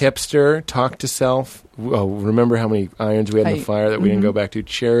notes? hipster, talk to self. Oh, remember how many irons we had in the fire that we didn't go back to?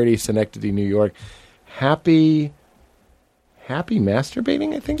 Charity, Schenectady, New York. Happy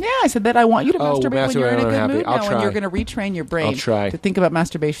masturbating, I think. Yeah, I said that I want you to Oh, masturbate when you're in a masturbate when good I'm happy. mood I'll now, try. and you're going to retrain your brain I'll try. to think about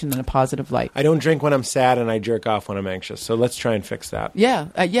masturbation in a positive light. I don't drink when I'm sad, and I jerk off when I'm anxious. So let's try and fix that.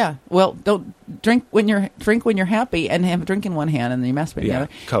 Yeah. Well, don't drink when you're happy, and have a drink in one hand, and then you masturbate in Yeah, the other.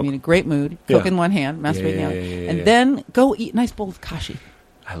 Coke. I mean, a great mood. Coke Yeah. in one hand, masturbate in the other, Yeah, and yeah. then go eat a nice bowl of kashi.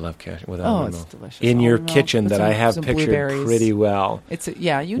 I love cash with Oh, almond it's milk. delicious. In your Almond milk kitchen with that some- I have some pictured blueberries. pretty well.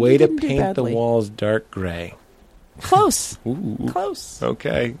 You Way to didn't do paint the badly. walls dark gray. Close. Ooh. Close.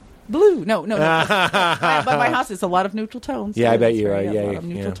 Okay. Blue. No. But my house is a lot of neutral tones. Yeah, I bet it's you are. very- Yeah, a lot of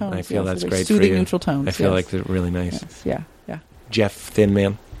neutral tones. I feel yes, that's they're great for soothing you. neutral tones. I feel yes. like they're really nice. Yes. Yeah. Jeff Thin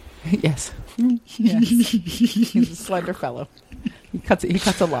Man. Yes. Yes. He's a slender fellow. He cuts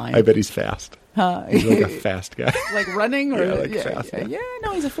a line. I bet he's fast. He's like a like fast guy. running or Yeah, like fast. yeah.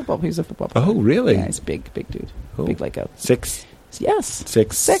 No, he's a football player. Oh, really? Yeah, he's a big dude. Oh. Big like a 6'6". yes.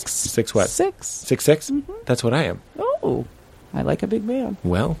 Six what? 6. 6'6"? That's what I am. Oh, I like a big man.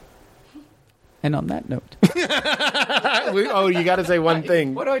 Well. And on that note, You got to say one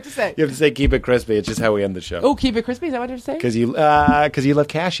thing. what do I have to say? You have to say keep it crispy. It's just how we end the show. Oh, keep it crispy. Is that what I have to say? Because you love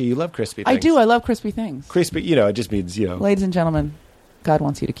cashew. You love crispy I things. do. I love crispy things. Crispy, it just means, Ladies and gentlemen, God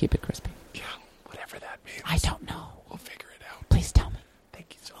wants you to keep it crispy. yeah, whatever that means. I don't know. We'll figure it out. Please tell me.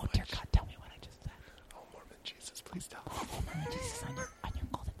 Thank you so Oh, much. dear God, tell me what I just said. Oh, Mormon Jesus, please tell me. Jesus, on your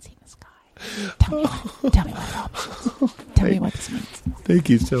golden seat in the sky. Tell me what it all means. Tell me what this means. Thank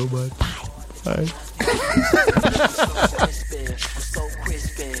you so much. Bye.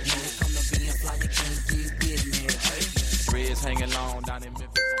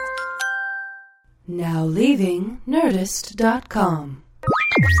 Now leaving Nerdist.com.